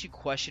really makes you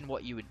question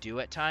what you would do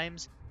at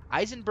times.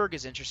 Eisenberg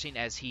is interesting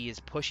as he is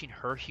pushing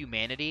her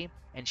humanity,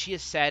 and she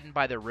is saddened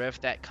by the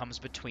rift that comes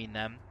between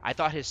them. I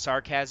thought his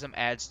sarcasm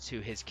adds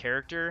to his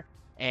character,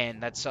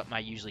 and that's something I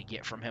usually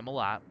get from him a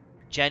lot.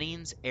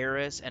 Jennings,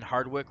 Eris, and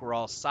Hardwick were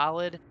all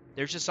solid.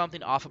 There's just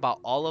something off about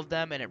all of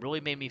them, and it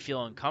really made me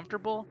feel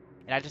uncomfortable.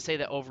 And I have to say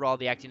that overall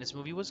the acting in this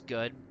movie was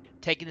good.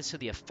 Taking this to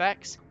the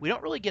effects, we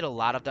don't really get a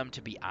lot of them,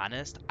 to be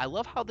honest. I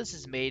love how this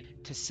is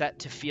made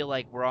to feel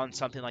like we're on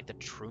something like The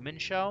Truman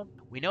Show.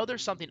 We know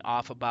there's something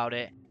off about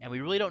it, and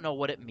we really don't know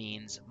what it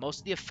means. Most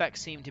of the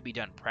effects seem to be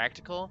done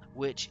practical,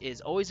 which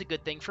is always a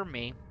good thing for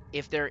me.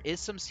 If there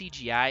is some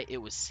CGI, it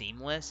was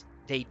seamless.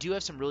 They do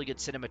have some really good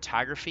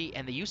cinematography,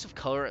 and the use of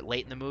color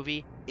late in the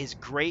movie is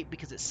great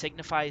because it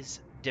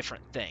signifies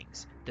different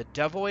things. The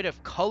devoid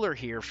of color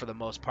here, for the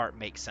most part,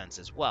 makes sense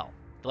as well.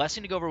 The last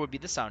thing to go over would be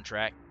the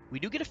soundtrack. We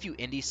do get a few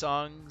indie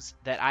songs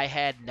that I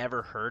had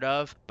never heard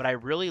of, but I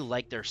really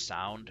like their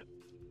sound.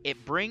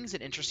 It brings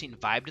an interesting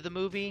vibe to the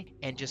movie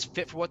and just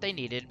fit for what they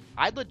needed.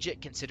 I'd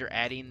legit consider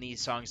adding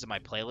these songs to my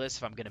playlist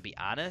if I'm going to be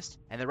honest,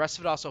 and the rest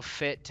of it also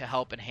fit to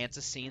help enhance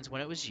the scenes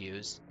when it was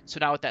used. So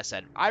now with that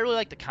said, I really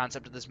like the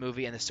concept of this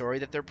movie and the story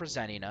that they're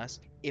presenting us.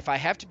 If I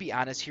have to be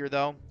honest here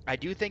though, I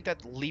do think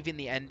that leaving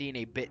the ending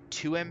a bit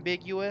too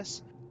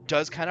ambiguous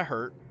does kind of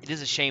hurt. It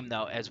is a shame,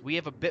 though, as we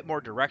have a bit more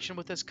direction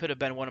with this. Could have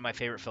been one of my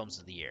favorite films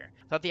of the year.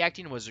 I thought the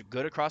acting was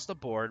good across the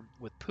board,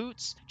 with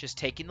Poots just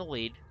taking the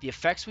lead. The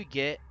effects we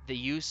get, the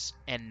use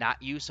and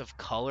not use of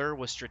color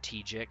was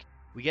strategic.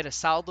 We get a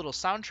solid little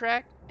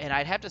soundtrack, and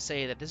I'd have to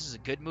say that this is a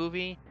good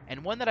movie,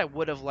 and one that I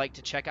would have liked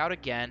to check out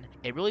again.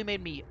 It really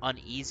made me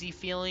uneasy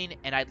feeling,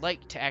 and I'd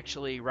like to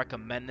actually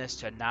recommend this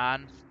to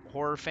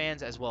non-horror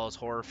fans as well as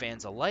horror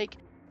fans alike,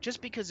 just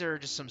because there are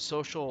just some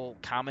social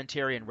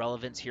commentary and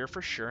relevance here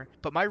for sure.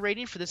 But my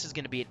rating for this is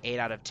going to be an 8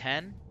 out of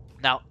 10.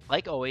 Now,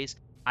 like always,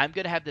 I'm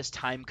going to have this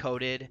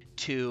time-coded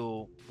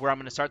to where I'm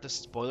going to start the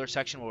spoiler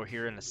section, where we're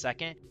here in a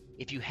second.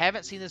 If you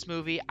haven't seen this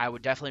movie, I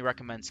would definitely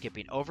recommend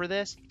skipping over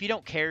this. If you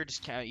don't care,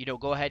 just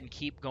go ahead and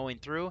keep going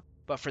through.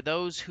 But for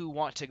those who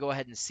want to go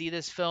ahead and see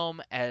this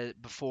film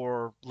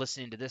before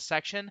listening to this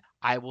section,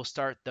 I will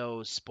start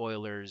those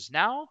spoilers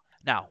now.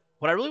 Now,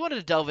 what I really wanted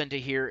to delve into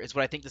here is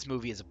what I think this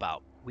movie is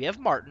about. We have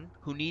Martin,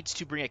 who needs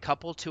to bring a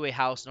couple to a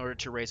house in order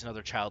to raise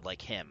another child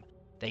like him.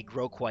 They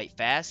grow quite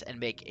fast and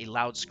make a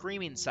loud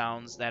screaming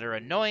sounds that are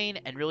annoying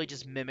and really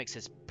just mimics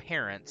his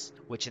parents,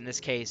 which in this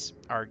case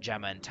are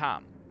Gemma and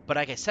Tom. But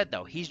like I said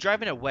though, he's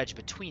driving a wedge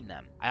between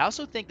them. I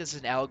also think this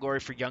is an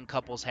allegory for young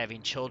couples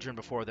having children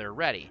before they're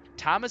ready.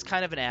 Tom is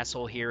kind of an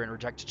asshole here and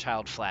rejects a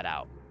child flat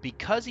out.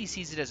 Because he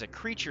sees it as a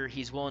creature,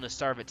 he's willing to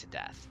starve it to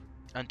death.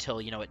 Until,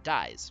 it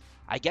dies.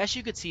 I guess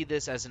you could see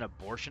this as an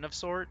abortion of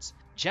sorts.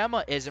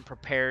 Gemma isn't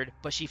prepared,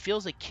 but she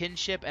feels a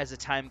kinship as the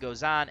time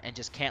goes on and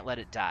just can't let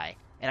it die.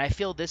 And I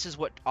feel this is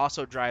what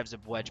also drives a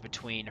wedge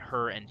between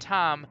her and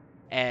Tom,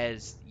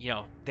 as,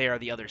 they are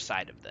the other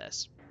side of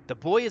this. The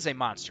boy is a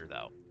monster,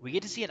 though. We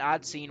get to see an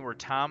odd scene where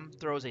Tom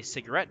throws a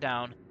cigarette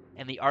down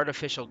and the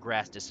artificial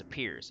grass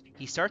disappears.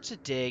 He starts to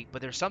dig,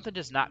 but there's something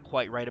just not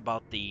quite right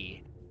about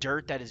the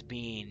dirt that is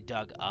being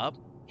dug up.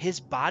 His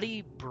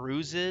body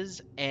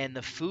bruises, and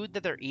the food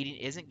that they're eating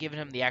isn't giving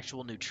him the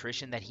actual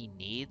nutrition that he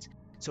needs,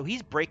 so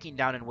he's breaking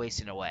down and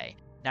wasting away.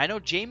 Now, I know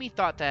Jamie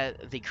thought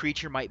that the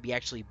creature might be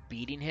actually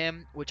beating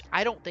him, which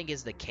I don't think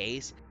is the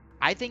case.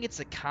 I think it's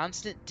the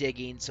constant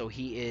digging, so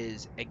he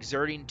is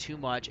exerting too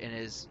much and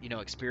is,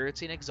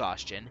 experiencing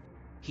exhaustion.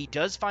 He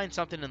does find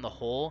something in the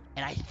hole,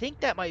 and I think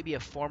that might be a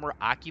former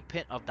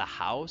occupant of the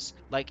house.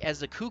 Like,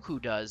 as the cuckoo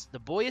does, the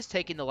boy is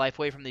taking the life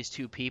away from these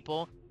two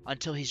people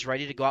until he's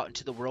ready to go out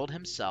into the world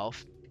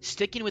himself.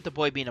 Sticking with the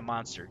boy being a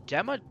monster,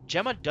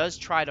 Gemma does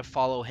try to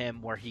follow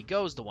him where he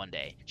goes the one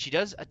day. She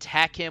does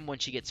attack him when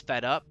she gets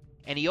fed up,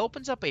 and he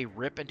opens up a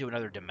rip into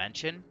another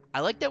dimension.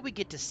 I like that we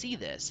get to see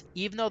this.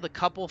 Even though the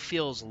couple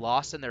feels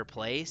lost in their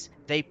place,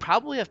 they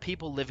probably have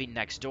people living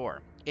next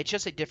door. It's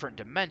just a different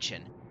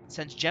dimension.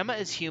 Since Gemma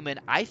is human,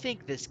 I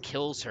think this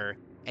kills her,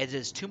 as it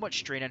is too much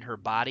strain on her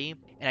body,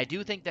 and I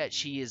do think that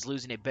she is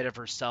losing a bit of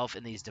herself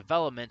in these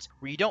developments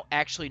where you don't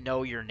actually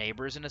know your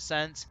neighbors in a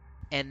sense,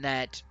 and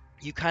that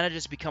you kind of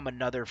just become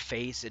another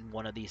face in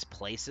one of these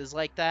places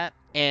like that.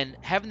 And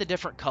having the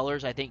different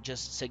colors, I think,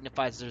 just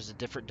signifies there's a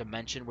different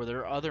dimension where there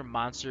are other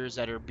monsters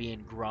that are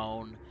being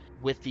grown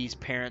with these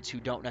parents who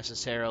don't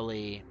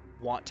necessarily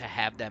want to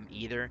have them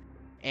either.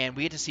 And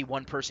we get to see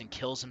one person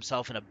kills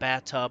himself in a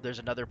bathtub. There's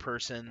another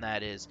person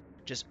that is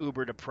just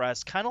uber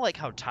depressed, kind of like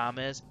how Tom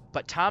is.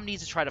 But Tom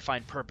needs to try to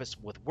find purpose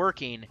with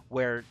working,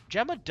 where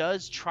Gemma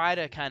does try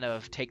to kind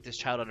of take this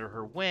child under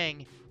her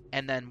wing.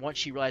 And then once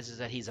she realizes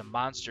that he's a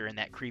monster in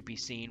that creepy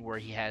scene where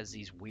he has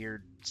these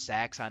weird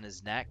sacks on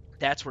his neck,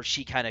 that's where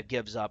she kind of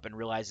gives up and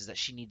realizes that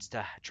she needs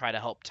to try to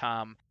help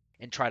Tom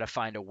and try to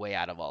find a way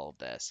out of all of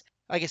this.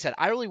 Like I said,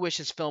 I really wish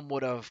this film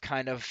would have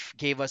kind of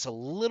gave us a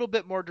little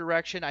bit more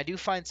direction. I do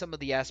find some of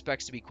the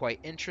aspects to be quite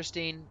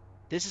interesting.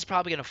 This is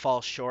probably going to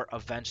fall short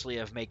eventually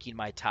of making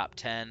my top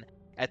 10.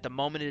 At the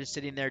moment, it is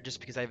sitting there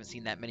just because I haven't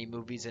seen that many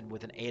movies, and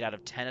with an 8 out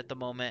of 10 at the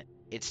moment,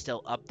 it's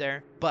still up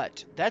there.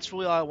 But that's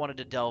really all I wanted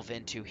to delve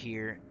into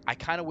here. I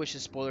kind of wish the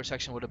spoiler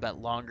section would have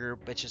been longer,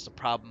 but it's just a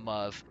problem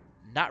of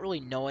not really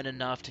knowing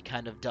enough to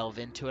kind of delve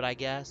into it, I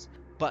guess.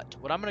 But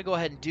what I'm going to go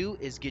ahead and do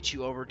is get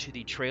you over to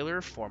the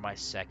trailer for my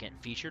second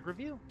featured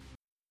review.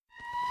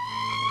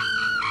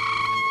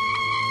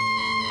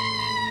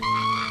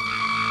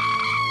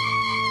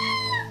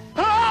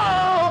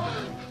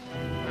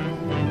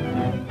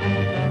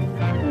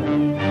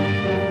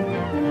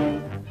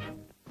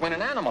 When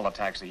an animal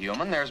attacks a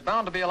human, there's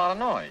bound to be a lot of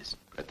noise.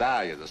 But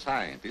I, as a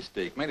scientist,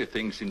 take many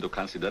things into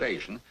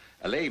consideration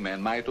a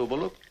layman might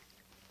overlook.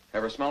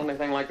 Ever smelled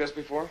anything like this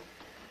before?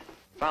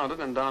 Found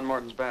it in Don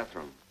Morton's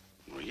bathroom.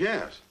 Well,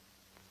 yes.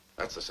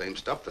 That's the same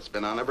stuff that's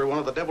been on every one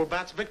of the Devil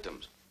Bat's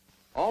victims.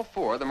 All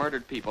four of the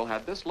murdered people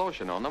had this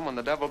lotion on them when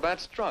the Devil Bat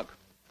struck.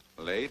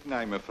 Layton,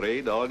 I'm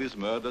afraid all these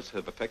murders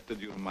have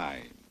affected your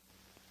mind.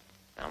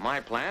 Now, my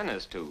plan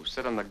is to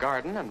sit in the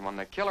garden, and when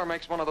the killer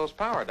makes one of those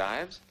power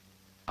dives,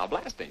 I'll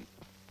blast him.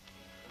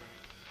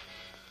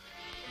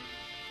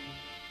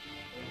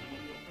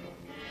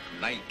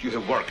 Tonight you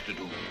have work to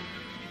do.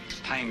 It's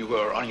time you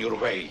were on your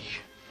way.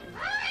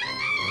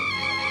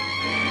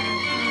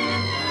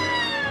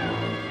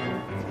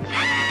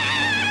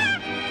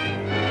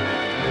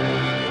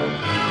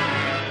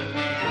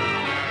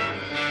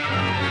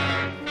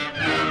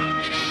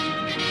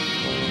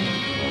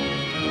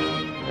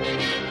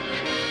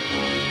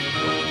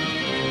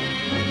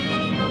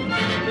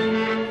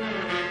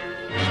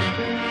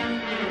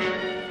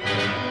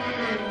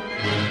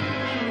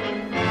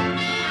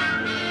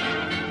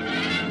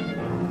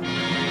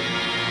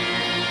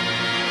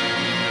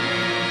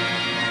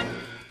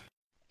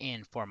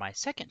 my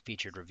second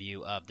featured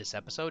review of this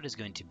episode is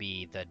going to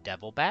be The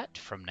Devil Bat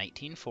from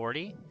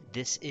 1940.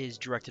 This is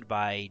directed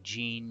by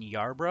Gene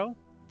Yarbrough.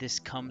 This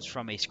comes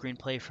from a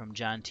screenplay from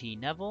John T.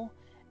 Neville,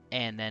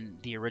 and then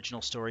the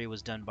original story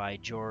was done by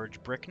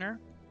George Brickner.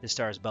 This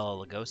stars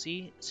Bela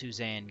Lugosi,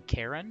 Suzanne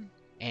Karen,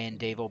 and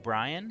Dave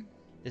O'Brien.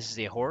 This is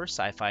a horror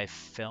sci-fi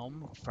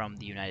film from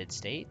the United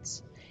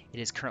States. It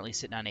is currently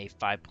sitting on a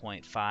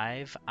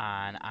 5.5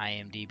 on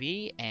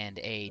IMDb and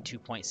a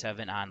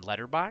 2.7 on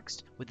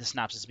Letterboxd, with the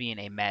synopsis being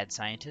a mad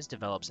scientist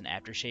develops an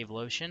aftershave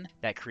lotion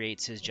that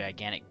creates his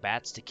gigantic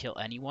bats to kill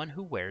anyone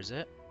who wears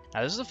it.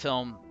 Now, this is a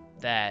film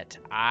that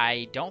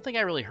I don't think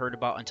I really heard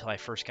about until I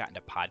first got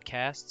into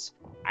podcasts.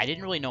 I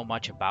didn't really know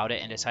much about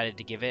it and decided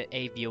to give it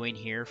a viewing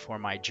here for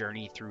my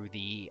journey through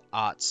the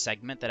aughts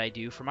segment that I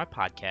do for my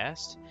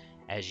podcast.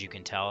 As you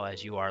can tell,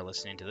 as you are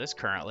listening to this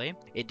currently.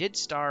 It did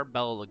star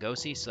Bela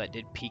Lugosi, so that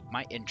did pique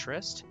my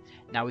interest.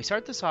 Now, we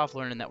start this off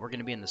learning that we're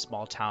going to be in the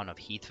small town of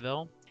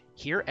Heathville.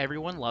 Here,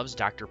 everyone loves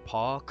Dr.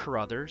 Paul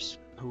Carruthers,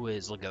 who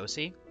is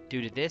Lugosi.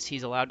 Due to this,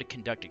 he's allowed to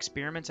conduct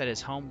experiments at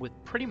his home with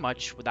pretty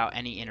much without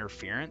any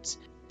interference.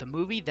 The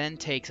movie then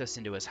takes us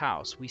into his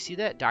house. We see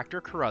that Dr.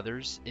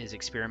 Carruthers is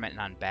experimenting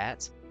on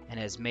bats and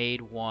has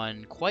made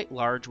one quite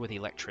large with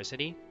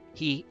electricity.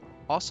 He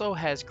also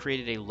has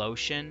created a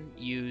lotion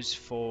used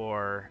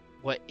for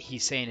what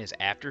he's saying is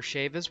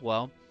aftershave as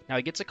well. Now,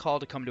 he gets a call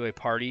to come to a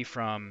party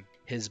from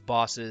his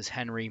bosses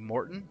Henry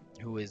Morton,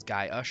 who is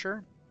Guy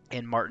Usher,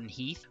 and Martin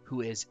Heath,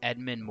 who is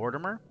Edmund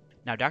Mortimer.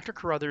 Now, Dr.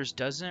 Carruthers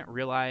doesn't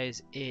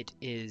realize it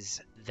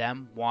is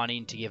them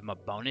wanting to give him a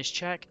bonus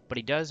check, but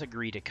he does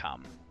agree to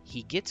come.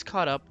 He gets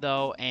caught up,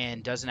 though,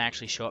 and doesn't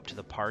actually show up to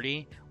the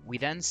party. We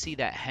then see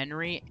that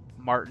Henry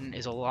Martin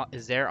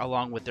is there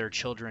along with their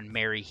children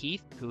Mary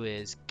Heath, who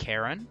is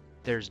Karen.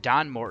 There's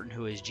Don Morton,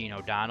 who is Gene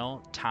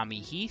O'Donnell, Tommy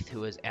Heath,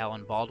 who is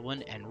Alan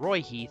Baldwin, and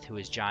Roy Heath, who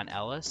is John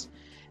Ellis.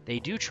 They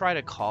do try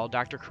to call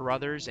Dr.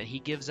 Carruthers, and he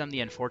gives them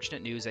the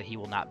unfortunate news that he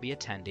will not be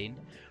attending.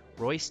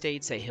 Roy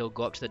states that he'll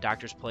go up to the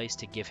doctor's place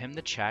to give him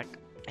the check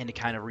and to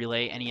kind of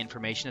relay any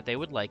information that they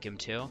would like him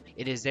to.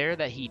 It is there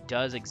that he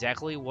does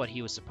exactly what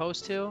he was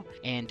supposed to,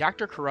 and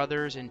Dr.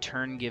 Carruthers in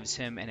turn gives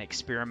him an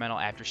experimental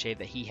aftershave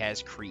that he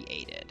has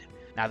created.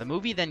 Now, the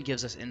movie then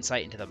gives us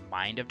insight into the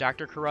mind of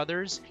Dr.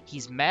 Carruthers.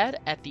 He's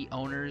mad at the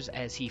owners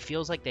as he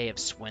feels like they have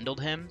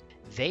swindled him.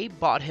 They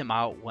bought him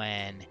out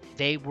when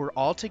they were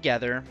all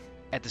together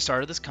at the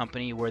start of this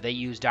company, where they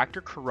used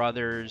Dr.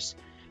 Carruthers'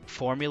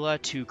 formula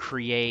to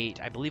create,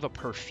 I believe, a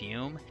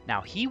perfume.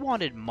 Now, he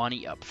wanted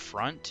money up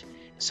front,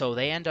 so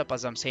they end up,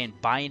 as I'm saying,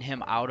 buying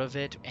him out of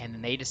it,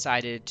 and they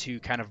decided to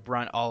kind of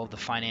brunt all of the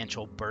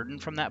financial burden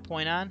from that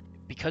point on.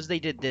 Because they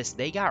did this,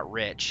 they got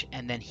rich,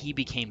 and then he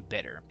became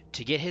bitter.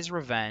 To get his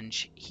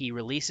revenge, he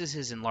releases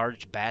his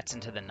enlarged bats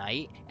into the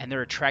night, and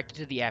they're attracted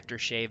to the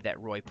aftershave that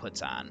Roy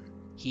puts on.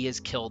 He is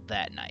killed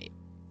that night.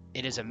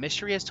 It is a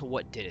mystery as to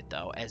what did it,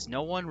 though, as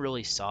no one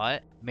really saw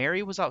it.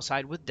 Mary was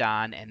outside with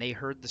Don, and they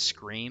heard the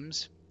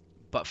screams,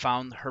 but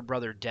found her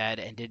brother dead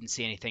and didn't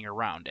see anything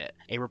around it.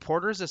 A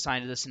reporter is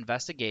assigned to this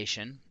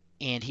investigation,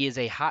 and he is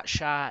a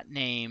hotshot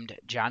named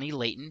Johnny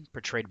Layton,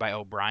 portrayed by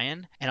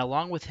O'Brien. And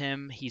along with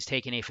him, he's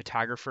taken a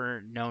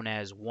photographer known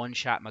as One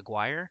Shot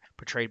McGuire,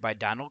 portrayed by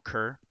Donald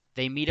Kerr.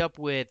 They meet up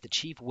with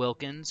Chief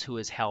Wilkins, who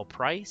is Hal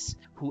Price,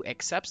 who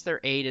accepts their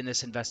aid in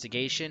this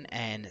investigation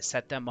and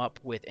set them up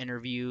with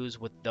interviews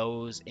with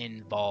those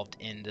involved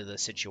into the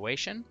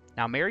situation.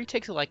 Now, Mary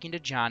takes a liking to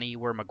Johnny,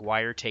 where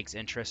McGuire takes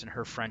interest in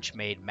her French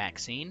maid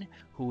Maxine,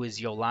 who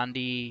is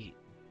Yolande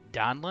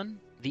Donlin.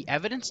 The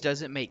evidence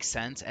doesn't make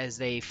sense as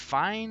they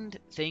find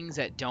things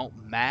that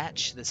don't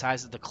match the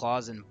size of the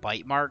claws and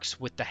bite marks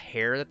with the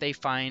hair that they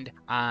find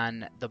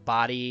on the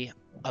body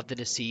of the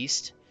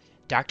deceased.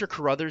 Dr.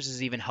 Carruthers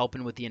is even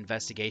helping with the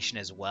investigation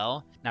as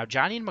well. Now,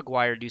 Johnny and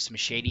McGuire do some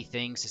shady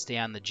things to stay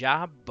on the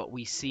job, but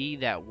we see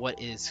that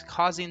what is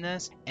causing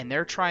this, and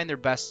they're trying their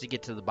best to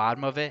get to the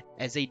bottom of it,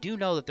 as they do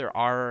know that there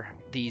are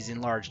these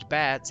enlarged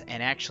bats,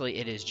 and actually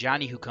it is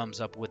Johnny who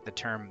comes up with the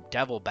term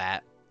devil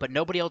bat. But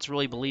nobody else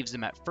really believes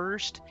them at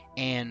first,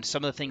 and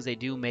some of the things they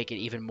do make it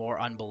even more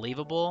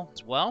unbelievable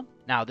as well.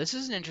 Now, this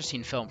is an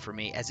interesting film for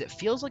me, as it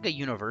feels like a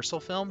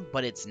Universal film,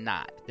 but it's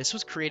not. This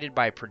was created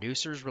by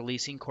Producers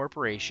Releasing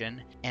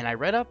Corporation, and I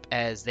read up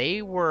as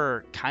they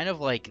were kind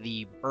of like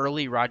the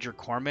early Roger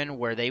Corman,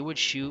 where they would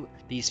shoot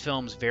these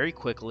films very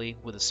quickly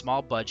with a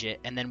small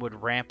budget, and then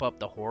would ramp up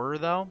the horror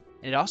though.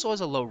 And it also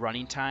has a low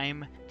running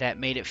time that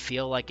made it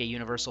feel like a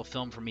Universal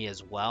film for me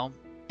as well.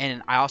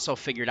 And I also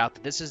figured out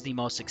that this is the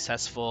most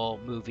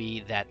successful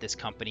movie that this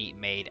company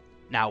made.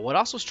 Now, what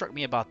also struck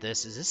me about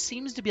this is this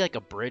seems to be like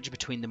a bridge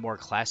between the more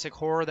classic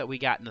horror that we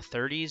got in the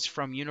 30s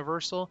from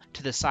Universal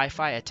to the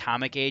sci-fi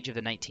atomic age of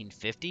the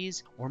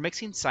 1950s. We're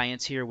mixing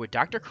science here with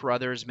Dr.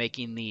 Carruthers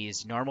making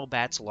these normal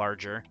bats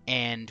larger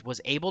and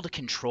was able to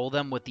control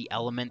them with the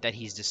element that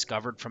he's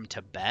discovered from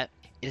Tibet.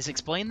 It is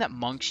explained that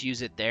monks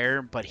use it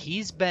there, but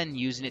he's been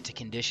using it to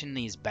condition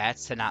these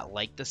bats to not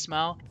like the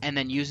smell, and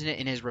then using it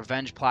in his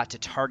revenge plot to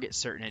target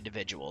certain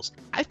individuals.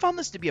 I found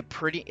this to be a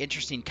pretty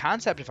interesting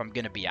concept, if I'm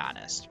going to be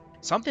honest.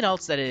 Something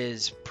else that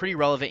is pretty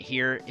relevant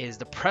here is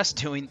the press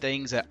doing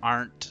things that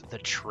aren't the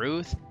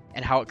truth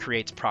and how it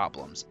creates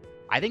problems.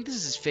 I think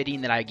this is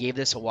fitting that I gave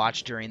this a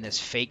watch during this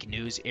fake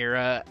news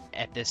era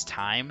at this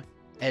time,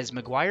 as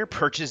Maguire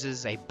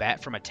purchases a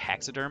bat from a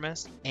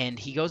taxidermist, and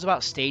he goes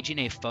about staging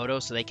a photo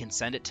so they can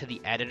send it to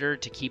the editor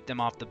to keep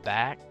them off the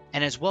back,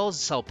 and as well as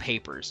sell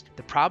papers.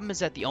 The problem is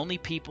that the only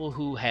people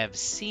who have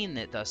seen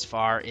it thus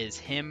far is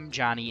him,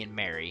 Johnny, and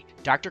Mary.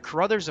 Dr.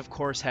 Carruthers, of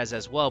course, has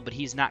as well, but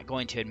he's not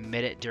going to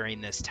admit it during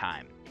this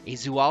time. A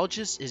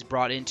zoologist is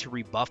brought in to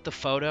rebuff the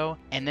photo,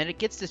 and then it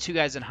gets the two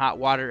guys in hot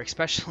water,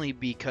 especially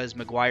because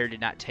Maguire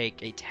did not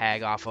take a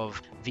tag off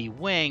of the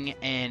wing,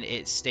 and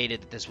it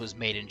stated that this was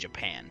made in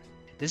Japan.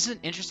 This is an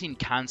interesting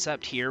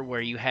concept here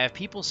where you have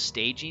people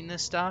staging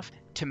this stuff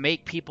to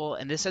make people,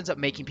 and this ends up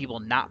making people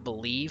not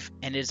believe,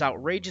 and it is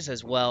outrageous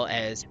as well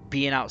as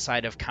being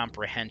outside of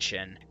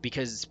comprehension,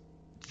 because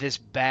this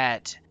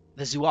bat,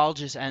 the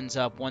zoologist ends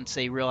up, once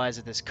they realize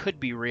that this could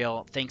be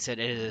real, thinks that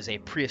it is a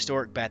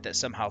prehistoric bat that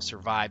somehow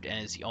survived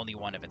and is the only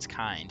one of its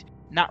kind,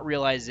 not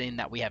realizing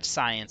that we have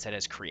science that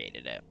has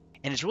created it.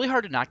 And it's really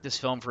hard to knock this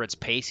film for its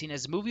pacing,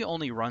 as the movie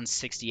only runs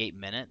 68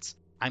 minutes.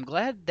 I'm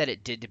glad that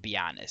it did, to be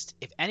honest.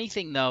 If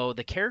anything, though,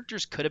 the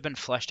characters could have been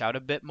fleshed out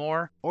a bit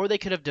more, or they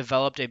could have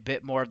developed a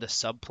bit more of the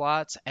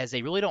subplots, as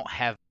they really don't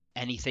have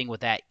anything with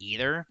that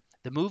either.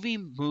 The movie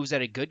moves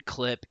at a good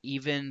clip,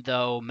 even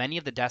though many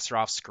of the deaths are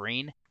off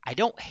screen. I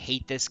don't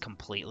hate this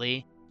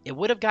completely. It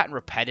would have gotten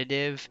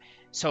repetitive,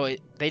 so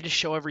they just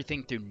show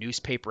everything through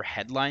newspaper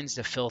headlines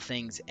to fill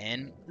things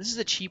in. This is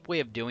a cheap way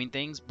of doing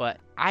things,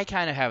 but I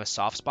kind of have a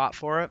soft spot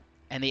for it.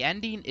 And the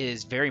ending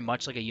is very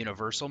much like a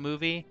Universal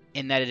movie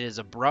in that it is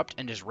abrupt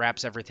and just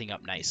wraps everything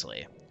up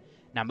nicely.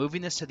 Now,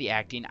 moving this to the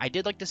acting, I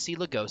did like to see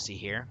Lugosi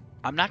here.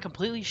 I'm not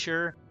completely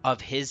sure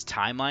of his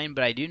timeline,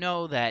 but I do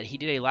know that he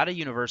did a lot of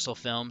Universal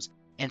films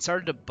and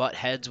started to butt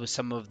heads with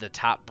some of the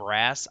top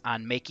brass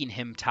on making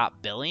him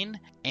top billing.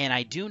 And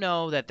I do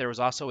know that there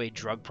was also a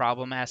drug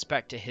problem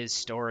aspect to his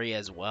story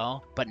as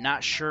well, but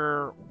not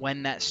sure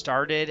when that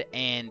started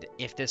and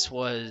if this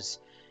was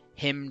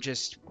him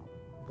just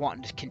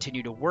wanting to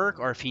continue to work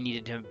or if he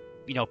needed to,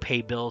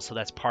 pay bills, so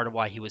that's part of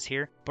why he was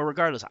here. But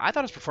regardless, I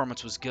thought his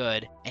performance was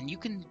good, and you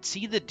can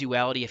see the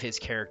duality of his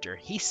character.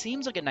 He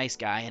seems like a nice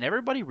guy, and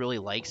everybody really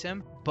likes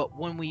him, but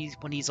when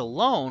he's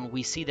alone,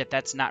 we see that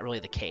that's not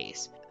really the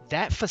case.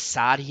 That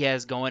facade he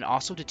has going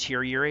also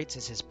deteriorates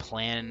as his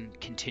plan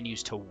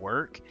continues to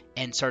work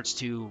and starts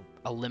to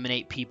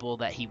eliminate people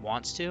that he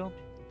wants to.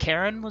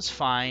 Karen was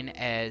fine,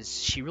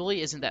 as she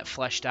really isn't that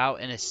fleshed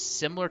out, and a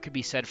similar could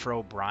be said for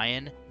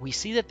O'Brien. We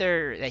see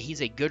that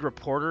he's a good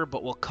reporter,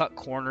 but will cut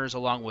corners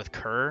along with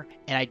Kerr,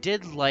 and I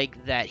did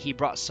like that he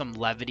brought some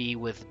levity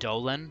with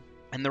Dolan,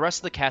 and the rest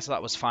of the cast I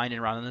thought was fine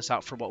in rounding this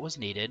out for what was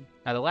needed.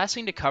 Now, the last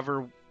thing to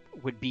cover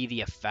would be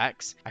the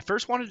effects. I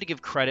first wanted to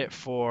give credit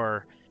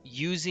for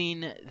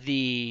using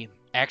the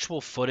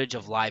actual footage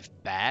of live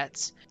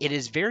bats. It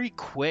is very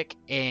quick,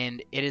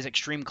 and it is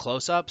extreme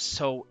close-ups,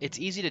 so it's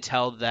easy to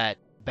tell that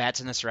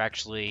bats in this are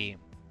actually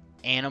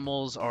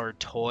animals or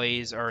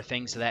toys or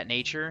things of that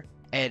nature.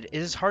 And it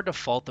is hard to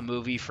fault the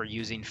movie for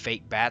using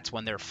fake bats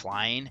when they're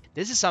flying.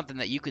 This is something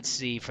that you could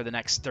see for the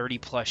next 30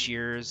 plus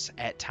years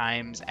at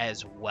times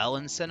as well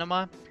in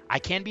cinema. I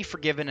can be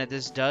forgiven that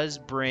this does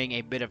bring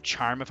a bit of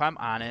charm, if I'm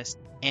honest.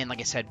 And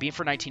like I said, being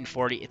for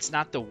 1940, it's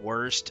not the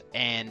worst,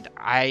 and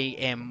I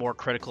am more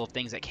critical of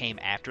things that came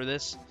after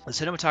this. The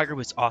cinematography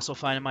was also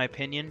fine in my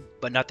opinion,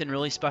 but nothing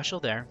really special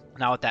there.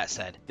 Now with that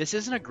said, this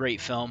isn't a great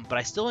film, but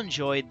I still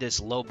enjoyed this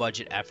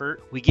low-budget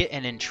effort. We get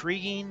an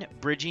intriguing,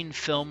 bridging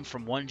film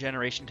from one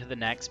generation to the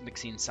next,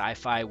 mixing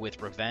sci-fi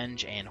with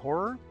revenge and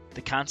horror.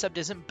 The concept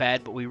isn't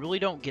bad, but we really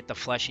don't get the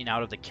fleshing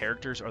out of the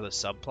characters or the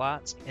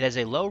subplots. It has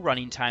a low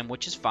running time,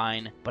 which is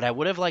fine, but I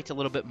would have liked a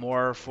little bit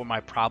more for my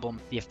problem.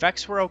 The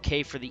effects were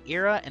okay for the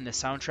era, and the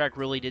soundtrack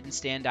really didn't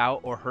stand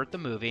out or hurt the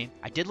movie.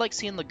 I did like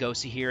seeing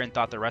Lugosi here and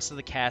thought the rest of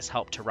the cast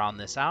helped to round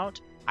this out.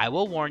 I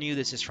will warn you,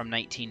 this is from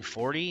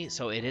 1940,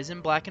 so it is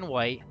in black and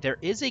white. There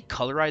is a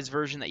colorized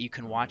version that you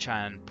can watch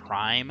on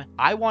Prime.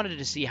 I wanted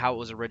to see how it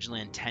was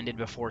originally intended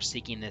before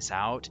seeking this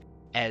out,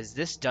 as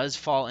this does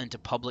fall into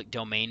public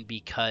domain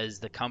because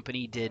the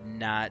company did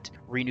not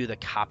renew the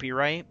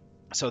copyright.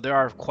 So there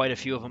are quite a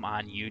few of them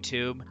on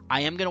YouTube.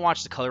 I am going to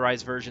watch the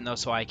colorized version though,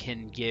 so I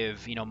can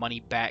give, money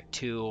back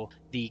to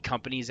the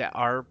companies that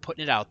are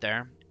putting it out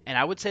there. And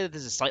I would say that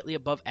this is slightly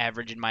above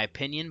average in my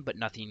opinion, but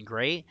nothing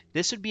great.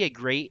 This would be a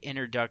great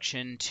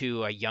introduction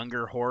to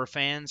younger horror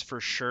fans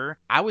for sure.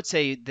 I would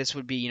say this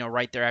would be,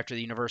 right there after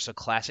the Universal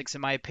Classics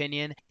in my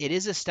opinion. It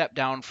is a step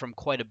down from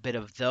quite a bit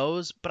of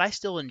those, but I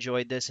still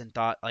enjoyed this and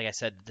thought, like I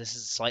said, this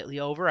is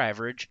slightly over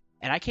average.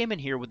 And I came in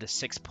here with a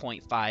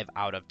 6.5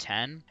 out of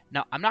 10.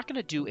 Now, I'm not going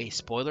to do a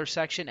spoiler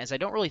section, as I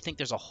don't really think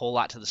there's a whole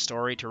lot to the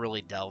story to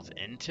really delve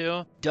into.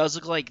 It does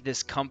look like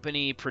this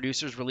company,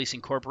 Producers Releasing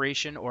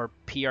Corporation, or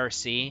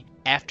PRC,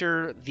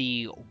 after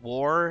the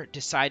war,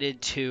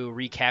 decided to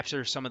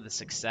recapture some of the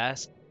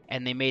success,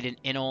 and they made an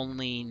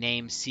in-only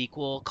name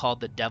sequel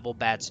called The Devil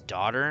Bat's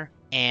Daughter.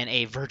 and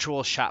a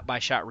virtual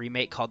shot-by-shot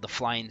remake called The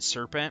Flying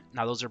Serpent.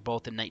 Now, those are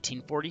both in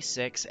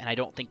 1946, and I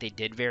don't think they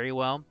did very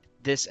well.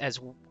 This, as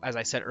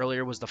I said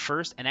earlier, was the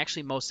first and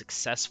actually most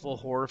successful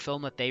horror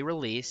film that they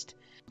released.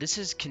 This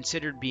is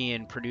considered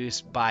being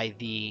produced by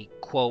the,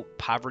 quote,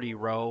 Poverty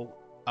Row,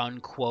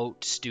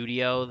 unquote,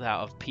 studio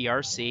of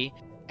PRC,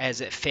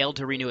 as it failed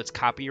to renew its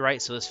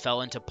copyright, so this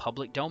fell into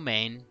public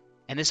domain.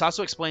 And this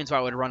also explains why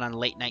it would run on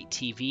late night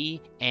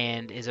TV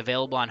and is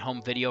available on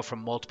home video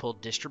from multiple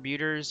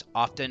distributors,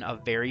 often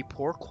of very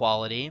poor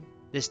quality.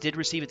 This did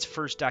receive its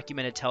first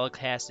documented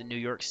telecast in New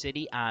York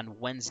City on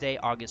Wednesday,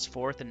 August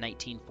 4th in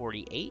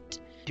 1948.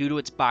 Due to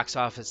its box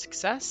office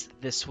success,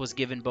 this was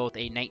given both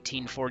a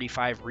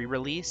 1945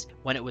 re-release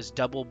when it was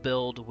double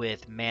billed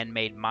with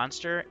Man-Made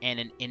Monster and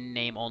an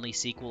in-name only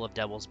sequel of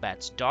Devil's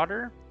Bat's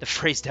Daughter. The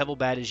phrase Devil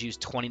Bat is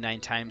used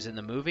 29 times in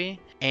the movie,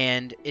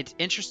 and it's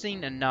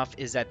interesting enough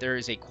is that there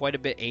is quite a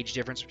bit age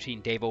difference between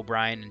Dave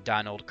O'Brien and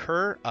Donald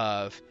Kerr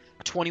of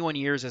 21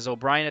 years, as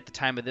O'Brien at the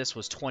time of this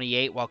was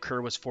 28 while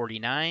Kerr was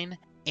 49.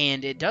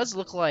 And it does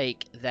look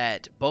like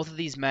that both of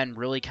these men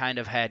really kind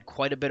of had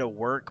quite a bit of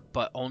work,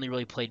 but only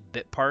really played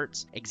bit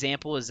parts.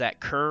 Example is that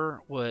Kerr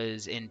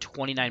was in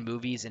 29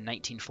 movies in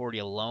 1940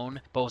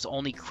 alone, but was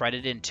only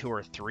credited in 2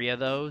 or 3 of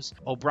those.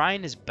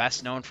 O'Brien is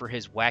best known for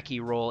his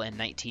wacky role in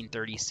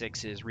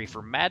 1936's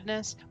Reefer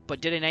Madness,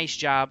 but did a nice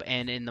job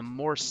and in the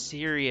more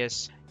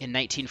serious in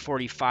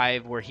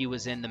 1945 where he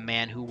was in The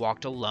Man Who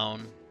Walked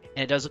Alone.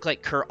 And it does look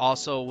like Kerr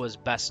also was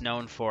best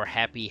known for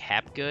Happy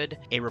Hapgood,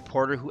 a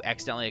reporter who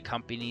accidentally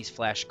accompanies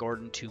Flash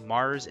Gordon to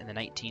Mars in the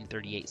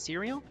 1938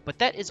 serial. But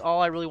that is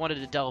all I really wanted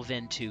to delve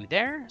into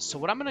there. So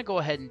what I'm going to go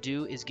ahead and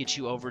do is get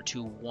you over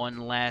to one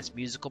last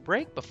musical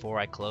break before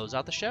I close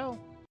out the show.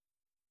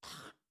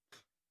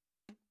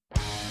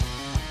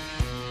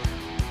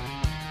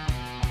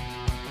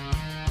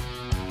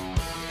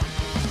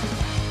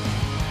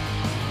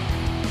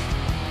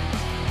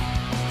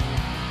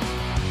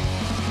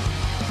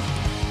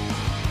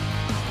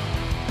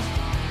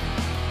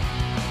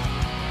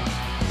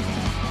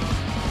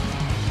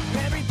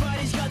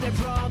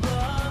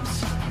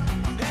 Problems.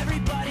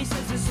 Everybody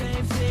says the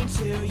same thing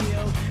to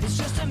you. It's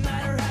just a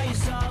matter how you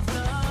solve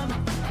them.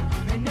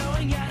 And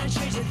knowing how to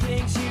change the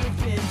things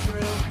you've been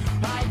through,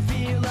 I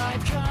feel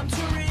I've come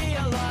to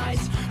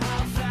realize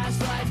how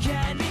fast life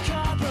can be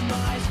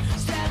compromised.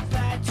 Step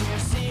back to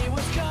see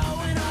what's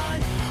going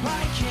on.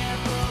 I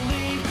can't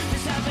believe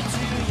this happened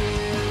to you.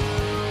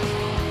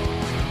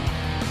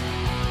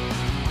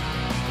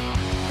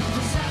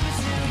 This happened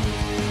to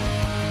you.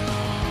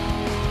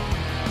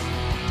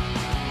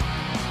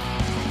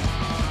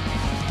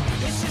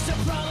 It's just a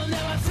problem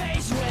that I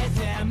face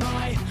with. Am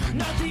I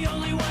not the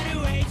only one who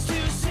hates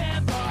to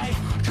stand by?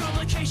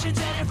 Complications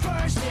at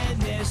first in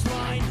this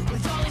line,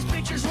 with all these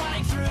pictures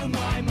running through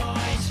my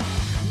mind,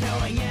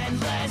 knowing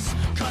endless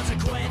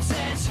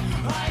consequences.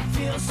 I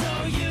feel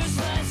so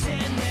useless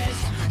in this.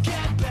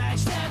 Get back,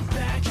 step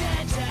back,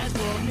 and death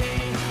will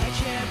mean I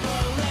can't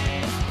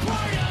believe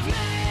part of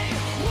me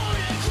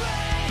won't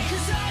agree,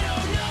 'cause I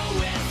don't know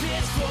if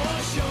it's for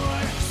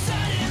sure.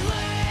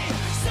 Suddenly,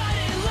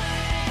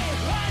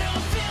 I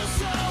don't feel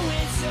so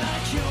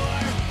insecure.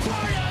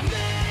 Part of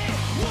me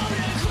won't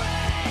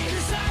agree,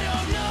 'cause I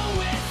don't know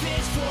if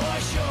it's for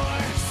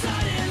sure.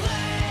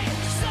 Suddenly,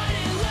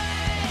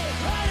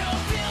 I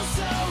don't feel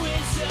so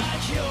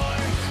insecure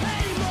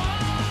anymore.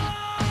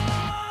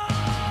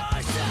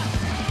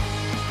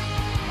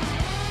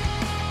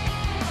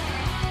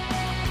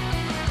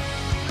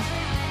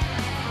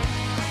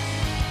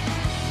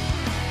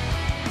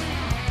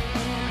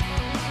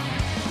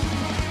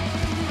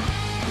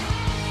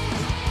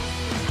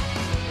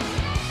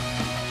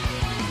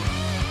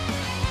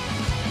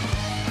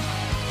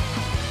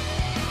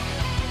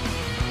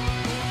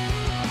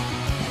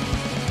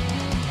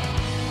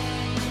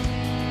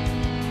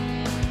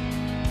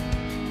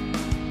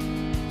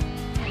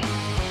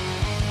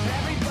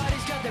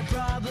 Everybody's got their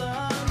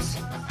problems.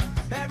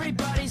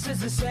 Everybody says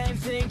the same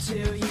thing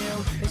to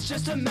you. It's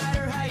just a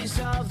matter how you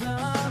solve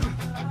them.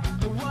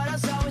 But what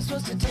else are we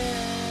supposed to do?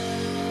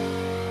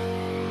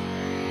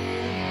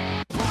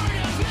 Part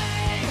of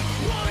me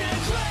won't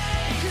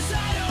agree, 'cause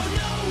I don't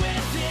know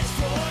if it's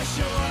for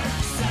sure.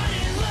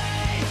 Suddenly,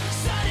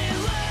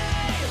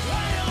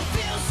 I don't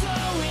feel so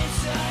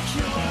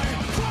insecure.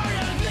 Part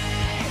of me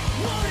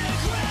won't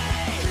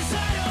agree, 'cause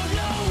I don't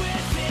know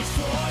if it's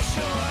for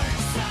sure.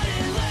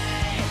 Suddenly,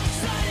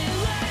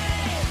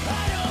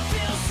 I don't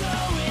feel so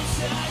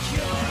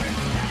insecure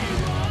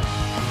anymore.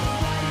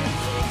 Why do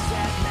things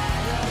that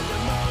matter the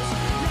most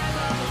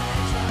never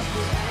end up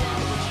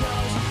with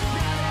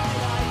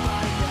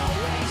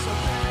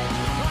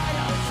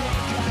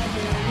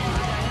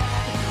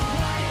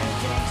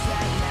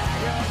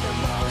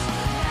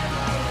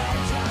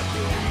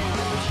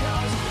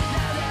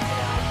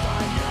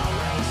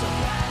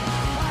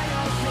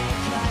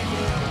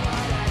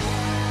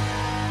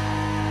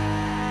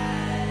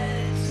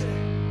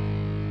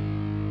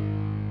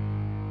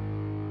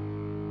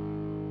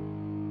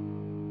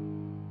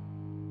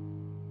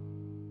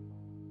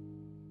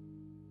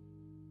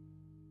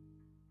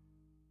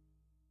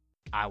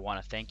I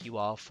want to thank you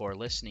all for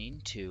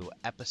listening to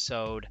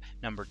episode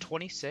number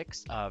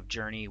 26 of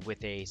Journey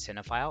with a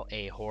Cinephile,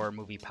 a horror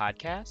movie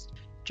podcast.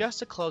 Just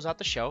to close out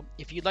the show,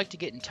 if you'd like to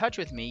get in touch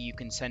with me, you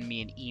can send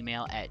me an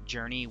email at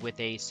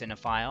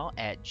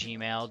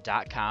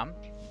journeywithacinephile@gmail.com.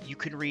 You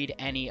can read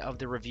any of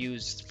the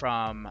reviews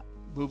from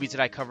movies that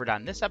I covered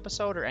on this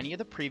episode or any of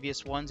the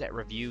previous ones at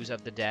Reviews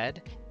of the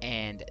Dead,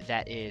 and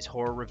that is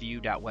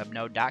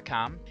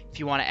horrorreview.webnode.com. If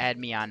you want to add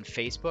me on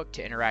Facebook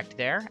to interact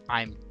there,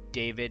 I'm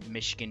David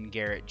Michigan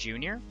Garrett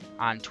Jr.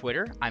 On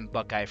Twitter, I'm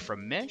Buckeye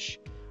from Mish.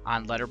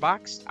 On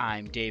Letterboxd,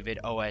 I'm David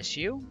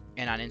OSU,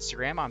 and on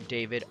Instagram, I'm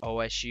David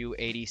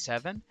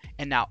OSU87.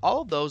 And now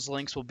all of those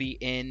links will be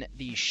in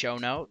the show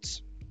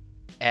notes,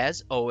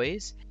 as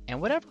always.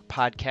 And whatever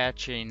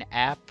podcatching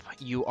app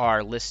you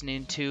are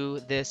listening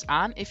to this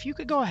on, if you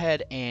could go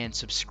ahead and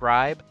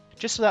subscribe,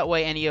 just so that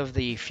way any of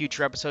the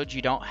future episodes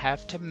you don't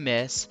have to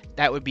miss,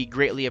 that would be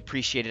greatly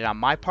appreciated on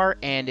my part.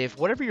 And if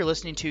whatever you're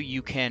listening to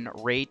you can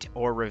rate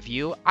or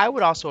review, I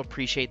would also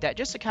appreciate that,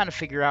 just to kind of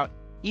figure out,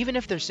 even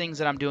if there's things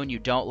that I'm doing you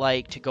don't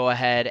like, to go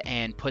ahead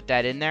and put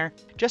that in there,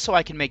 just so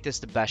I can make this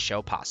the best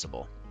show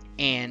possible.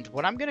 And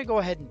what I'm going to go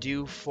ahead and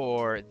do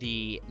for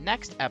the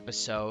next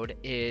episode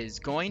is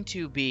going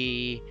to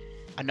be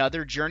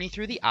another journey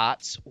through the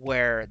aughts,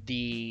 where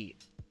the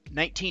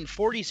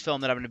 1940s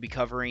film that I'm going to be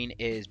covering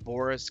is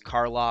Boris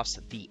Karloff's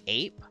The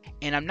Ape.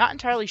 And I'm not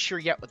entirely sure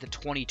yet what the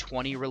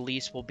 2020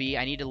 release will be.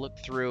 I need to look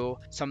through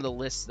some of the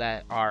lists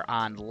that are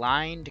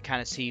online to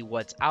kind of see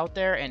what's out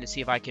there and to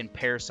see if I can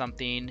pair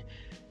something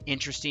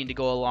interesting to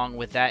go along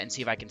with that and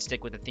see if I can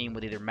stick with the theme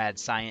with either mad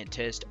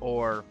scientist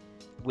or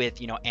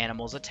with,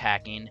 animals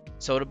attacking.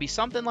 So it'll be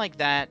something like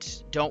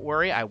that. Don't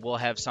worry, I will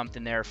have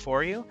something there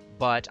for you.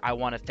 But I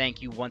want to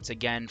thank you once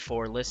again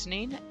for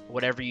listening.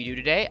 Whatever you do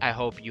today, I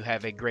hope you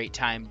have a great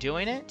time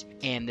doing it.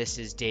 And this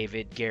is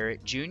David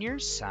Garrett Jr.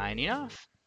 signing off.